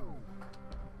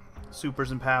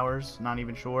 Supers and powers, not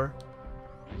even sure.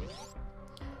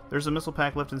 There's a missile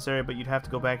pack left in this area, but you'd have to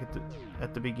go back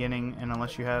at the beginning, and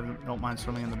unless you don't mind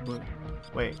swimming in the blue.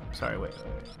 Wait.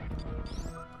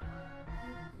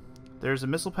 There's a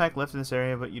missile pack left in this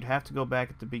area, but you'd have to go back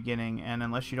at the beginning, and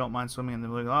unless you don't mind swimming in the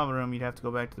blue lava room, you'd have to go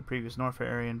back to the previous Norfair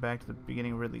area and back to the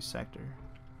beginning of Ridley's sector.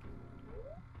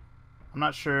 I'm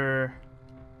not sure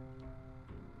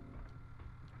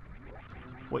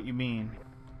what you mean.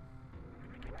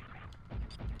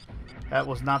 That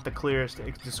was not the clearest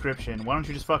description. Why don't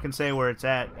you just fucking say where it's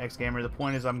at, X-Gamer? The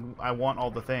point is I want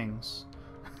all the things.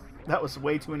 That was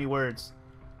way too many words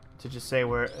to just say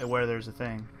where there's a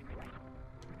thing.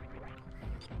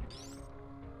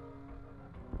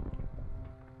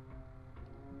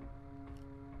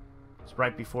 It's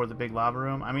right before the big lava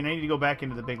room. I mean, I need to go back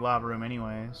into the big lava room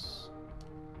anyways.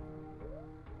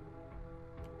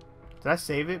 Did I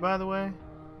save it, by the way?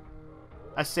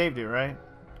 I saved it, right?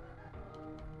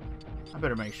 I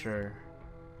better make sure.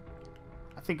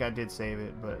 I think I did save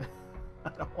it, but I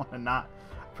don't want to not.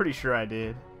 I'm pretty sure I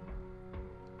did.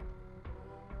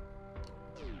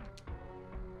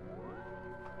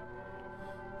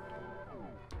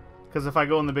 Because if I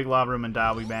go in the big lava room and die,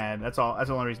 I'll be mad. That's all. That's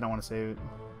the only reason I want to save it.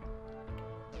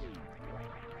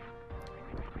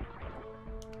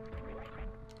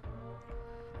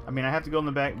 I mean, I have to go in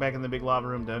the back in the big lava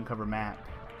room to uncover map.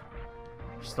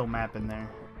 There's still map in there.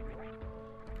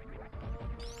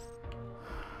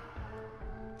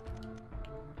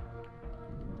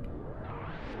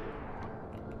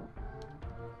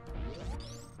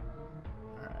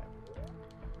 Alright.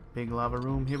 Big lava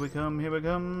room, here we come, here we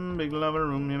come. Big lava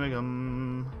room, here we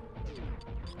come.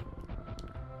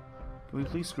 Can we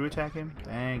please screw attack him?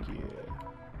 Thank you.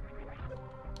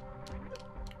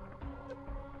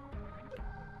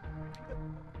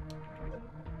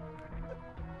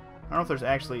 I don't know if there's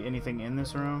actually anything in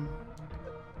this room.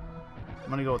 I'm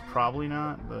gonna go with probably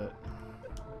not, but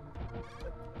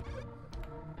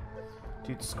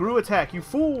Dude, screw attack, you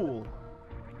fool!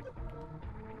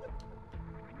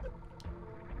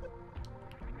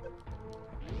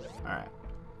 Alright.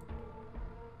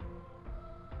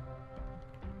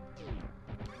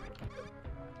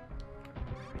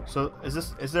 So,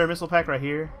 is there a missile pack right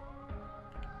here?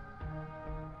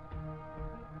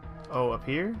 Oh, up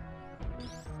here?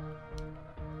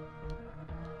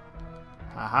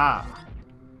 Haha.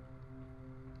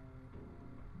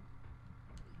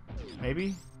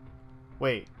 Maybe?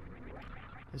 Wait.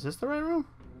 Is this the right room?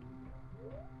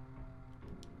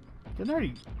 Didn't I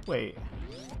already... Wait.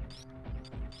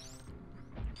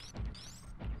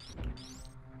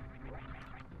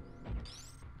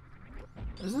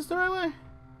 Is this the right way?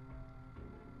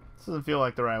 This doesn't feel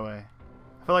like the right way.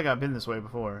 I feel like I've been this way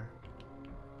before.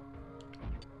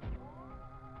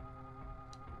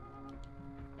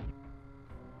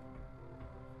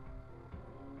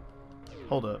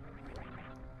 Hold up.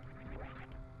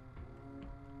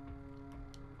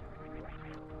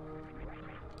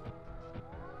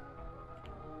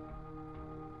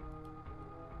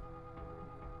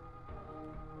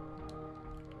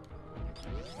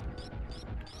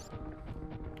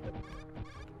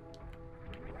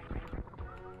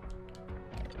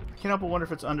 Can't help but wonder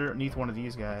if it's underneath one of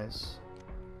these guys.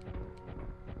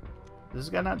 Does this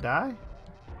guy not die?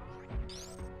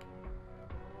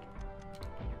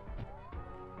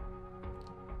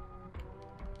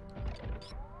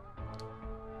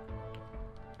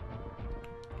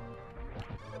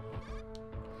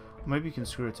 Maybe you can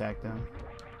screw attack them.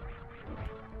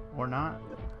 Or not.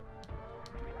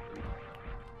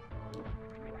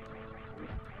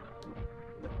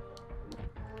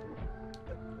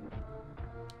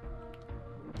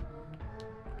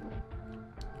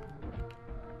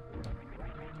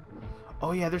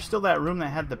 Oh yeah, there's still that room that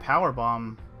had the power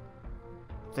bomb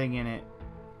thing in it.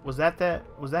 Was that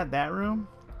that room?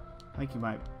 I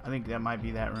think that might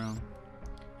be that room.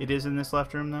 It is in this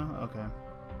left room though? Okay.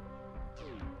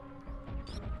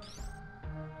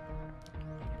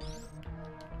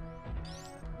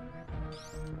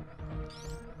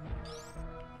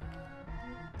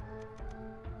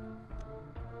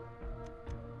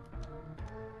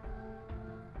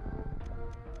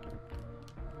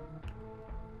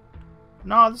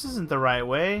 No, this isn't the right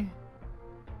way.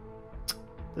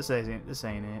 This ain't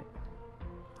it.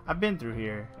 I've been through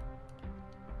here.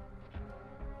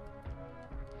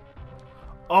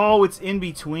 Oh, it's in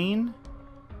between?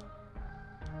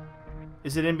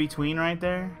 Is it in between right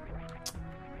there?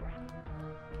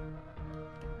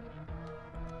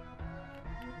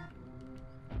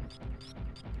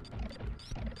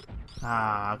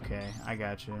 Ah, okay. I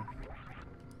got you.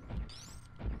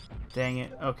 Dang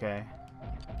it. Okay.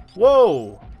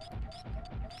 Whoa!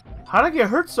 How'd I get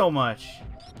hurt so much?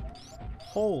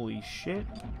 Holy shit.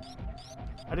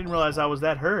 I didn't realize I was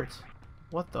that hurt.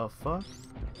 What the fuck?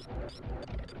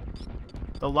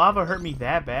 The lava hurt me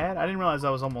that bad? I didn't realize I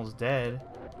was almost dead.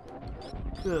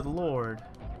 Good lord.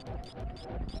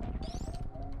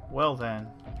 Well then.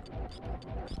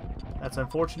 That's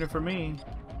unfortunate for me.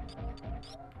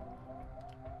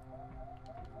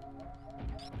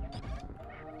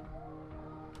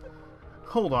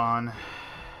 Hold on.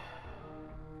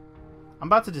 I'm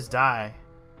about to just die.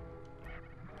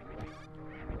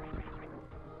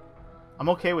 I'm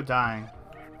okay with dying.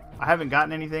 I haven't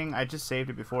gotten anything. I just saved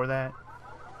it before that.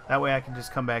 That way I can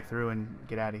just come back through and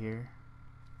get out of here.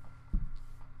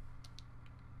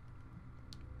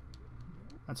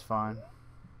 That's fine.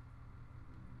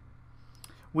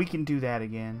 We can do that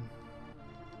again.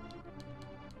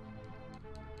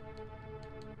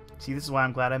 See, this is why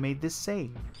I'm glad I made this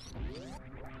save.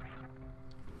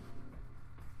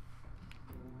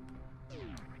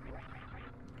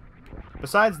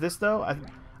 Besides this, though,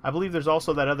 I believe there's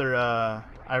also that other,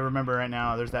 I remember right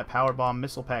now, there's that power bomb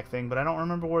missile pack thing, but I don't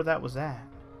remember where that was at.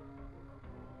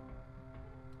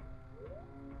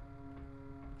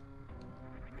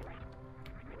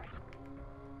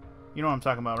 You know what I'm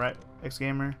talking about, right,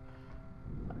 X-Gamer?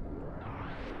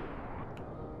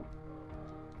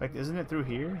 In fact, isn't it through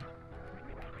here?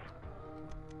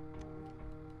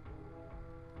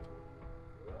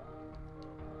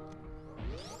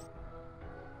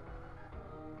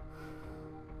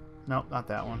 Nope, not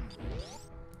that one.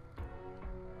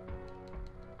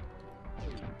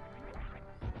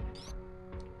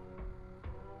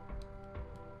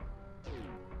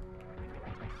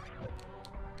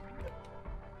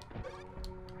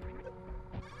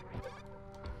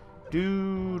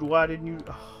 Dude, why didn't you...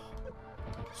 Oh,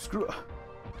 screw...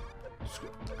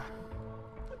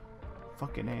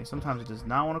 Fucking A. Sometimes it does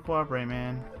not want to cooperate,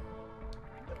 man.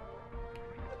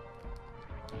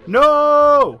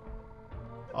 No!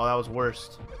 Oh, that was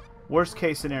worst. Worst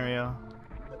case scenario.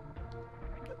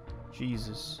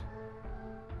 Jesus.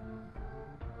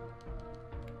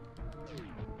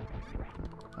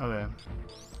 Okay.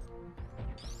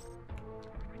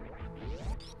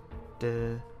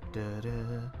 Da, da, da,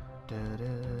 da, da,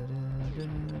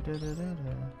 da, da, da.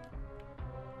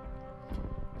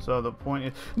 So the point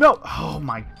is... No! Oh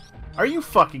my... Are you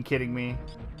fucking kidding me?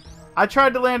 I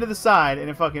tried to land to the side and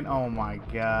it fucking... Oh my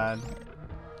god.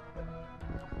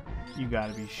 You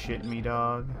gotta be shitting me,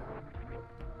 dog.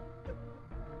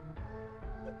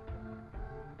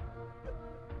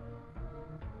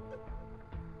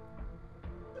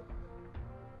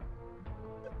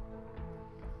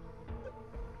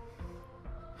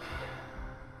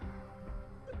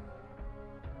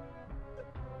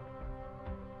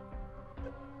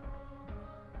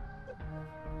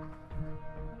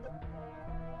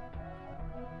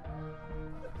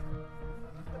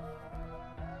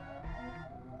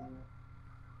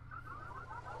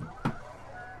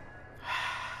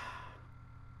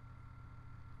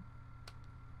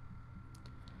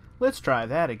 Let's try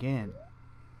that again.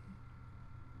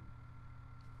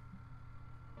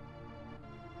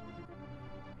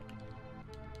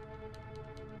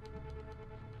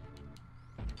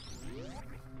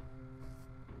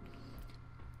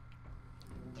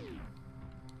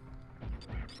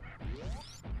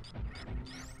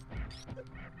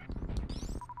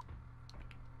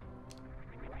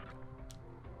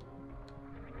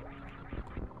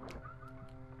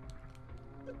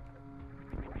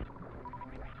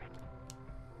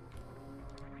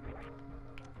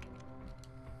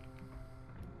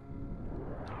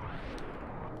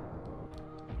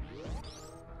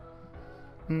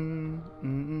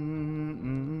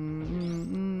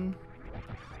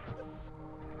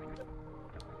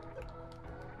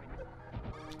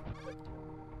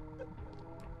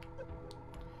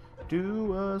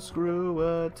 Do a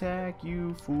screw attack,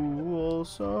 you fool,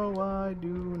 so I do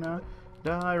not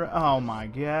die. Oh my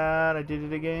god, I did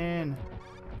it again.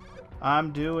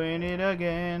 I'm doing it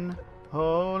again.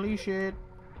 Holy shit,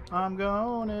 I'm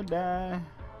gonna die.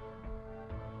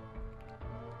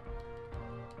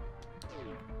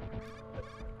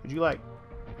 Could you like...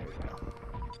 There you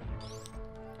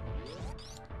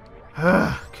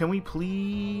go. Can we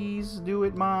please do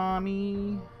it,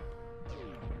 mommy?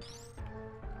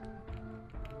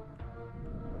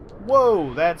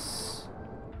 Whoa, that's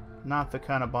not the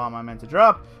kind of bomb I meant to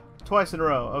drop. Twice in a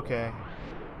row. Okay.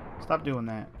 Stop doing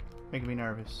that. Making me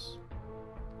nervous.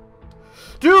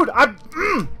 Dude,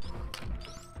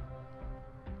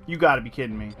 You gotta be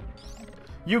kidding me.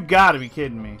 You gotta be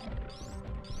kidding me.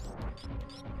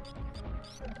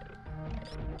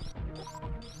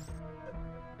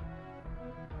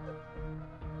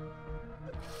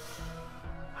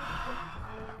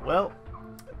 Well.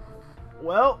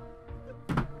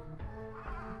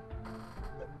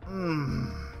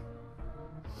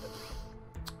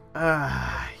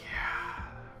 Yeah.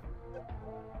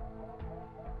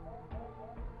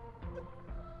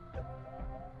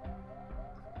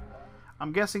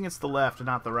 I'm guessing it's the left and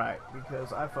not the right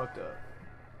because I fucked up.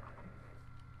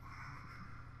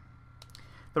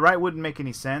 The right wouldn't make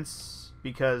any sense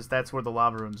because that's where the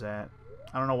lava room's at.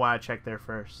 I don't know why I checked there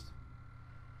first.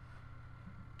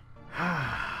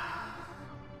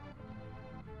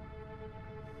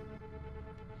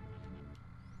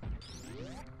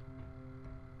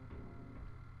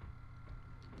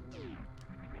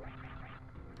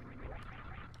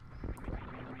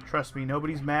 Trust me,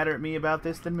 nobody's madder at me about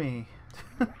this than me.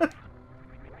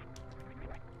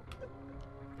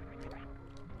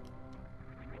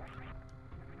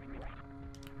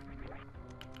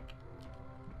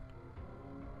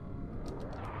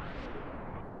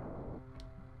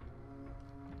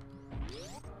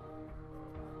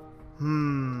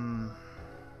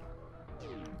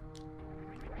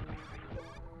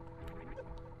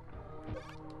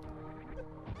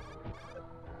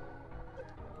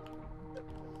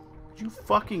 You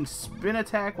fucking spin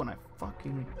attack when I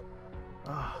fucking...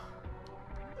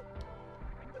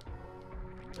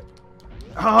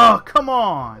 Oh, come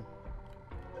on!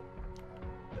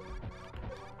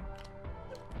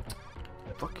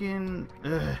 Fucking...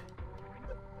 There's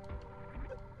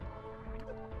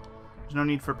no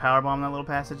need for power bomb in that little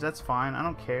passage. That's fine. I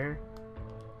don't care.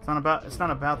 It's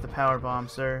not about the power bomb,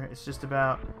 sir. It's just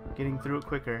about getting through it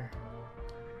quicker.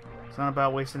 It's not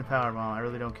about wasting a power bomb. I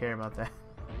really don't care about that.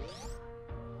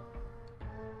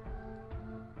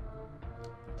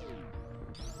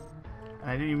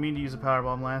 I didn't even mean to use a power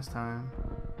bomb last time.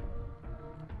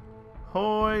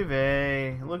 Hoy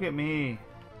vey, look at me.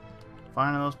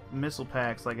 Finding those missile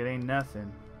packs like it ain't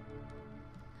nothing.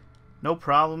 No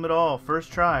problem at all.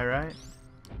 First try, right?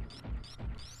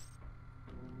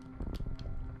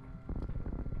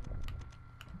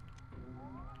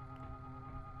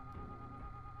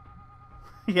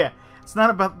 Yeah, it's not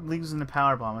about losing the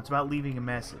power bomb. It's about leaving a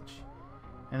message.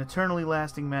 An eternally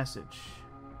lasting message.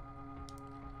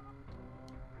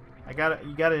 You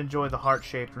gotta enjoy the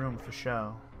heart-shaped room for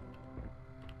show.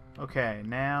 Okay,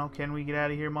 now can we get out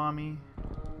of here, mommy?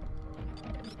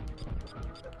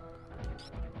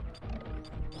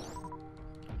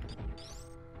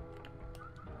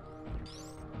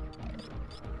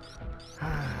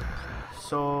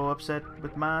 So upset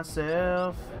with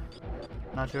myself.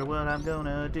 Not sure what I'm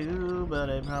gonna do, but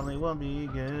it probably won't be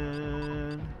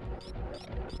good.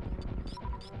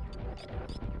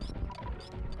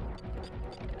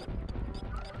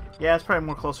 Yeah, it's probably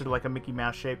more closer to like a Mickey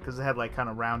Mouse shape because it had like kind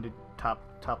of rounded top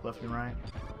left and right.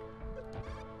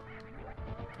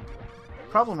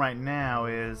 Problem right now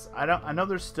is I know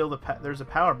there's still there's a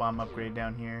power bomb upgrade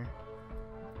down here,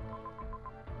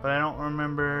 but I don't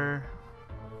remember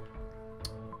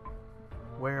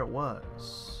where it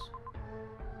was.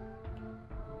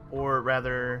 Or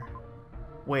rather,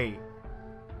 wait,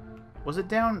 was it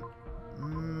down?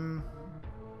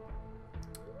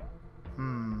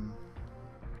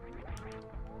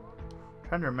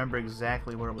 Trying to remember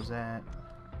exactly where it was at.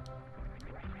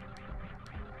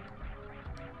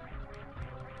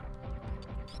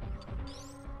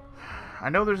 I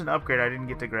know there's an upgrade I didn't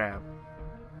get to grab.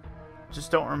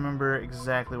 Just don't remember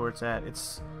exactly where it's at.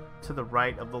 It's to the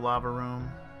right of the lava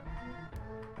room,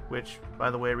 which,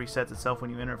 by the way, resets itself when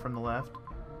you enter it from the left.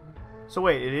 So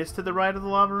wait, it is to the right of the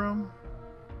lava room?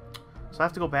 So I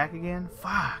have to go back again?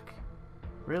 Fuck!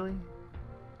 Really?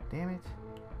 Damn it.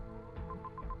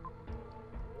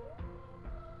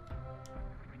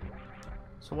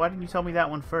 So why didn't you tell me that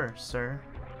one first, sir?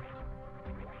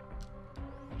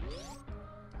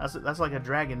 That's like a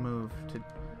dragon move, to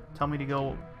tell me to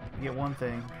go get one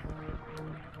thing.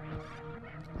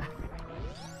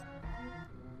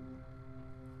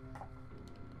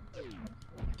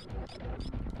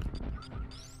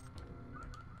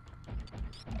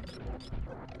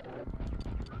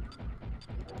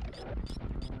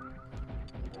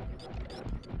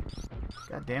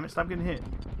 God damn it, stop getting hit.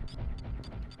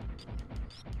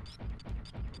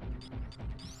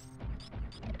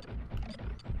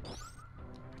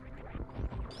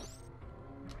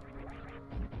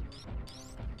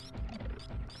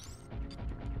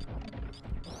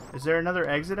 Is there another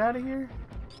exit out of here?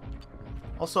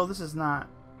 Also, this is not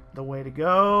the way to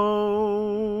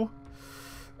go.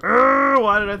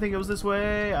 Why did I think it was this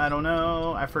way? I don't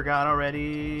know. I forgot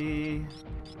already.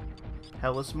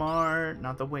 Hella smart.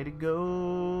 Not the way to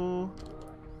go.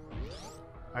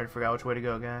 I already forgot which way to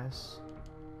go, guys.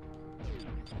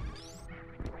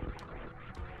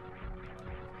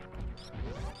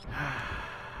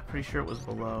 Pretty sure it was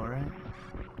below, right?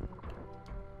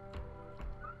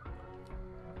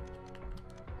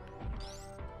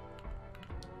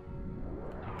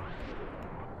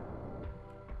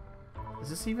 Is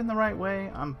this even the right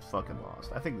way? I'm fucking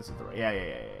lost. I think this is the right... Yeah.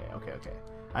 Okay.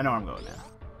 I know where I'm going now.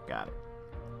 Got it.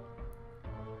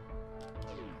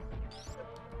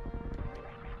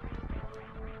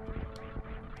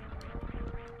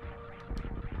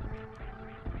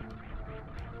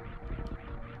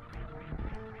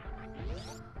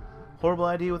 Horrible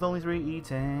idea with only 3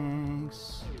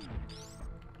 E-tanks.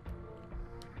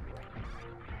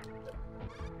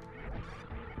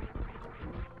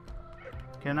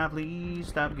 Can I please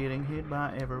stop getting hit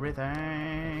by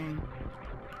everything?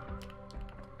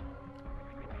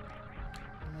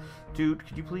 Dude,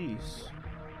 could you please?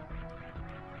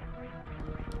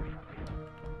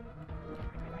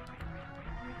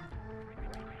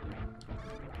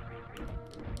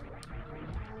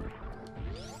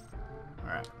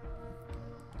 Alright.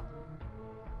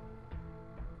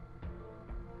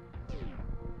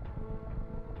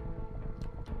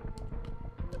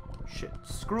 Shit,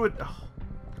 screw it. Oh.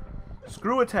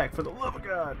 Screw attack, for the love of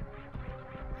God.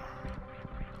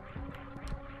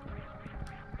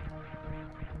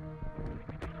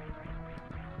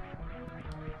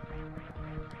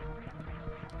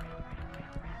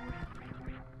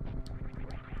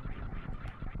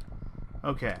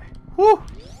 Okay. Whew! I'm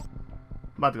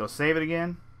about to go save it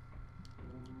again.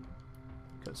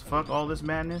 Because fuck all this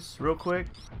madness real quick.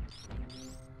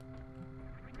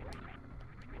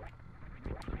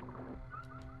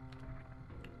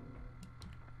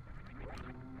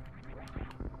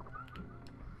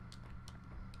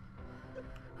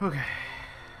 Okay.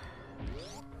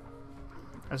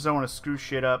 I just don't want to screw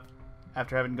shit up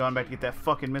after having gone back to get that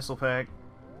fucking missile pack.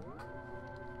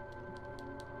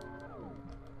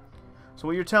 So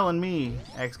what you're telling me,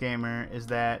 X-Gamer, is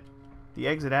that the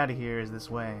exit out of here is this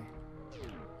way.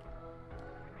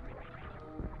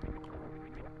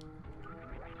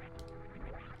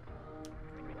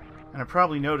 And I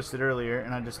probably noticed it earlier,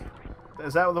 and I just...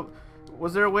 Is that the...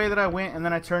 Was there a way that I went and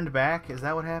then I turned back? Is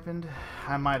that what happened?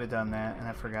 I might have done that, and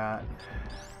I forgot.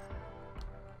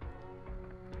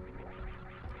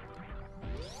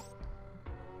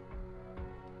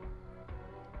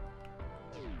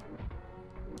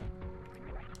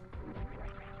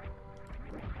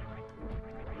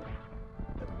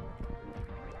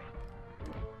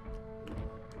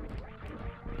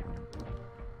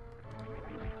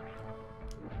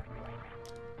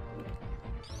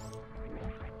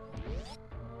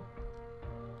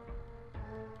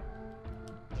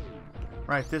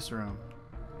 Right, this room.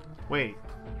 Wait.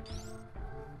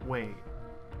 Wait.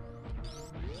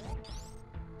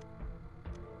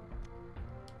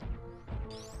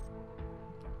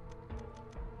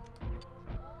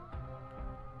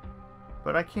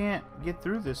 But I can't get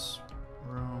through this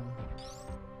room.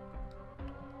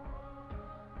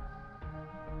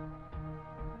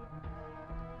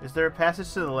 Is there a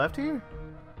passage to the left here?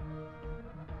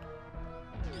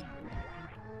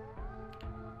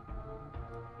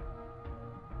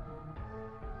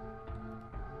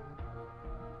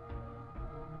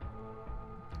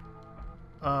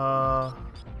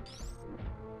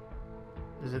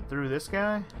 Is it through this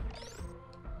guy?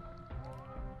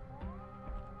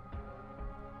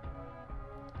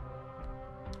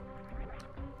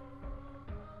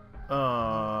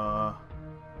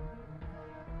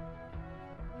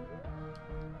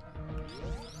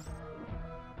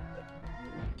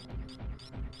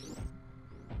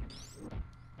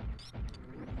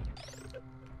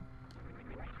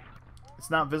 It's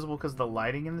not visible because of the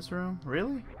lighting in this room?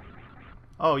 Really?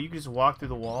 Oh, you can just walk through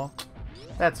the wall?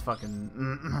 That's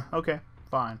fucking... okay,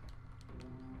 fine.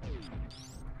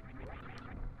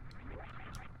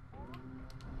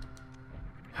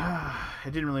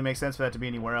 It didn't really make sense for that to be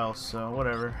anywhere else, so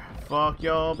whatever. Fuck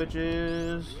y'all,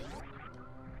 bitches.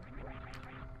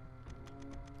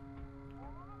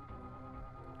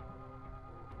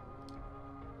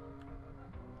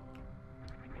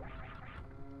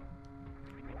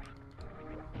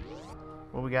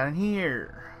 What we got in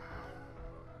here?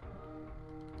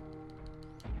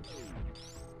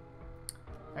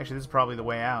 Actually, this is probably the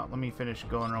way out. Let me finish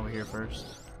going over here first.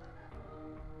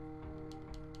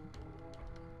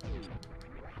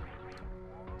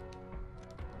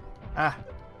 Ah!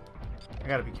 I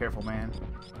gotta be careful, man.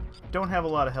 Don't have a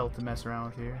lot of health to mess around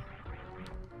with here.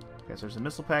 Guess there's a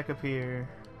missile pack up here.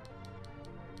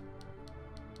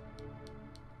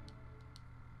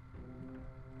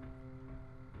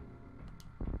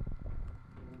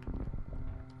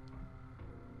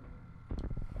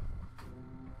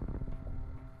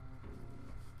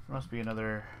 There must be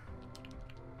another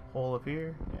hole up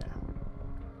here. Yeah.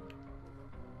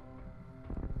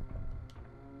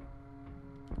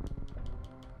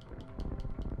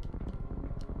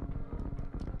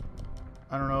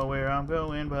 I don't know where I'm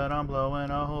going, but I'm blowing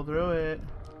a hole through it.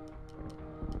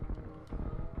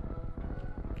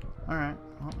 Alright,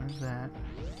 well, there's that.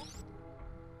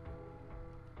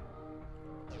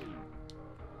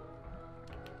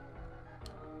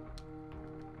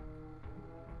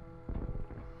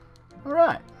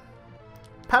 Alright.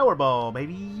 Powerball,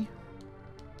 baby.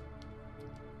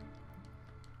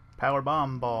 Power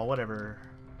bomb ball, whatever.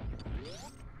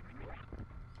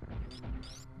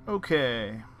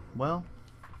 Okay. Well.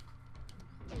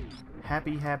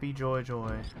 Happy, happy, joy,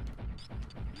 joy.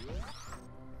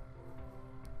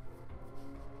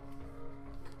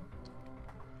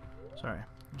 Sorry.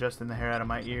 Adjusting the hair out of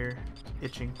my ear.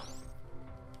 It's itching.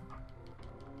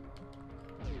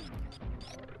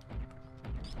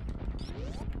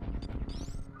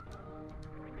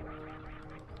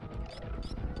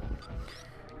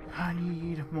 I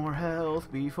need more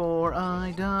health before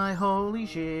I die. Holy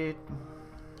shit.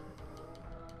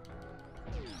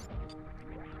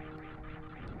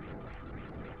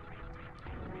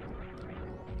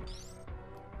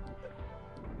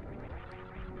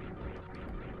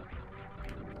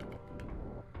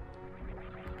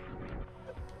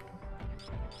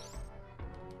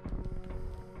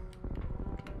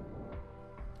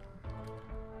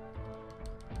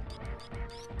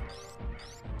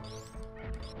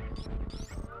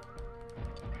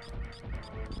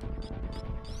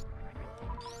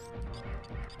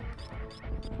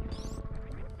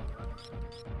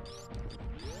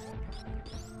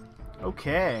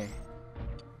 Okay.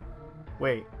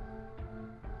 Wait.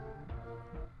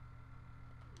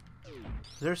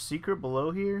 Is there a secret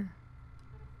below here?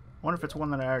 I wonder if it's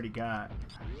one that I already got.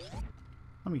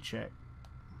 Let me check.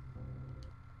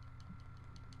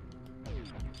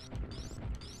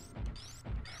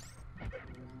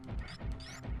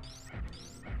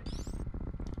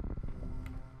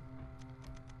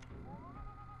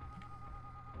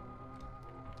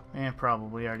 And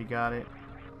probably already got it.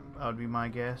 That would be my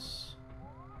guess.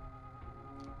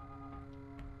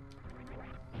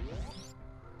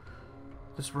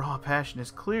 This raw passion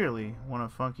is clearly one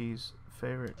of Funky's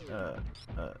favorite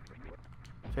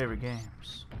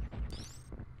games.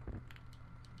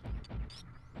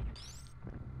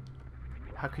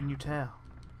 How can you tell?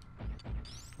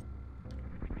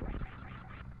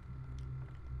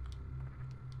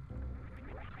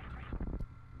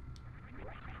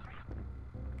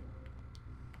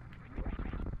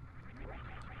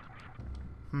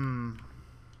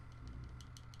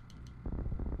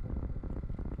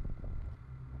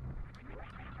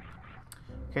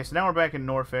 Okay, so now we're back in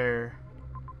Norfair.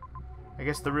 I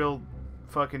guess the real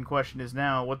fucking question is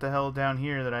now, what the hell down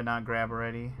here that I not grab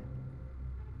already?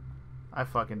 I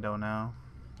fucking don't know.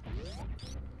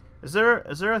 Is there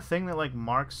a thing that like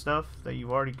marks stuff that you've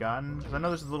already gotten? Because I know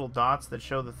there's little dots that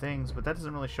show the things, but that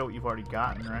doesn't really show what you've already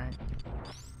gotten, right?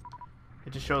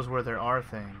 It just shows where there are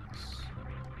things.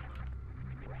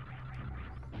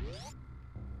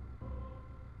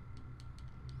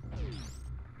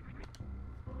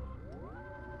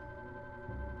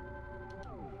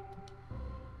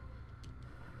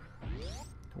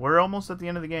 We're almost at the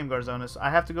end of the game, Garzonis. I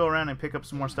have to go around and pick up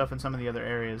some more stuff in some of the other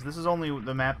areas. This is only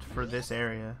the map for this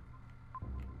area.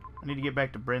 I need to get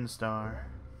back to Brinstar.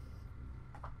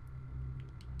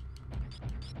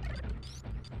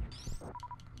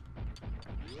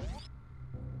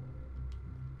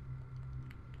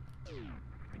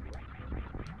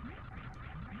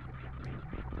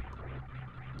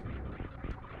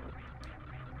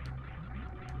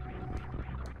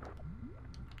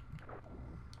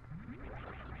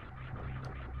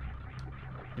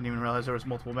 Didn't even realize there was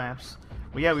multiple maps.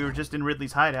 Well, yeah, we were just in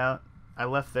Ridley's hideout. I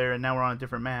left there, and now we're on a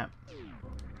different map.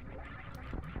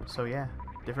 So yeah,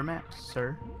 different maps,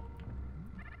 sir.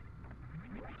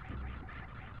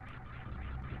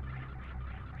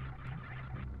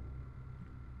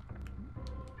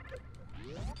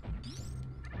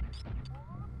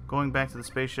 Going back to the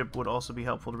spaceship would also be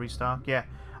helpful to restock. Yeah,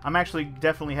 I'm actually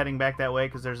definitely heading back that way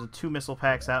because there's 2 missile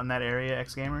packs out in that area,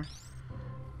 X-Gamer.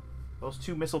 Those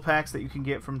 2 missile packs that you can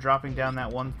get from dropping down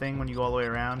that one thing when you go all the way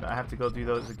around, I have to go do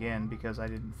those again because I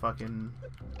didn't fucking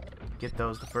get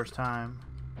those the first time.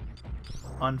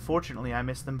 Unfortunately, I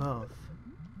missed them both,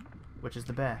 which is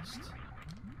the best.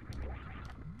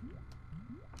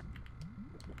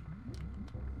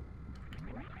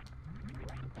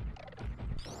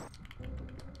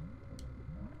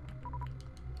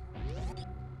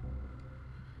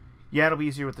 Yeah, it'll be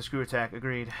easier with the screw attack,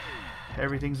 agreed.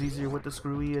 Everything's easier with the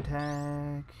screwy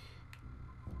attack.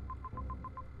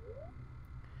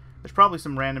 There's probably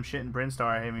some random shit in Brinstar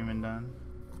I haven't even done.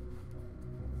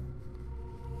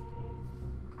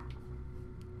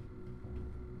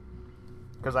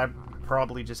 Because I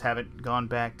probably just haven't gone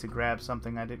back to grab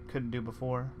something I couldn't do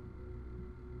before.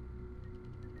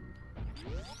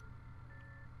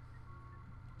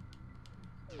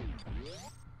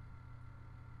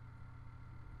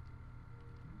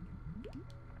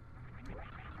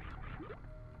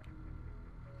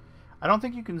 I don't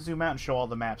think you can zoom out and show all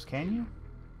the maps, can you?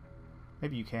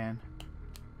 Maybe you can.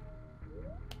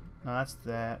 No, that's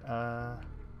that. How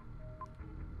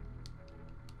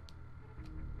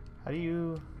do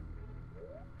you...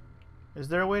 Is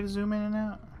there a way to zoom in and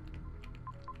out?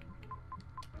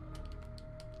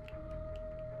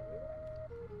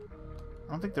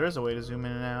 I don't think there is a way to zoom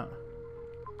in and out.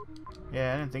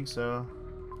 Yeah, I didn't think so.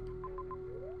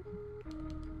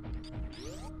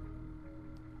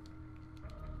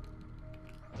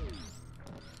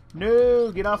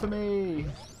 No! Get off of me!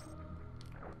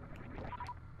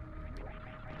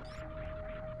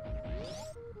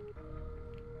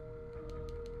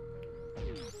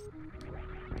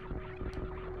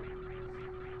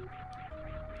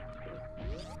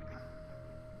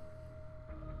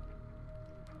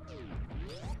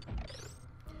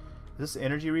 Is this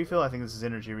energy refill? I think this is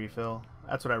energy refill.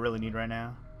 That's what I really need right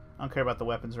now. I don't care about the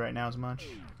weapons right now as much.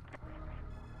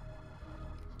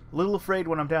 A little afraid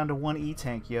when I'm down to 1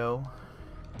 E-tank, yo.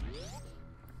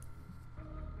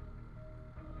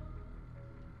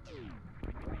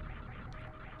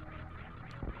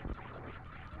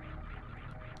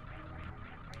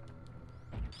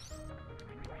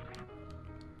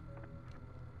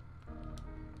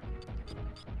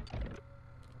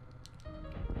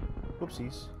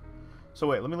 Whoopsies. So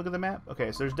wait, let me look at the map.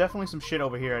 Okay, so there's definitely some shit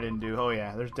over here I didn't do. Oh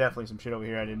yeah, there's definitely some shit over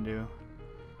here I didn't do.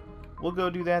 We'll go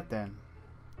do that then.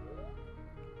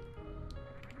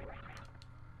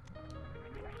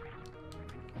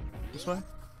 This way?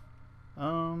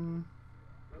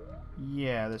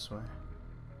 Yeah, this way.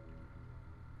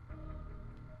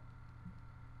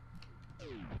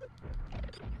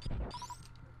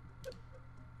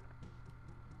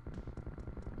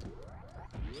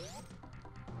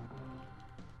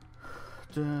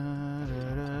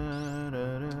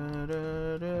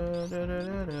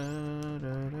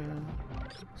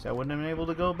 So I wouldn't have been able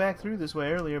to go back through this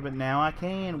way earlier, but now I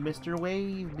can. Mr.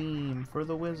 Wave Beam for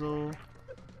the Whizzle. I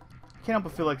can't help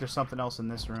but feel like there's something else in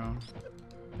this room.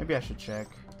 Maybe I should check.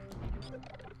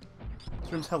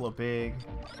 This room's hella big.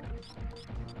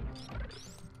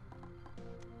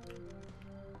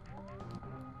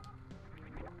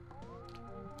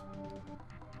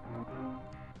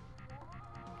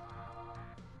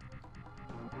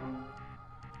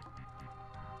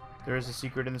 There is a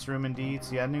secret in this room indeed.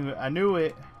 See, I knew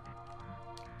it.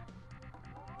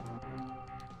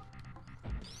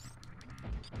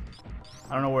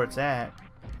 I don't know where it's at,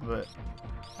 but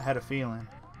I had a feeling.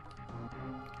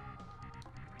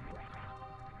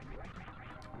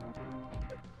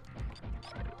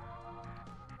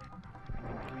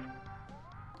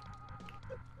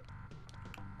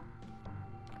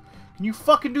 Can you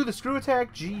fucking do the screw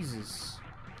attack? Jesus.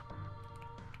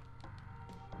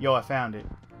 Yo, I found it.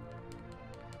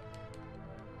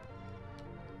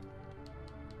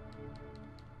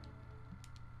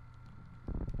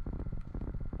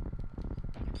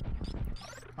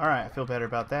 Alright, I feel better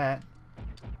about that.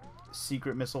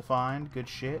 Secret missile find. Good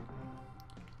shit.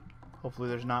 Hopefully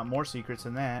there's not more secrets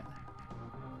than that.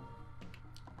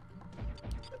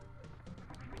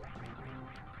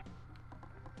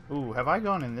 Ooh, have I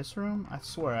gone in this room? I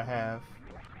swear I have.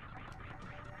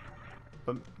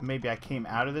 But maybe I came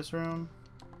out of this room?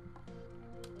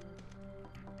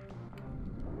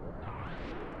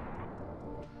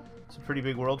 It's a pretty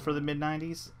big world for the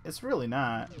mid-90s. It's really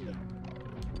not.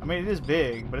 I mean, it is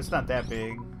big, but it's not that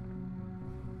big.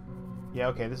 Yeah,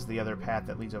 okay, this is the other path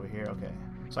that leads over here. Okay.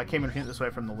 So I came in this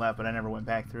way from the left, but I never went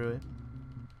back through it.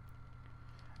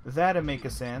 That'd make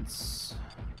a sense.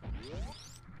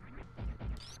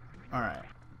 Alright.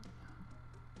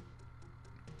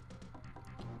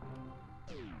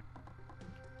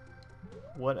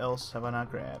 What else have I not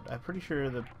grabbed? I'm pretty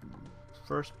sure the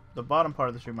bottom part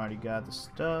of this room already got the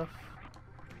stuff.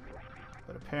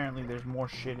 But apparently there's more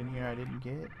shit in here I didn't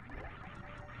get.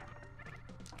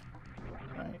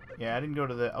 Right. Yeah, I didn't go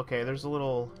to the... Okay, there's a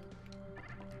little...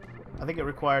 I think it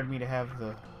required me to have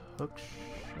the hook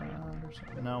shot or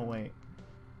something. No, wait.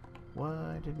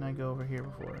 Why didn't I go over here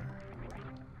before?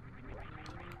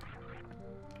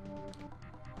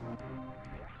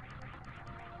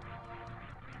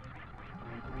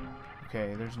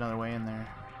 Okay, there's another way in there.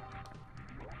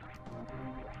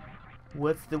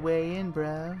 What's the way in,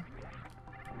 bro?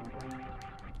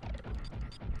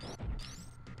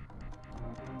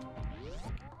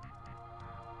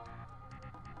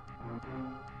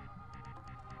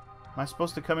 Am I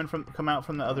supposed to come out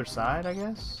from the other side, I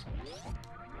guess?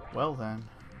 Well then.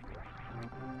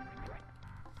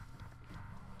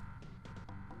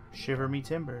 Shiver me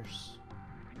timbers.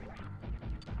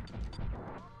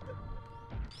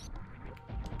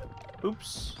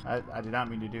 Oops, I did not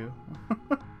mean to do.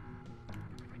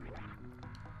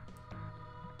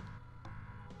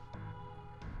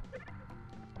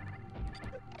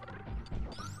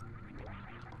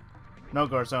 No,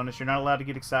 Garzonis, you're not allowed to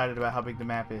get excited about how big the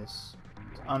map is.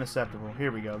 It's unacceptable. Here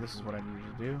we go. This is what I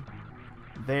needed to do.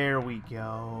 There we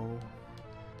go.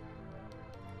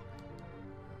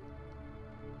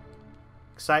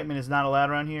 Excitement is not allowed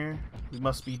around here. We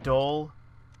must be dull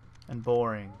and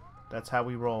boring. That's how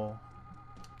we roll.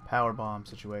 Power bomb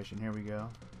situation. Here we go.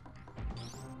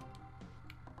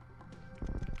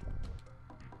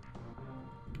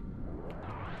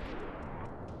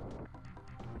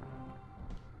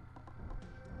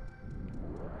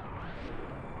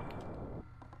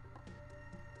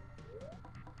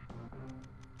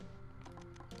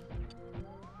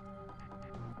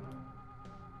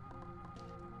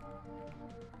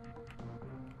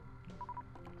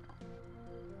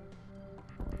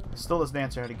 Still doesn't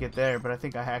answer how to get there, but I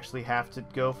think I actually have to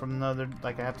go from the other...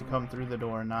 Like, I have to come through the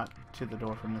door, not to the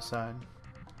door from this side.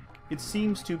 It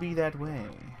seems to be that way.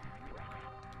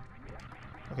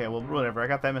 Okay, well, whatever. I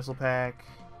got that missile pack.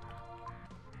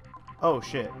 Oh,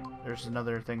 shit. There's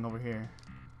another thing over here.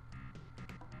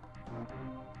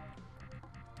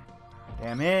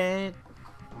 Damn it!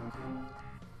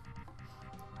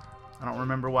 I don't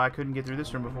remember why I couldn't get through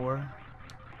this room before.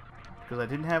 Because I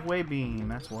didn't have wave beam,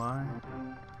 that's why.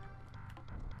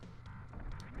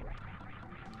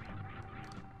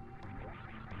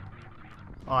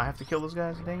 Oh, I have to kill those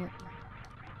guys? Dang it.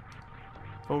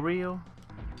 For real?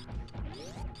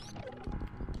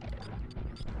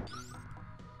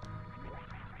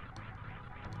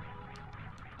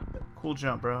 Cool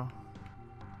jump, bro.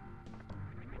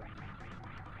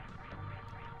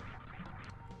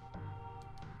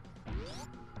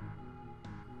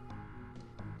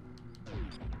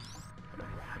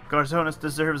 Garzonis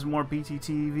deserves more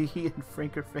BTTV and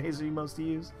Franker phase emotes to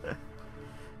use.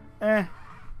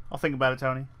 I'll think about it,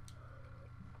 Tony.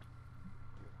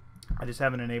 I just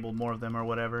haven't enabled more of them or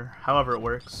whatever. However it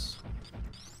works.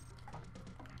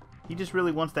 He just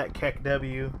really wants that Keck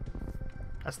W.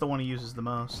 That's the one he uses the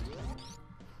most.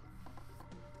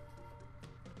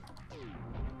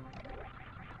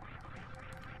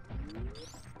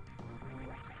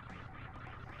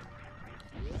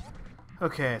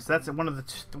 Okay, so that's one of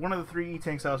the 3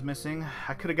 E-tanks I was missing.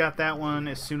 I could have got that one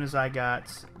as soon as I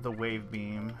got the wave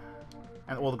beam,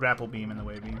 and well, the grapple beam and the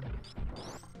wave beam.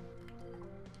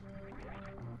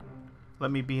 Let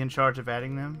me be in charge of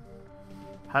adding them.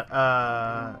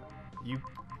 You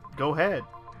go ahead.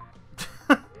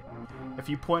 If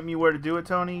you point me where to do it,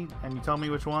 Tony, and you tell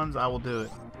me which ones, I will do it.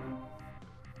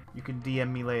 You can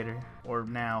DM me later or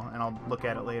now, and I'll look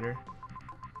at it later.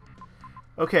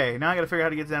 Okay, now I gotta figure out how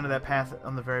to get down to that path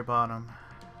on the very bottom.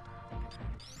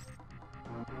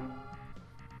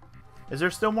 Is there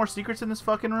still more secrets in this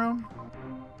fucking room?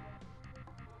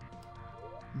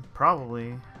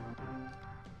 Probably.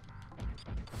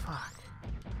 Fuck.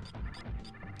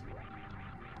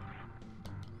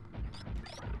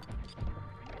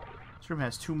 This room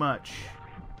has too much.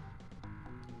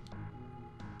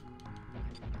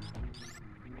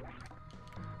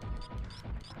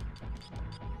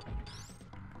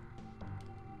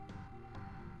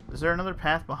 Is there another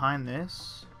path behind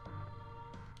this?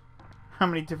 How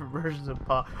many different versions of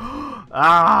Paw?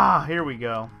 Ah, here we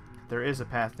go. There is a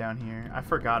path down here. I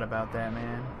forgot about that,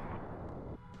 man.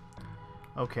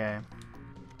 Okay.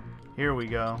 Here we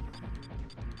go.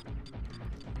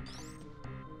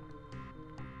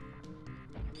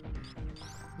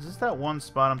 Is this that one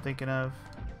spot I'm thinking of?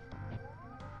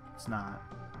 It's not.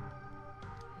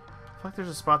 I feel like there's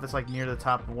a spot that's like near the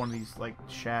top of one of these like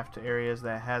shaft areas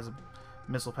that has a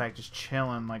missile pack just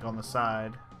chilling like on the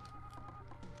side.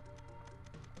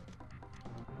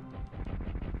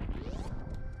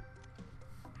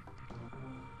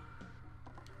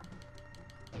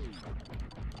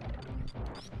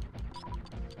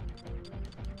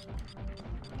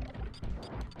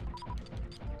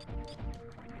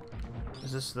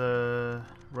 Is this the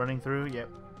running through? Yep.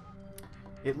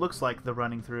 It looks like the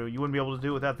running through. You wouldn't be able to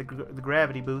do it without the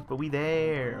gravity booth, but we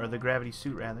there. Or the gravity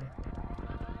suit, rather.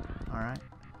 Alright.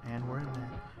 And we're in there.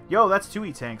 Yo, that's 2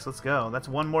 E-tanks. Let's go. That's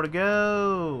 1 more to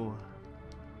go.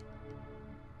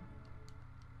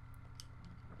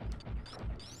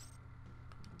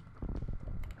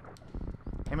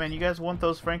 Hey, man, you guys want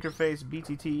those Franker face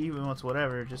BTT emotes,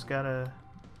 whatever. Just gotta...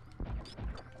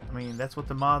 I mean, that's what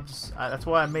the mods... that's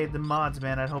why I made the mods,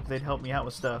 man. I'd hope they'd help me out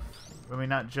with stuff. I mean,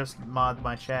 not just mod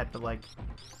my chat, but, like,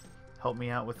 help me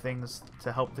out with things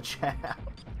to help the chat out.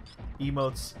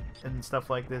 Emotes and stuff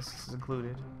like this is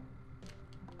included.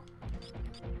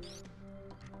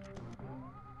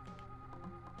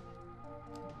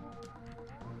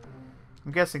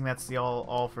 I'm guessing that's the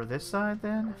all for this side,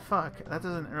 then? Fuck, that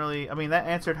doesn't really... I mean, that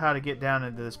answered how to get down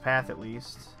into this path, at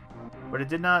least. But it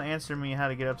did not answer me how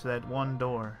to get up to that one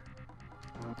door.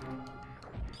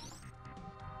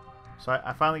 So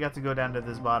I finally got to go down to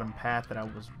this bottom path that I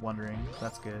was wondering. So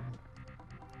that's good.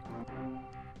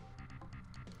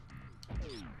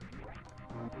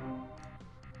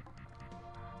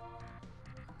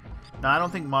 Now, I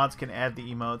don't think mods can add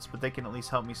the emotes, but they can at least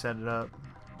help me set it up.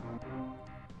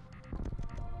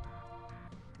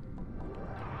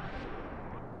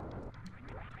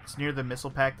 It's near the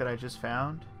missile pack that I just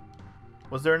found.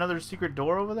 Was there another secret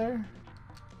door over there?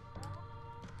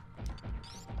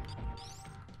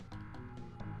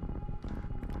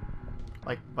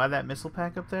 Like, by that missile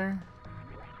pack up there?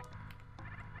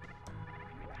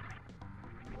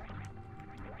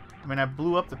 I mean, I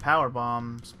blew up the power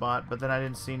bomb spot, but then I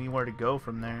didn't see anywhere to go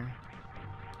from there.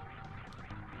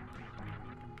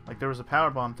 Like, there was a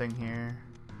power bomb thing here.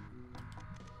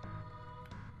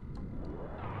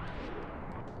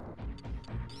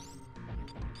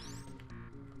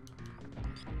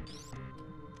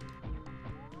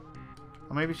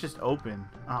 Or maybe it's just open.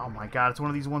 Oh my god, it's one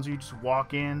of these ones where you just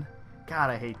walk in. God,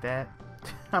 I hate that.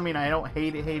 I mean, I don't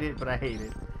hate it, but I hate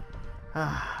it.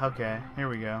 Okay, here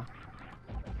we go.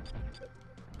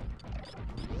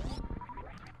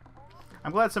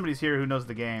 I'm glad somebody's here who knows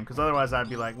the game, because otherwise I'd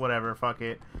be like, whatever, fuck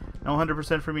it. No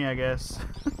 100% for me, I guess.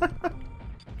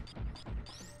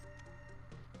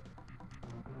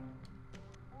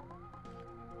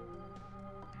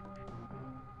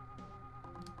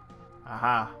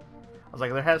 Aha. I was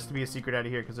like, there has to be a secret out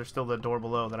of here, because there's still the door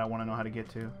below that I want to know how to get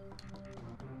to.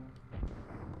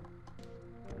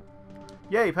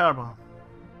 Yay, powerbomb.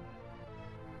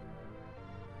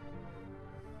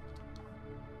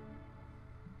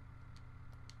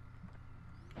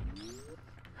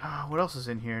 What else is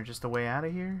in here? Just the way out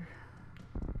of here?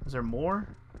 Is there more?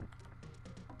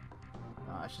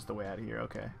 It's just the way out of here.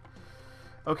 Okay.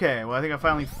 Okay, well I think I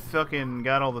finally fucking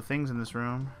got all the things in this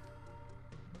room.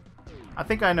 I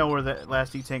think I know where the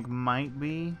last E-Tank might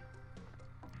be.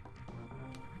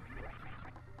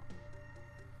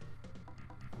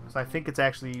 So I think it's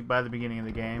actually by the beginning of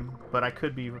the game, but I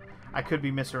could be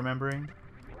misremembering.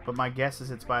 But my guess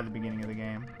is it's by the beginning of the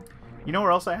game. You know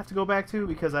where else I have to go back to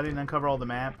because I didn't uncover all the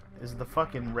map? Is the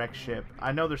fucking wreck ship.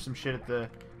 I know there's some shit at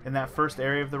in that first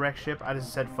area of the wreck ship. I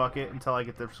just said fuck it until I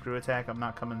get the screw attack. I'm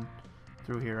not coming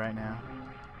through here right now.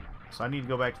 So I need to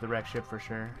go back to the wreck ship for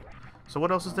sure. So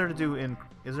what else is there to do in...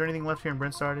 Is there anything left here in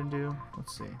Brinstar I didn't do?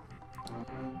 Let's see.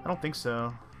 I don't think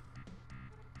so.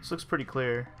 This looks pretty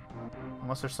clear.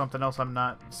 Unless there's something else I'm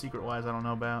not, secret-wise, I don't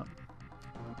know about.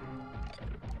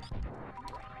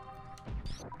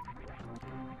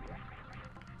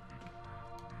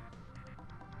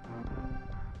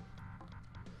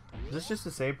 Is this just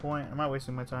a save point? Am I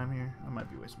wasting my time here? I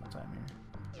might be wasting my time here.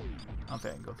 I don't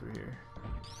think I can go through here.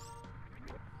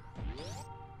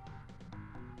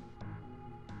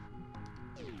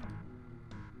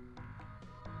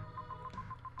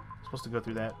 Supposed to go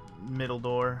through that middle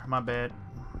door. My bad.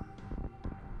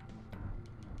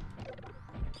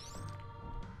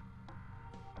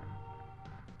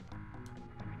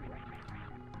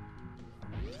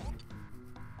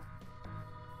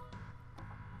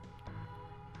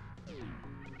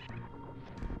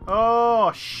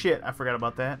 Oh shit, I forgot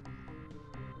about that.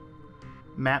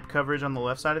 Map coverage on the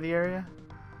left side of the area.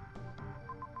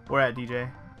 Where at,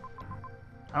 DJ?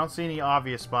 I don't see any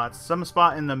obvious spots. Some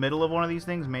spot in the middle of one of these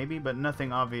things, maybe, but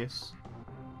nothing obvious.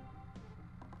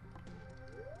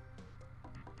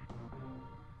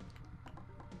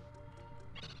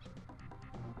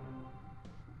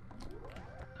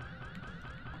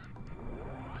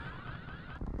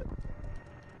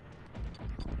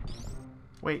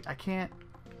 Wait, I can't...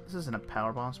 This isn't a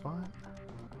power bomb spot.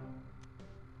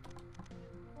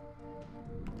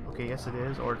 Okay, yes it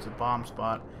is, or it's a bomb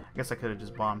spot. I guess I could have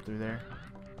just bombed through there.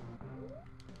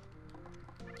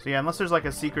 So yeah, unless there's like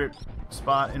a secret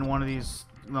spot in one of these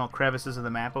little crevices of the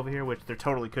map over here, which there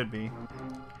totally could be.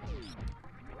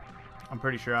 I'm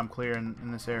pretty sure I'm clear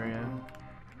in this area.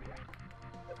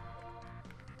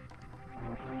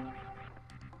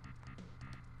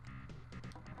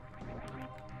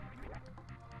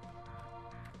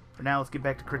 For now, let's get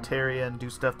back to Criteria and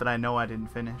do stuff that I know I didn't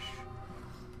finish.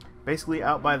 Basically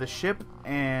out by the ship,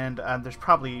 and there's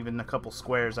probably even a couple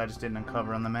squares I just didn't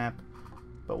uncover on the map.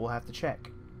 But we'll have to check.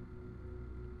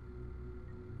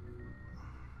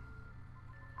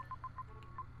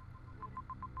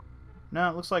 No,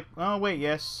 it looks like... Oh, wait,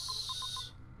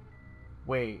 yes.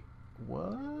 Wait,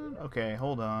 what? Okay,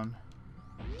 hold on.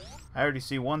 I already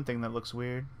see one thing that looks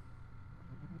weird.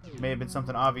 May have been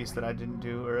something obvious that I didn't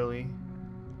do early.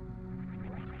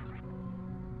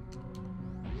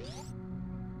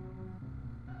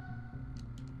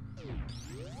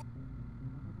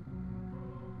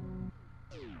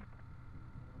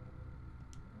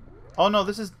 Oh no,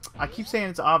 this is... I keep saying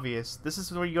it's obvious. This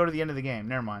is where you go to the end of the game.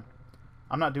 Never mind.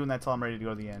 I'm not doing that till I'm ready to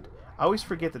go to the end. I always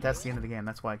forget that that's the end of the game.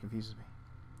 That's why it confuses me.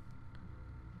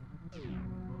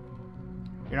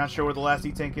 You're not sure where the last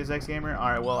E-Tank is, X-Gamer?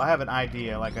 Alright, well, I have an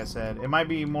idea, like I said. It might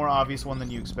be a more obvious one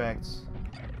than you expect.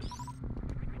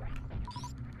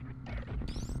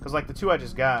 Because, like, the two I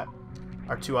just got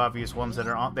are two obvious ones that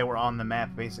are on... They were on the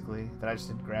map, basically, that I just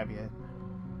didn't grab yet.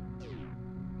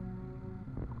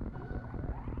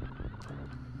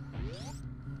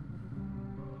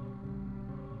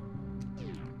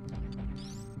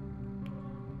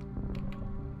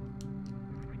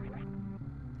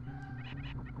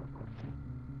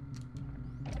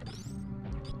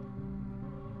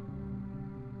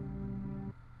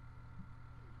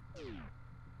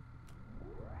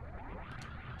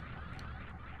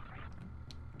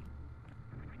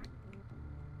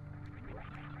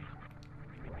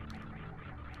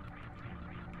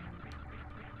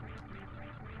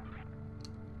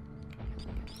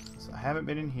 I haven't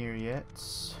been in here yet.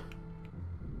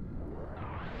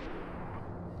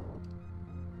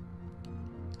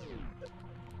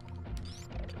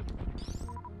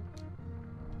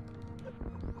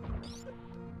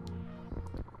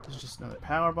 There's just another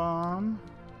power bomb.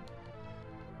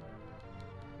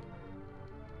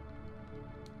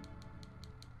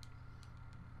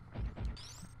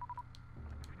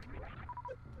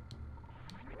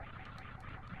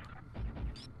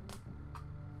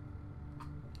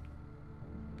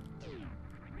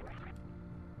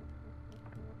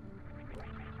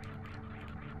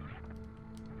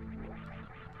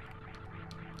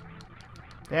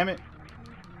 Damn it.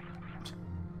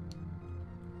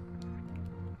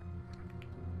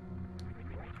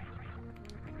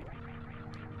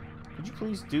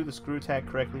 please do the screw attack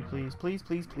correctly, please? Please,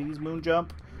 please, please. Moon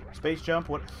jump. Space jump.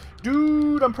 What?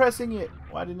 Dude, I'm pressing it.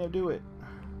 Why didn't I do it?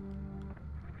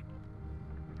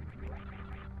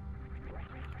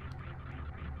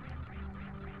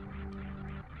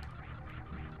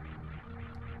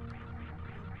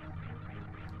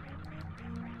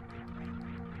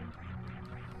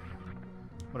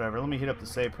 Whatever, let me hit up the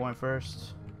save point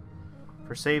first.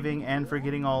 For saving and for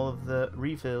getting all of the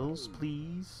refills,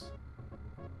 please.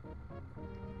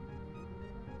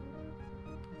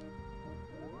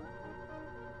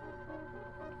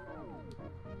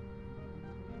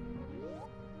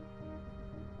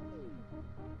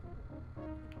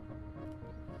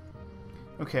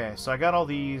 Okay, so I got all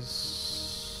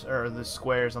these, or the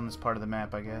squares on this part of the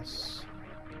map, I guess.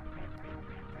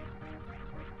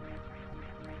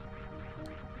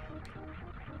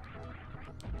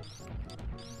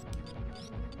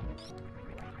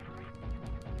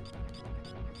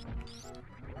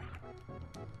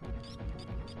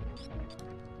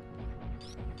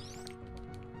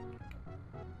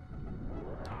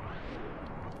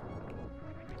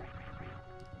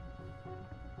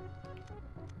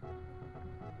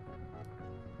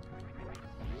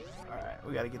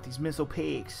 We gotta get these missile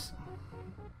picks.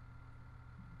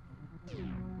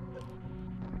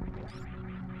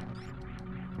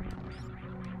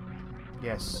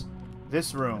 Yes.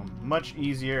 This room. Much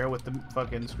easier with the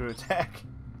fucking screw attack.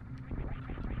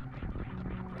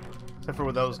 Except for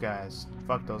with those guys.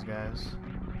 Fuck those guys.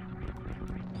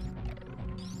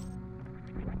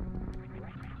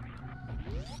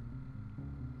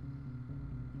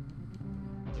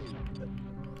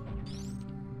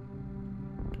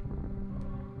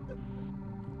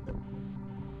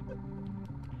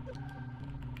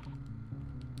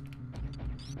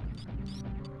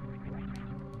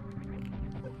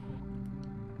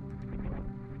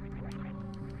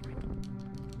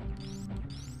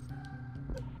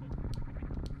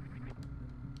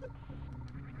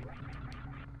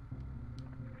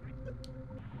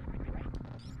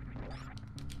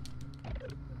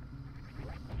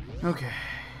 Okay.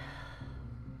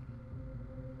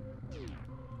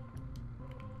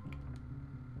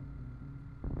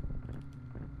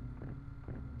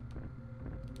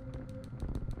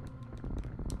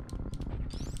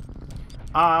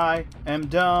 I am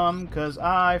dumb, 'cause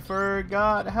I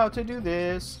forgot how to do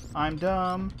this. I'm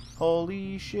dumb.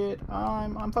 Holy shit,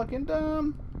 I'm fucking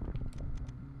dumb.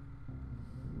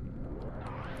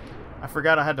 I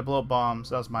forgot I had to blow up bombs.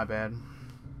 That was my bad.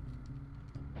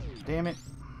 Damn it.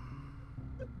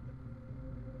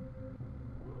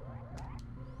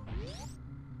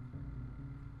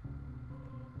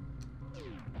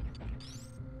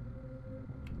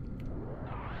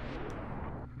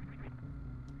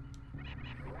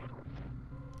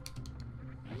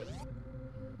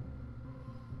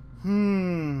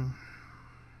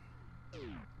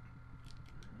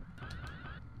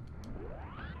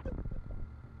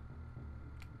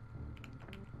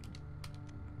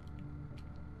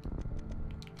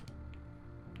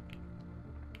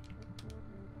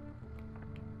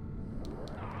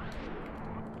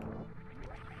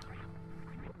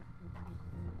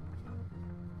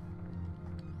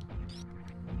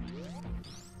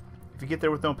 If you get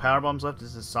there with no power bombs left,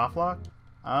 is this soft lock?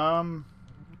 I'm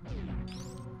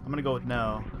gonna go with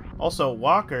no. Also,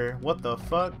 Walker, what the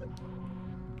fuck?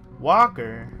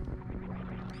 Walker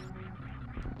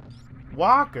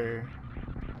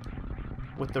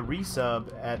with the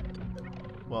resub at,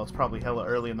 well, it's probably hella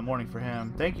early in the morning for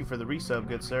him. Thank you for the resub,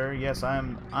 good sir. Yes,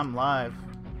 I'm live.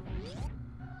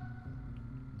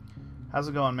 How's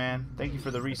it going, man? Thank you for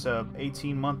the resub.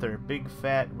 18-monther, big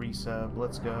fat resub.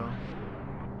 Let's go.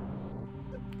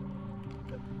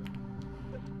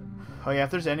 Oh yeah,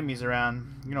 if there's enemies around,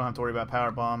 you don't have to worry about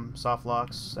power bomb, soft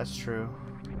locks. That's true.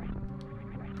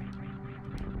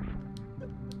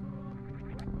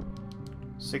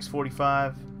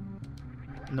 $6:45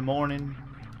 in the morning,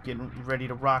 getting ready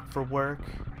to rock for work.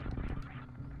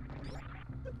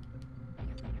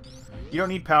 You don't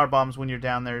need power bombs when you're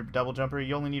down there, double jumper.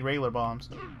 You only need regular bombs.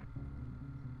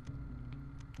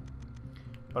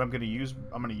 But I'm gonna use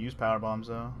power bombs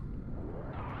though.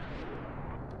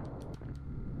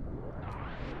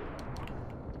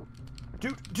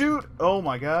 Dude! Oh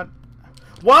my god.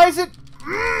 Why is it...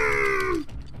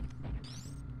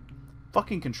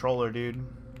 Fucking controller, dude.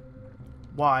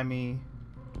 Why me?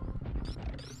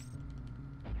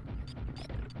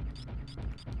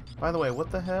 By the way, what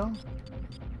the hell?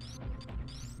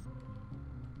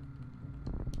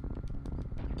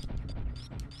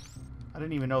 I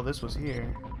didn't even know this was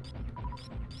here.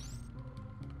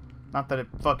 Not that it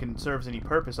fucking serves any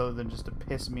purpose other than just to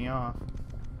piss me off.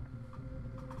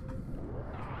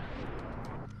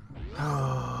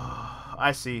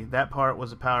 I see. That part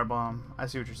was a power bomb. I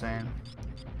see what you're saying.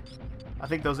 I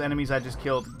think those enemies I just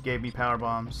killed gave me power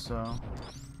bombs, so...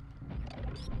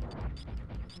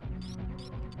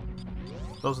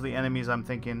 Those are the enemies I'm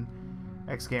thinking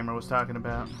X-Gamer was talking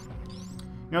about. You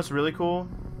know what's really cool?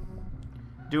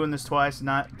 Doing this twice,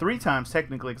 not 3 times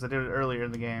technically, because I did it earlier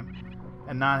in the game,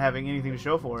 and not having anything to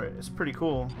show for it. It's pretty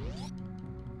cool.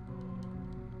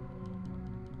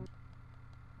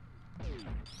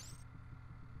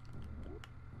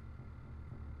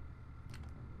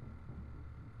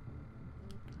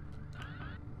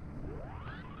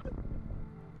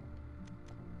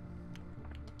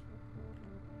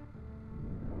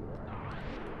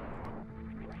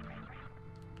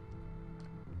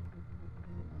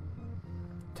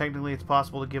 Technically, it's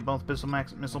possible to get both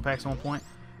missile packs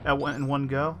in one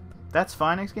go. That's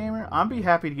fine, X-Gamer. I'd be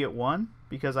happy to get one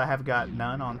because I have got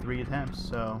none on 3 attempts,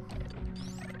 so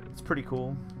it's pretty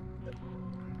cool.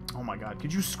 Oh my god,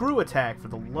 could you screw attack for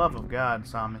the love of God,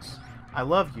 Samus? I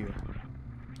love you,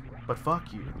 but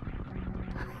fuck you.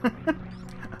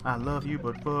 I love you,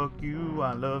 but fuck you.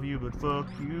 I love you, but fuck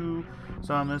you.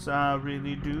 Samus, I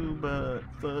really do, but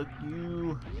fuck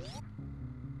you.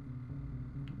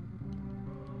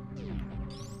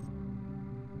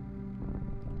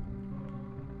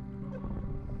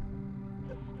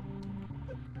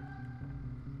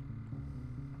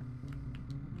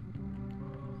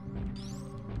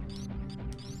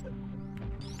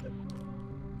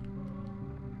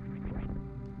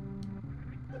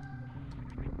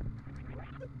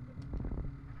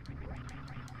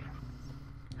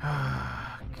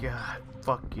 God,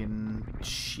 fucking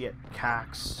shit,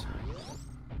 cocks.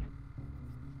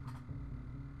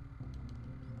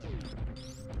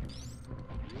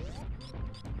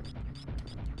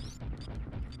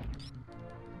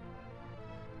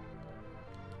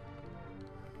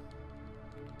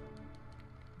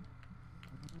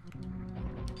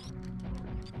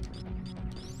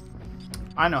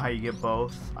 I know how you get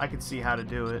both. I can see how to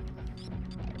do it.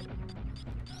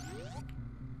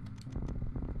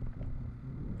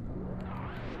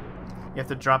 You have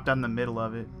to drop down the middle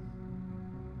of it.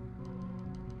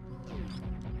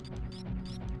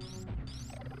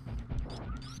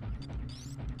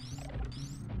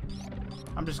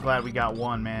 I'm just glad we got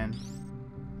one, man.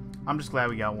 I'm just glad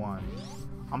we got one.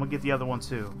 I'm gonna get the other one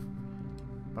too.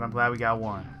 But I'm glad we got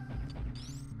one.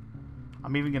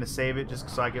 I'm even gonna save it just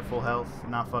so I get full health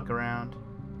and not fuck around.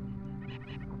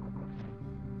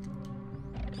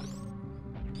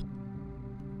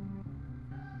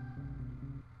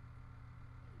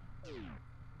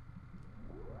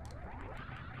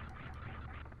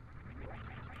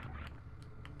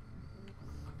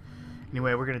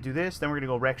 Anyway, we're going to do this, then we're going to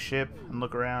go wreck ship and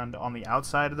look around on the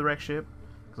outside of the wreck ship,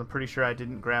 because I'm pretty sure I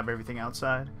didn't grab everything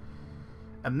outside.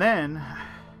 And then,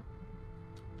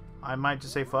 I might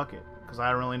just say fuck it, because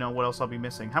I don't really know what else I'll be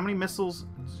missing. How many missiles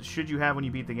should you have when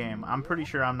you beat the game? I'm pretty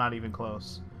sure I'm not even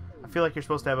close. I feel like you're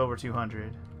supposed to have over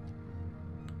 200.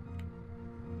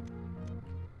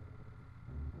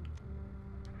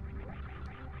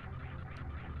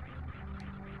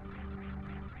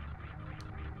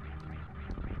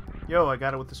 Yo, I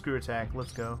got it with the screw attack.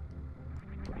 Let's go.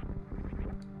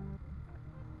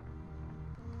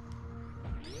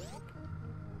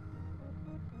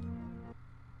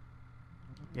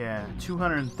 Yeah,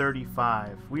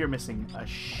 235. We are missing a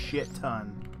shit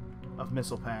ton of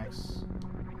missile packs.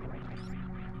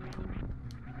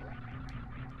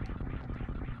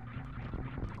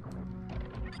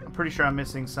 I'm pretty sure I'm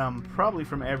missing some, probably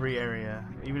from every area,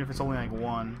 even if it's only like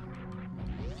one.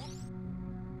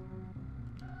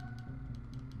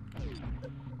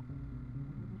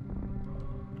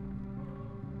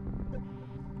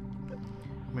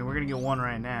 I mean, we're gonna get one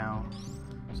right now,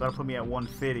 so that'll put me at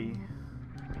 150.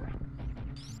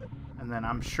 And then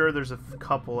I'm sure there's a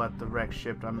couple at the wreck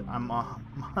ship. I'm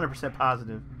 100%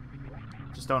 positive.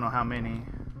 Just don't know how many.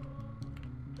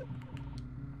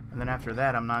 And then after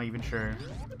that, I'm not even sure.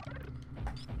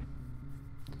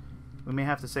 We may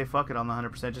have to say fuck it on the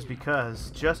 100% just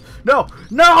because. No!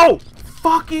 No!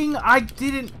 Fucking! I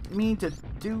didn't mean to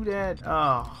do that.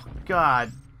 Oh,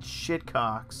 God.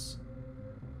 Shitcocks.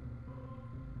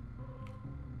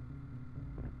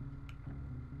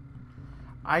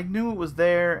 I knew it was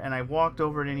there, and I walked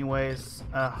over it anyways.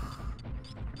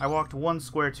 I walked one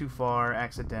square too far,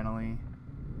 accidentally.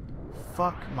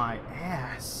 Fuck my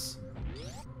ass.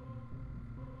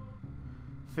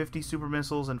 50 super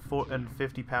missiles and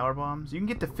 50 power bombs. You can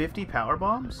get to 50 power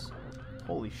bombs?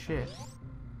 Holy shit.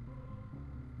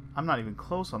 I'm not even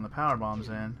close on the power bombs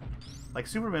then. Like,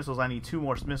 super missiles, I need 2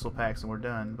 more missile packs and we're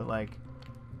done. But, like,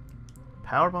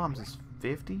 power bombs is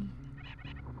 50?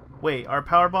 Wait, our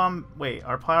power bomb. Wait,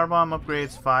 our power bomb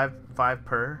upgrades five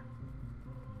per.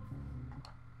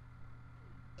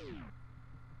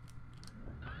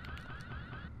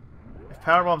 If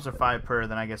power bombs are 5 per,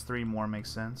 then I guess 3 more makes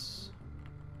sense.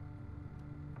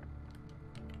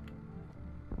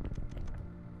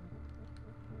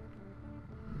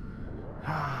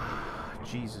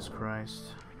 Jesus Christ.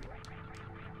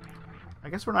 I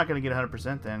guess we're not gonna get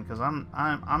 100% then, because I'm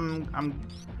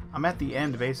at the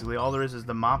end basically. All there is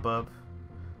the mop up.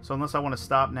 So unless I want to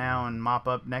stop now and mop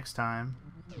up next time,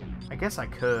 I guess I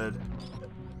could.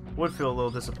 Would feel a little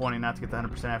disappointing not to get the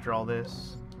 100% after all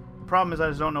this. The problem is I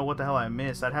just don't know what the hell I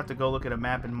missed. I'd have to go look at a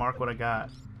map and mark what I got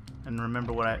and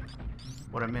remember what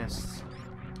I missed.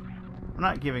 I'm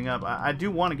not giving up. I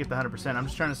do want to get the 100%. I'm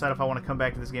just trying to decide if I want to come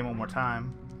back to this game one more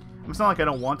time. It's not like I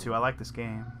don't want to. I like this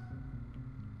game.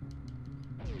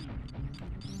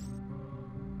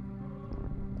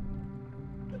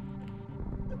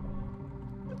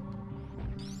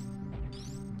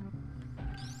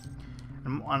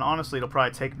 And honestly, it'll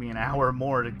probably take me an hour or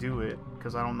more to do it,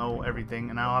 because I don't know everything,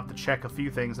 and I'll have to check a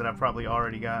few things that I've probably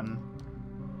already gotten.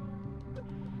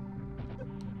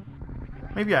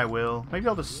 Maybe I will. Maybe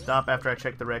I'll just stop after I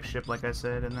check the wreck ship, like I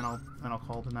said, and then I'll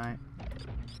call tonight.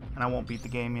 And I won't beat the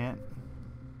game yet.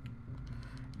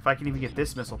 If I can even get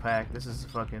this missile pack, this is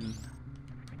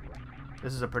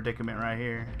a predicament right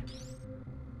here.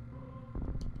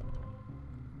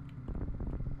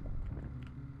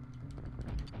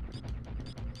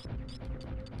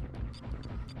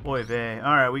 Boy, vey.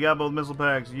 Alright, we got both missile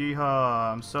packs.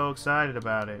 Yeehaw. I'm so excited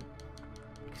about it.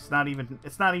 It's not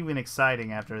even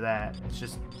exciting after that. It's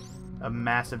just a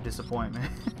massive disappointment.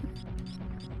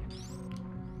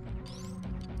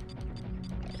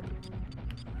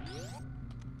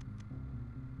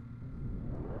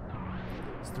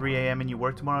 It's 3 a.m. and you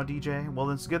work tomorrow, DJ?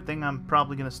 Well, it's a good thing I'm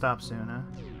probably going to stop soon, huh?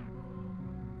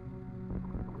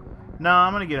 No,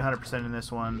 I'm going to get 100% in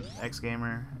this one,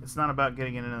 X-Gamer. It's not about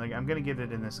getting it in another game. I'm going to get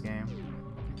it in this game.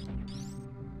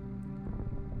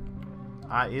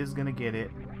 I is going to get it.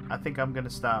 I think I'm going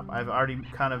to stop. I've already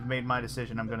kind of made my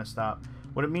decision. I'm going to stop.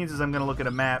 What it means is I'm going to look at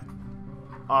a map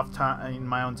off time in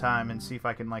my own time and see if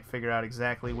I can like figure out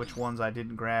exactly which ones I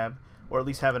didn't grab, or at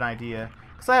least have an idea.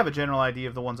 Because I have a general idea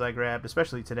of the ones I grabbed,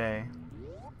 especially today.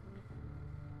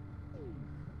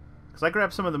 Because I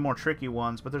grabbed some of the more tricky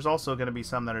ones, but there's also going to be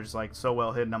some that are just like so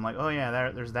well hidden. I'm like, oh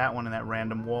yeah, there's that one in that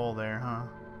random wall there, huh?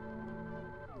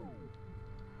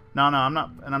 No, I'm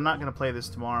not, and I'm not going to play this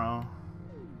tomorrow.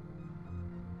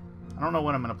 I don't know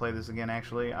when I'm going to play this again,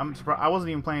 actually. I wasn't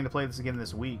even planning to play this again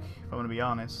this week, if I'm going to be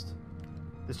honest.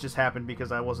 This just happened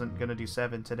because I wasn't going to do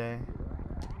 7 today.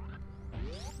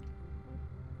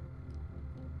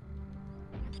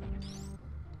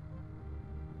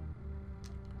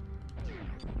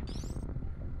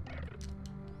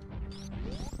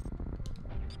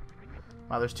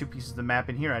 Wow, there's 2 pieces of the map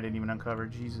in here I didn't even uncover.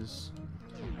 Jesus.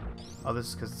 Oh, this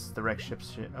is because it's the wreck ship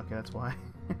shit. Okay, that's why.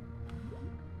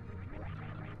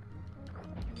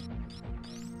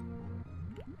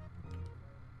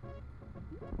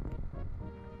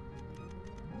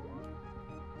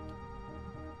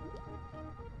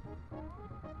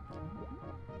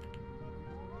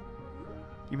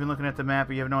 You've been looking at the map,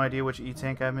 but you have no idea which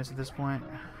E-tank I missed at this point?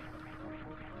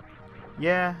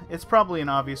 Yeah, it's probably an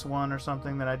obvious one or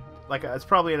something that it's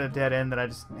probably at a dead end that I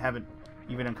just haven't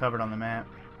even uncovered on the map.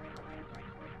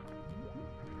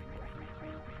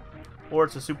 Or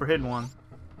it's a super hidden one.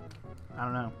 I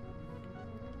don't know.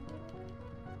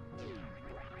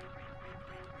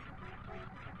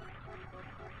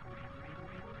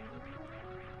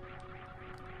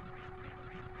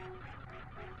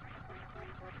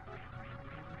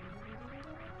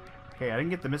 Okay, I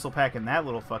didn't get the missile pack in that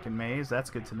little fucking maze.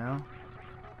 That's good to know.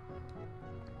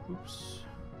 Oops.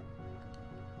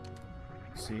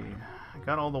 Let's see. I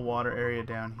got all the water area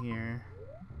down here.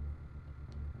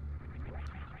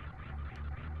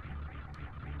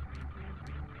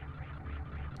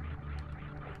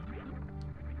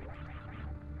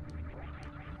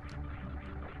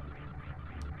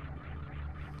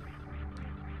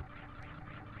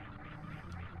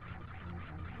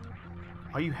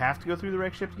 Oh, you have to go through the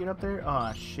wreck ship to get up there?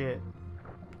 Aw, shit.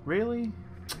 Really?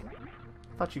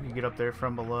 I thought you could get up there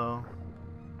from below.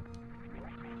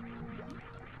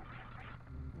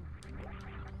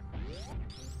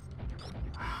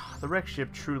 The wreck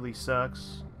ship truly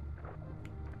sucks.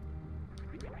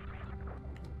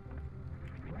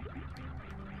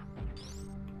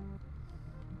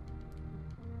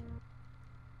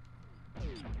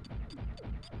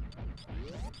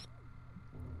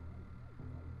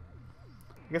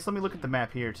 I guess let me look at the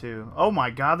map here, too. Oh my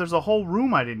god, there's a whole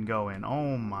room I didn't go in.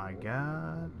 Oh my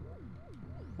god.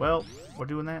 Well, we're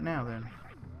doing that now, then.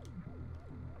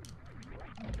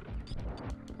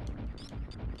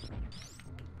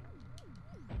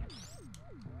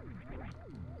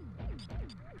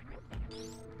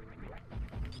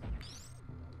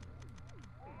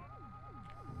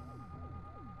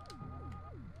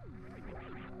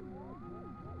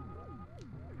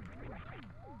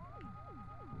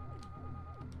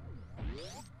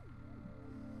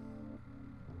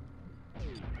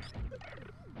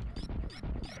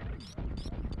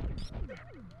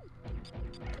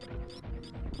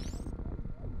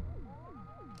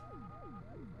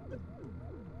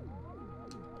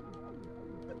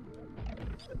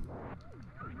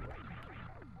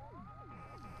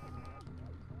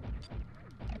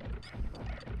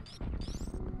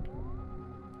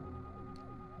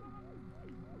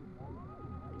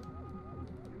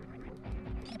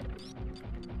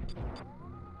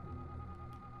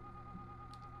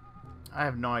 I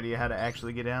have no idea how to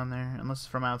actually get down there, unless it's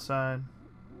from outside.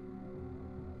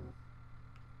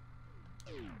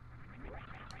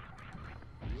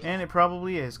 And it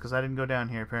probably is, because I didn't go down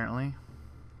here, apparently.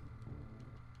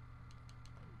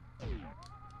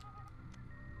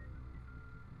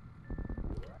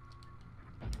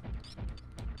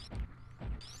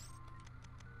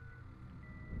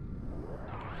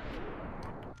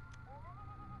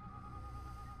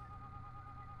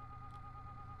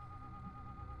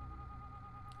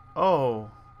 Oh.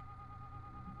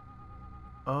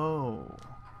 Oh.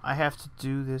 I have to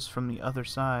do this from the other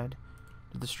side.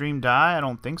 Did the stream die? I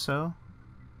don't think so.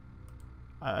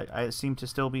 I seem to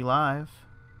still be live.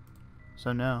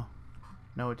 So no.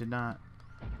 No, it did not.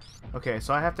 Okay,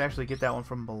 so I have to actually get that one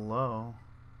from below.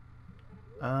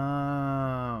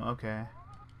 Oh, okay.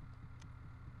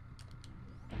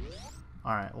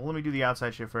 Alright, well let me do the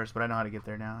outside shit first, but I know how to get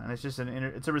there now. And it's just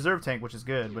it's a reserve tank, which is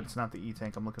good, but it's not the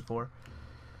E-tank I'm looking for.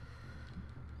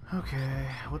 Okay,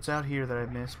 what's out here that I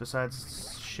missed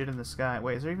besides shit in the sky?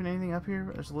 Wait, is there even anything up here?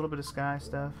 There's a little bit of sky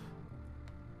stuff.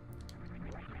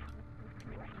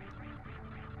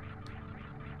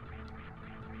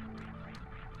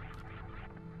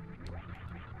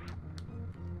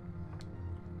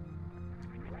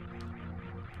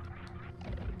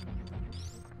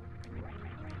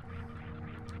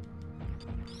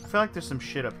 I feel like there's some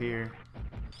shit up here.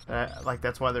 Like,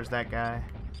 that's why there's that guy.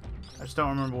 I just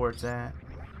don't remember where it's at.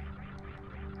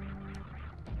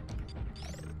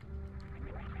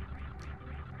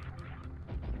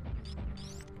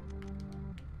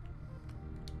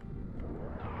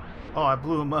 Oh, I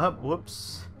blew him up.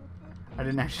 Whoops. I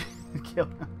didn't actually kill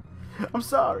him. I'm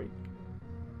sorry.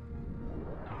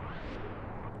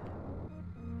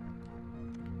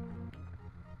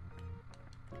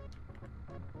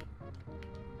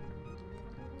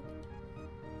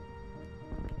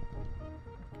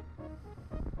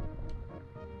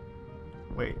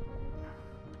 Wait.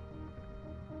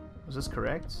 Was this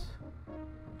correct?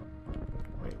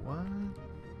 Wait, what?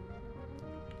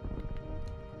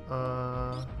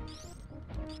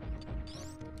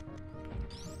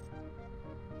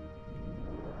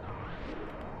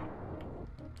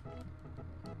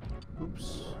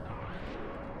 Oops.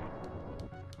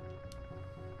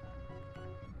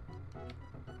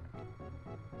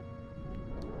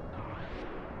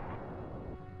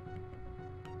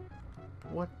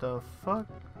 What the fuck?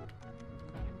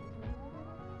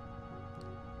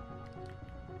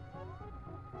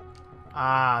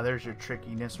 Ah, there's your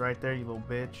trickiness right there, you little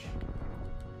bitch.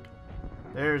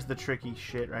 There's the tricky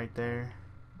shit right there.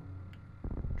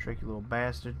 Tricky little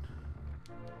bastard.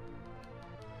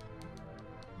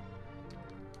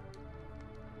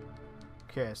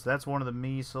 Okay, so that's one of the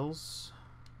missiles.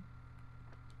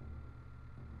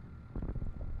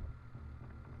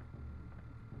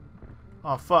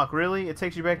 Oh fuck, really? It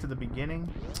takes you back to the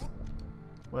beginning?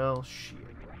 Well, shit.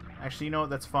 Actually, you know what?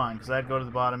 That's fine, because I'd go to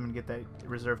the bottom and get that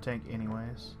reserve tank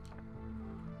anyways.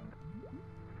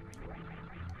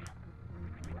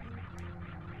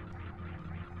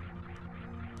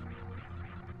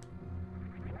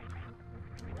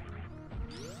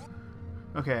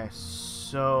 Okay,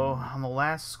 so on the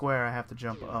last square I have to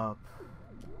jump up.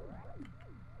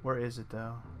 Where is it,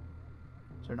 though?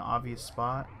 Is there an obvious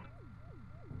spot?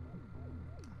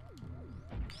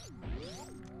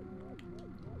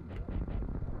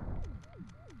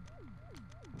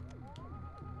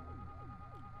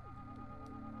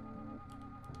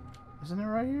 Isn't it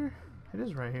right here? It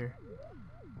is right here.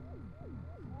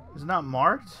 Is it not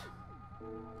marked?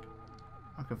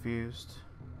 I'm confused.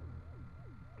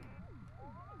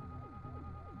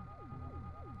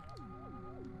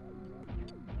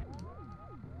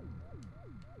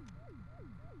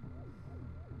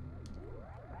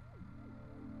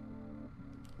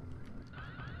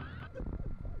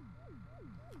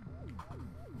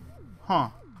 Huh.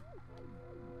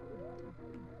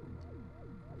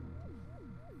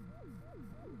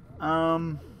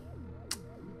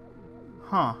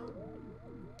 Huh.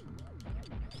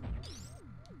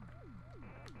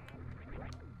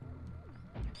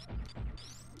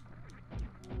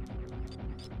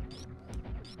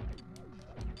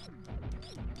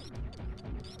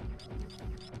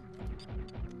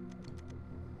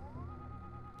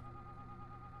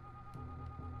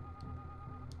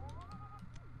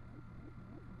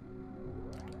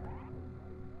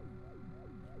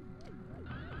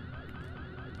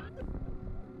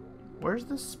 Where's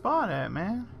this spot at,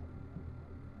 man?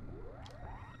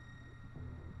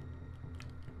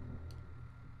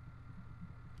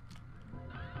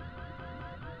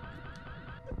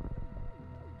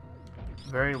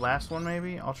 Very last one,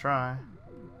 maybe? I'll try.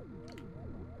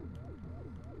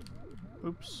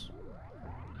 Oops.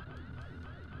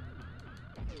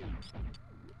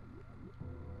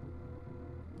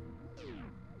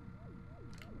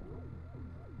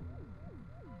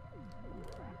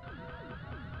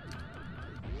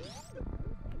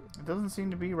 It doesn't seem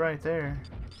to be right there.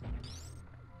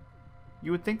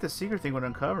 You would think the secret thing would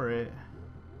uncover it.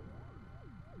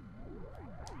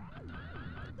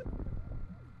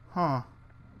 Huh.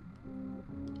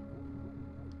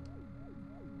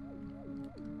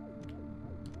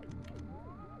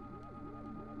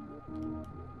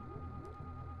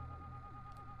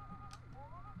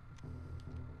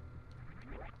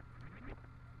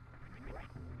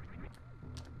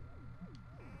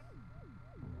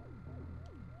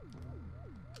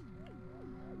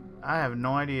 I have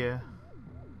no idea.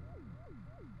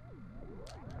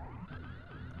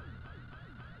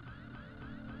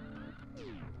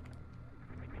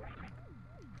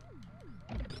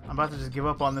 I'm about to just give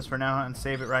up on this for now and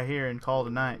save it right here and call it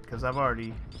a night, because I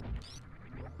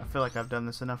feel like I've done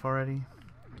this enough already.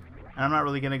 And I'm not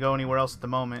really going to go anywhere else at the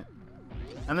moment.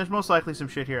 And there's most likely some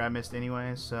shit here I missed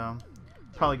anyway, so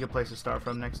probably a good place to start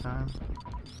from next time.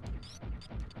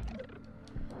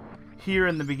 Here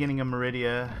in the beginning of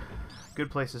Meridia,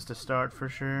 good places to start for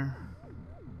sure.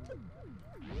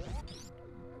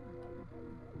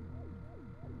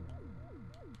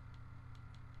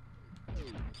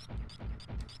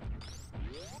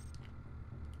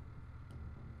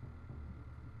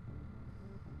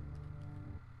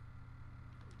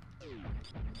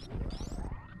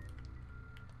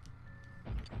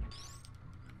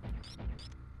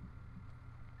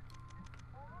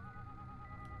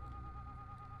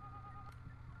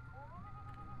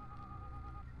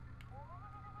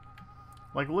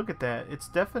 Like, look at that. It's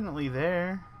definitely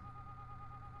there.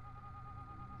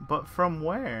 But from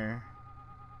where?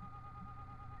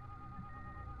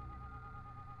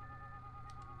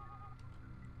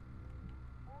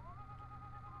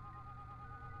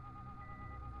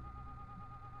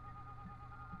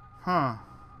 Huh.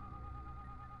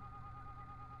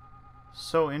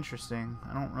 So interesting.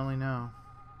 I don't really know.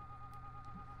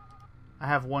 I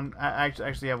have one. I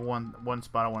actually have one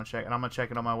spot I want to check, and I'm gonna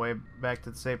check it on my way back to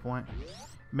the save point.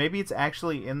 Maybe it's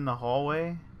actually in the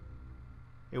hallway.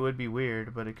 It would be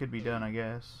weird, but it could be done, I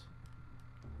guess.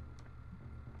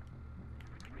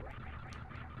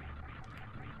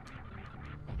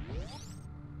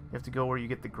 You have to go where you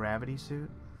get the gravity suit?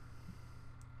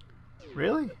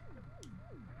 Really?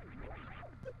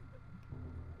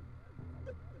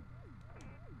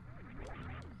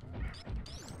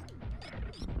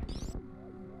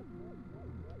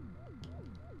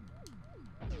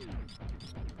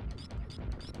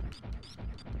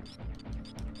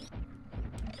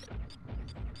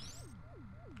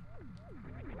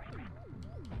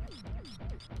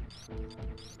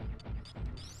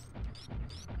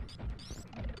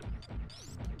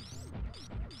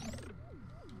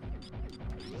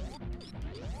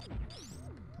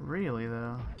 Really,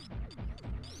 though?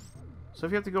 So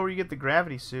if you have to go where you get the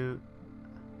gravity suit,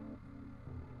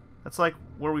 that's like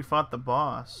where we fought the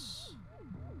boss.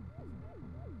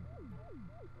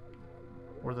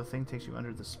 Where the thing takes you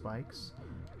under the spikes.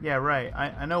 Yeah, right.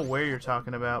 I know where you're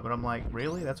talking about, but I'm like,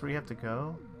 really? That's where you have to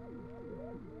go?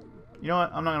 You know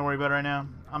what? I'm not going to worry about it right now.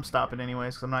 I'm stopping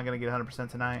anyways, because I'm not going to get 100%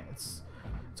 tonight. It's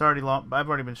already long. I've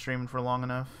already been streaming for long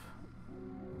enough.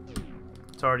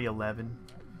 It's already 11.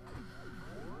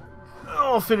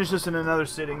 I'll finish this in another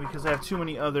sitting because I have too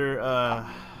many other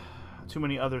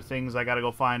things I gotta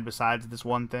go find besides this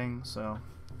one thing. So,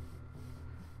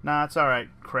 nah, it's all right,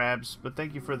 crabs. But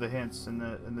thank you for the hints and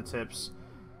the tips.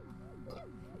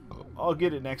 I'll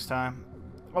get it next time.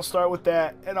 I'll start with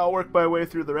that, and I'll work my way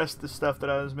through the rest of the stuff that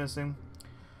I was missing.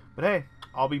 But hey,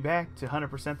 I'll be back to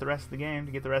 100% the rest of the game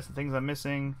to get the rest of the things I'm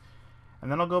missing,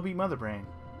 and then I'll go beat Mother Brain.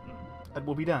 That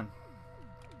will be done.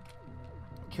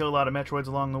 kill a lot of Metroids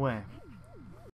along the way.